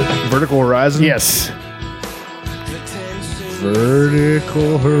see Vertical Horizon? Yes.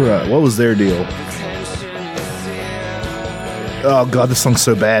 Vertical Horizon. What was their deal? Oh, God, this song's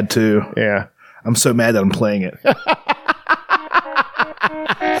so bad, too. Yeah. I'm so mad that I'm playing it.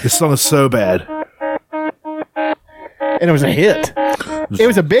 This song is so bad. And it was a hit. It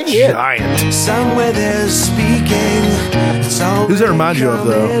was a big hit. Giant. Somewhere there's speaking. Who's that remind you of,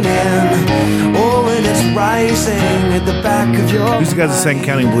 though? Oh, and it's rising at the back of your Who's the guys that sang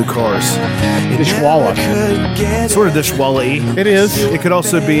Counting Blue Cars? Dishwalla. Sort of Dishwalla-y. It is. It could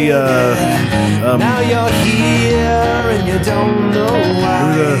also be, now you're here and you don't know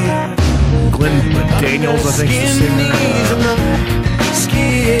why. Glenn Daniels, I think, is the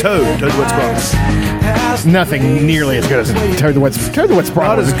singer. Toad Wet Sprockets. Nothing nearly as good as Toad the Wet Sprockets.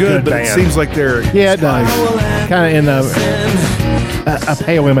 Not as good, but it seems like they're... Yeah, it does. Kind of in the... a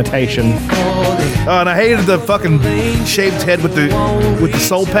pale imitation. And I hated the fucking shaved head with the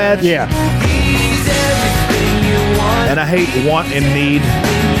soul patch. Yeah. And I hate want and need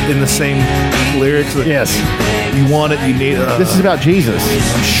in the same lyrics. Yes. You want it, you need it. This is about Jesus.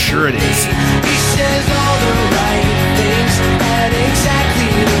 I'm sure it is. He says all the right things at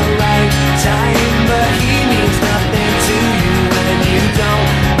exactly the right time, but he means nothing to you when you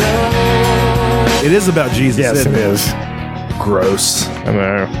don't know. It is about Jesus. Yes, isn't it is. Gross. I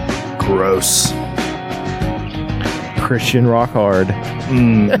know. Gross. Christian rock hard.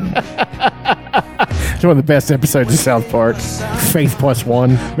 It's one of the best episodes of South Park. Faith Plus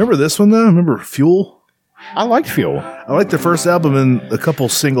One. Remember this one though? Remember Fuel? I liked Fuel. I liked their first album and a couple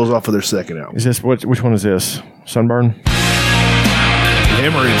singles off of their second album. Is this which one is this? Sunburn?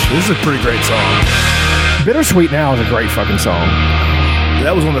 Hemorrhage. This is a pretty great song. Bittersweet Now is a great fucking song.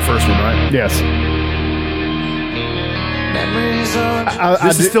 That was on the first one, right? Yes.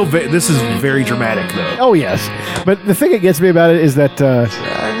 This is very dramatic though. Oh yes, but the thing that gets me about it is that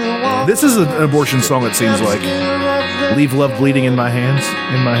this is an abortion song. It seems like "Leave Love Bleeding in My Hands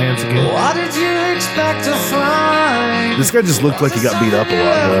Again." What did you expect to find? This guy just looked like he got beat up a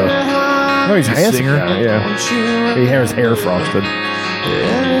lot. No, he's a handsome singer. guy, yeah. He has his hair frosted.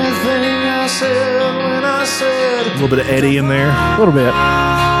 Anything I said when I said A little bit of Eddie in there. A little bit.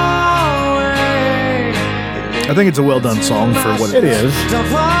 I think it's a well done song for what it is.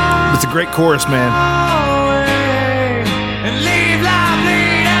 It's a great chorus, man.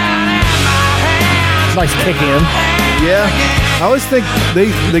 Nice kick in. Yeah, I always think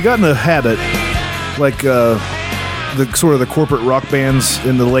they got in a habit, like the sort of the corporate rock bands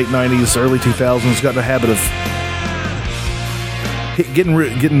in the late '90s, early 2000s, got in a habit of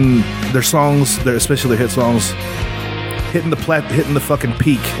getting their songs, especially their hit songs, hitting the fucking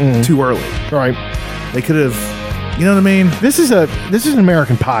peak too early. Right. They could have, you know what I mean? This is an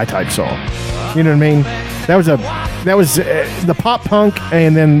American Pie type song. You know what I mean? That was the pop punk,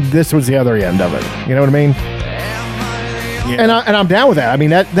 and then this was the other end of it. You know what I mean? Yeah. And I'm down with that. I mean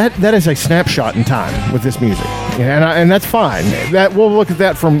that is a snapshot in time with this music, and that's fine. That we'll look at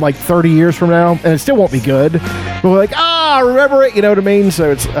that from like 30 years from now, and it still won't be good. But we're like, remember it? You know what I mean?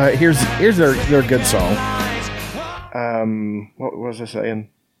 So it's here's their good song. What was I saying?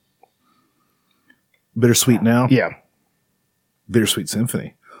 Bittersweet Now? Yeah. Bittersweet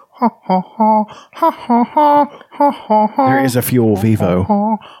Symphony. There is a Fuel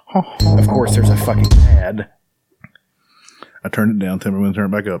Vivo. Of course, there's a fucking ad. I turned it down. Tell me when to turn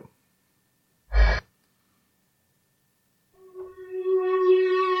it back up.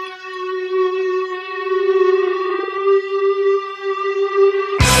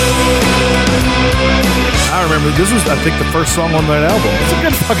 I remember this was, I think, the first song on that album. It's a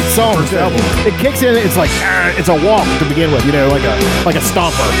good fucking song. First album. It kicks in. It's like it's a walk to begin with. You know, like a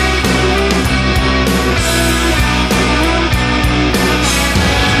stomper.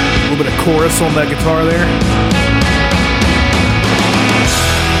 A little bit of chorus on that guitar there.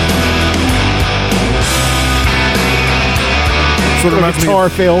 Sort of reminds me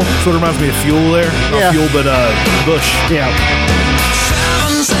of Phil. Sort of reminds me of Fuel there. Not Fuel, but Bush. Yeah.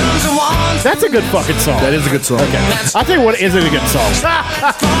 That's a good fucking song. That is a good song. Okay. I'll tell you what isn't a good song.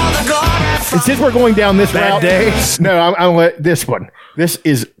 And since we're going down this route, no, I'm this one. This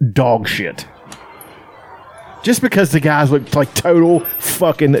is dog shit. Just because the guys look like total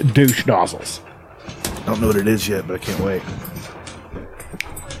fucking douche nozzles. I don't know what it is yet, but I can't wait.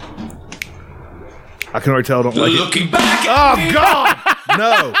 I can already tell I don't like it. Oh, God!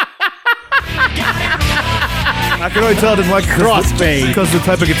 No! I can already tell I didn't like it Crossfade. because of the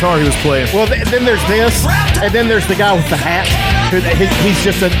type of guitar he was playing. Well, then there's this, and then there's the guy with the hat. He's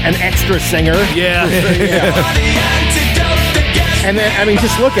just an extra singer. Yeah. And then, I mean,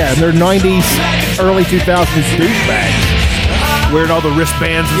 just look at them. They're 90s, early 2000s douchebags. Wearing all the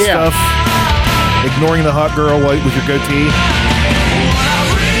wristbands and stuff. Ignoring the hot girl with your goatee.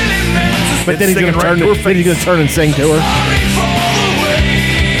 But then he's going to turn and sing to her.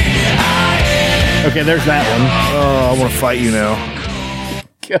 Okay, there's that one. Oh, I want to fight you now.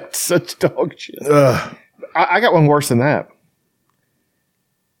 God, such dog shit. I got one worse than that.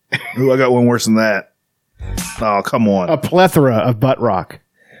 Ooh, I got one worse than that. Oh, come on. A plethora of butt rock.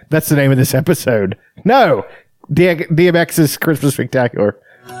 That's the name of this episode. No! DMX's Christmas Spectacular,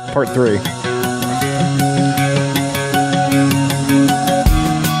 Part 3.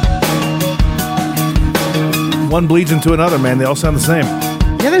 One bleeds into another, man. They all sound the same.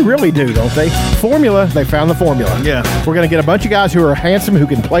 Yeah, they really do, don't they? Formula, they found the formula. Yeah. We're going to get a bunch of guys who are handsome, who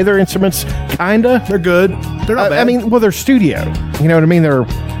can play their instruments, kinda. They're good. They're not bad. I mean, well, they're studio. You know what I mean?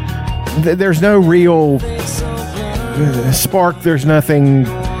 There's no real Spark, there's nothing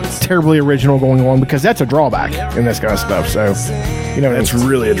terribly original going on because that's a drawback in this kind of stuff. So, you know, That's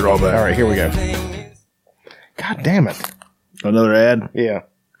really a drawback. all right, here we go. God damn it. Another ad? Yeah.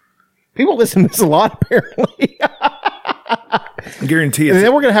 People listen to this a lot, apparently. I guarantee And it.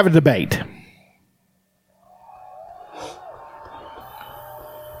 then we're going to have a debate.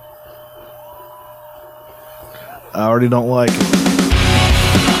 I already don't like it.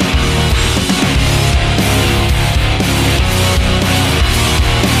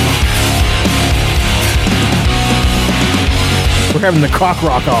 We're having the cock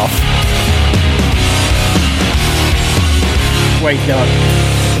rock off. Wait, no.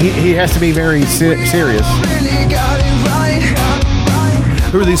 He has to be very serious.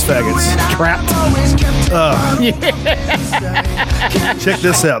 Who are these faggots? Trapped. Check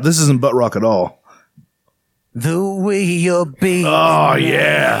this out. This isn't butt rock at all. The way you're big. Oh,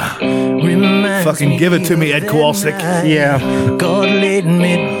 yeah. Fucking give it to me, Ed Kowalczyk. Yeah. God laid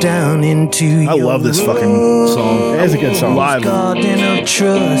me down into I love this fucking song. It is a good song. Live. garden of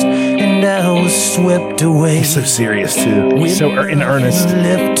trust, and I was swept away. He's so serious, too. So in earnest.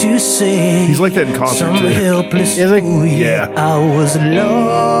 Left to say He's like that in concert, some too. helpless Is he? fool, Yeah. I was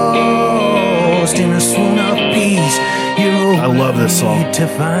lost in a swoon of peace. I love this song. To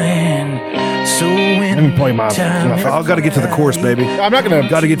find. So when Let me play my I've got to get to the chorus, baby. I'm not going to.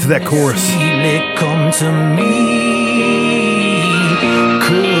 Got to get to that chorus. feel it come to me,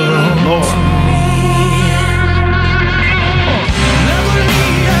 come Oh. to me. Never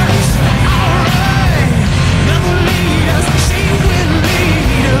lead us, alright. Never lead us, she will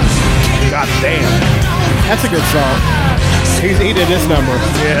lead us. God damn. That's a good song. He did this number.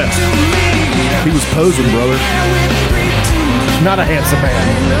 Yeah. He was posing, brother. Not a handsome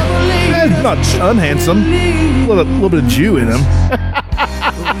man. Not unhandsome. A little bit of Jew in him.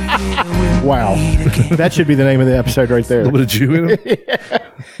 Wow. That should be the name of the episode right there. A little bit of Jew in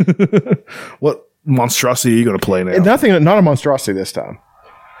him. What monstrosity are you going to play now? Nothing, not a monstrosity this time.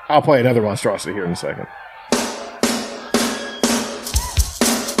 I'll play another monstrosity here in a second.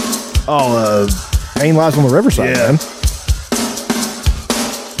 Oh, Pain Lies on the Riverside, yeah. man.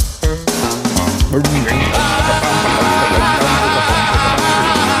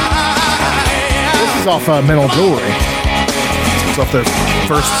 This is off Mental Jewelry, it's off their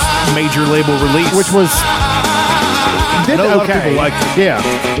first major label release. which was did I know a lot of okay. people liked it.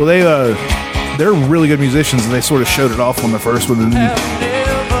 Yeah, Well, they're really good musicians, and they sort of showed it off on the first one, and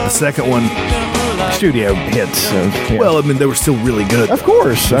the second one. studio hits. Yeah. Well, I mean, they were still really good. Of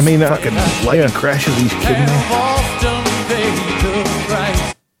course. I mean, fucking lightning crashes. Are you kidding me?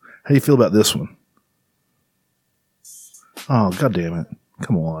 How do you feel about this one? Oh, God damn it!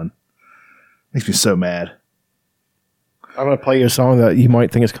 Come on, makes me so mad. I'm going to play you a song that you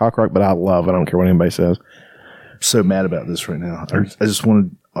might think is cock rock, but I love. I don't care what anybody says. I'm so mad about this right now. I just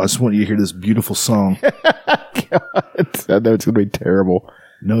want you to hear this beautiful song. God, I know it's going to be terrible.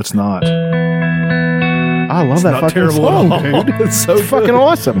 No, it's not. I love that not fucking terrible song, at all. dude. It's so fucking good.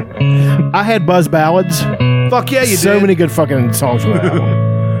 awesome. I had Buzz Ballads. Fuck yeah, you so did. many good fucking songs from that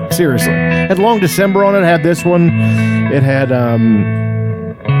album. Seriously. Had Long December on it. Had this one. It had,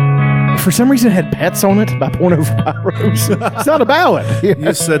 for some reason, it had Pets on it by Porno Pyros. It's not a ballad. You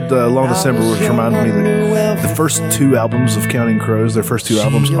just said Long December, which reminded me that the first two albums of Counting Crows, their first two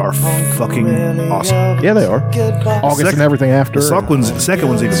albums are fucking awesome. Yeah, they are. August and everything after. The second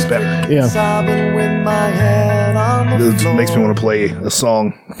one's even better. Yeah. It makes me want to play a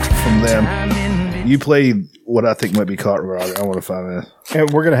song from them. You play what I think might be caught right. I want to find this. And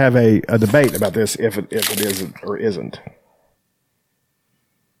we're going to have a debate about this if it isn't or isn't.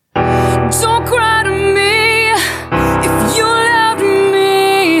 Don't cry to me. If you loved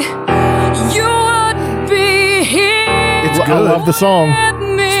me, you would be here. It's I good. love the song.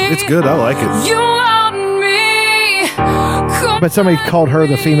 It's good. I like it. You want me. Come But somebody called her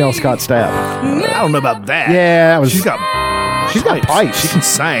the female Scott Stapp. I don't know about that. Yeah, that was, She's got pipes. She can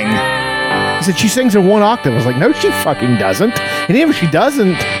sing. He said she sings in one octave. I was like, no, she fucking doesn't. And even if she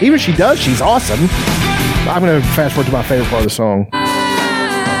doesn't, even if she does, she's awesome. I'm going to fast forward to my favorite part of the song.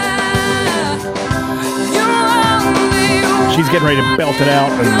 She's getting ready to belt it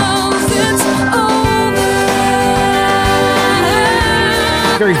out. And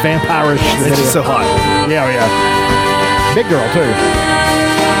very vampirish. It's just so hot. Yeah, yeah. Big girl, too.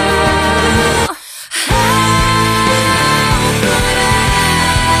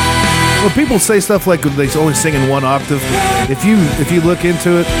 When people say stuff like they only sing in one octave, if you look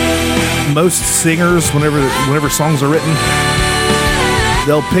into it, most singers, whenever songs are written,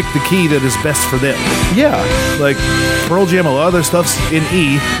 they'll pick the key that is best for them. Yeah. Like Pearl Jam, a lot of their stuff's in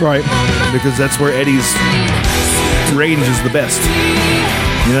E. Right. Because that's where Eddie's range is the best.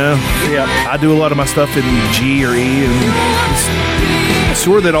 You know? Yeah. I do a lot of my stuff in G or E, and I'm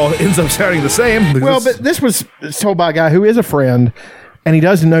sure that all ends up sounding the same. Well, but this was told by a guy who is a friend, and he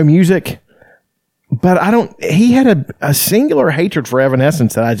doesn't know music. But he had a singular hatred for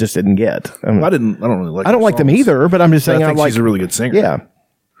Evanescence that I just didn't get. I don't really like. I don't like them either. But I'm just saying, I think she's a really good singer. Yeah.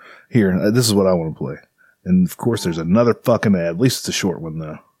 Here, this is what I want to play, and of course, there's another fucking ad. At least it's a short one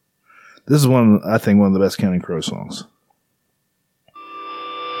though. This is one of the best Counting Crow songs.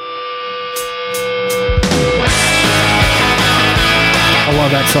 I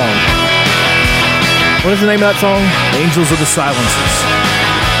love that song. What is the name of that song? Angels of the Silences.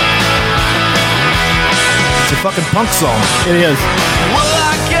 It's a fucking punk song. It is. Well,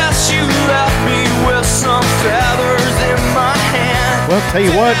 I guess you left me with some feathers in my hand. Well,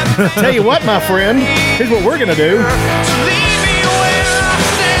 tell you what, my friend. Here's what we're gonna do.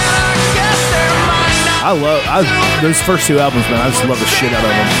 I love those first two albums, man. I just love the shit out of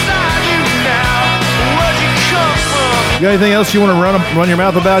them. You got anything else you want to run your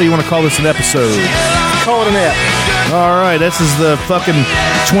mouth about? Or you want to call this an episode? Call it an ep. All right, this is the fucking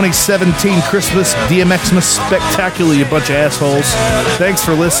 2017 Christmas DMXmas Spectacular, you bunch of assholes. Thanks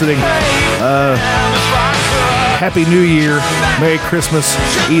for listening. Happy New Year. Merry Christmas.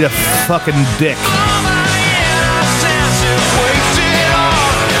 Eat a fucking dick.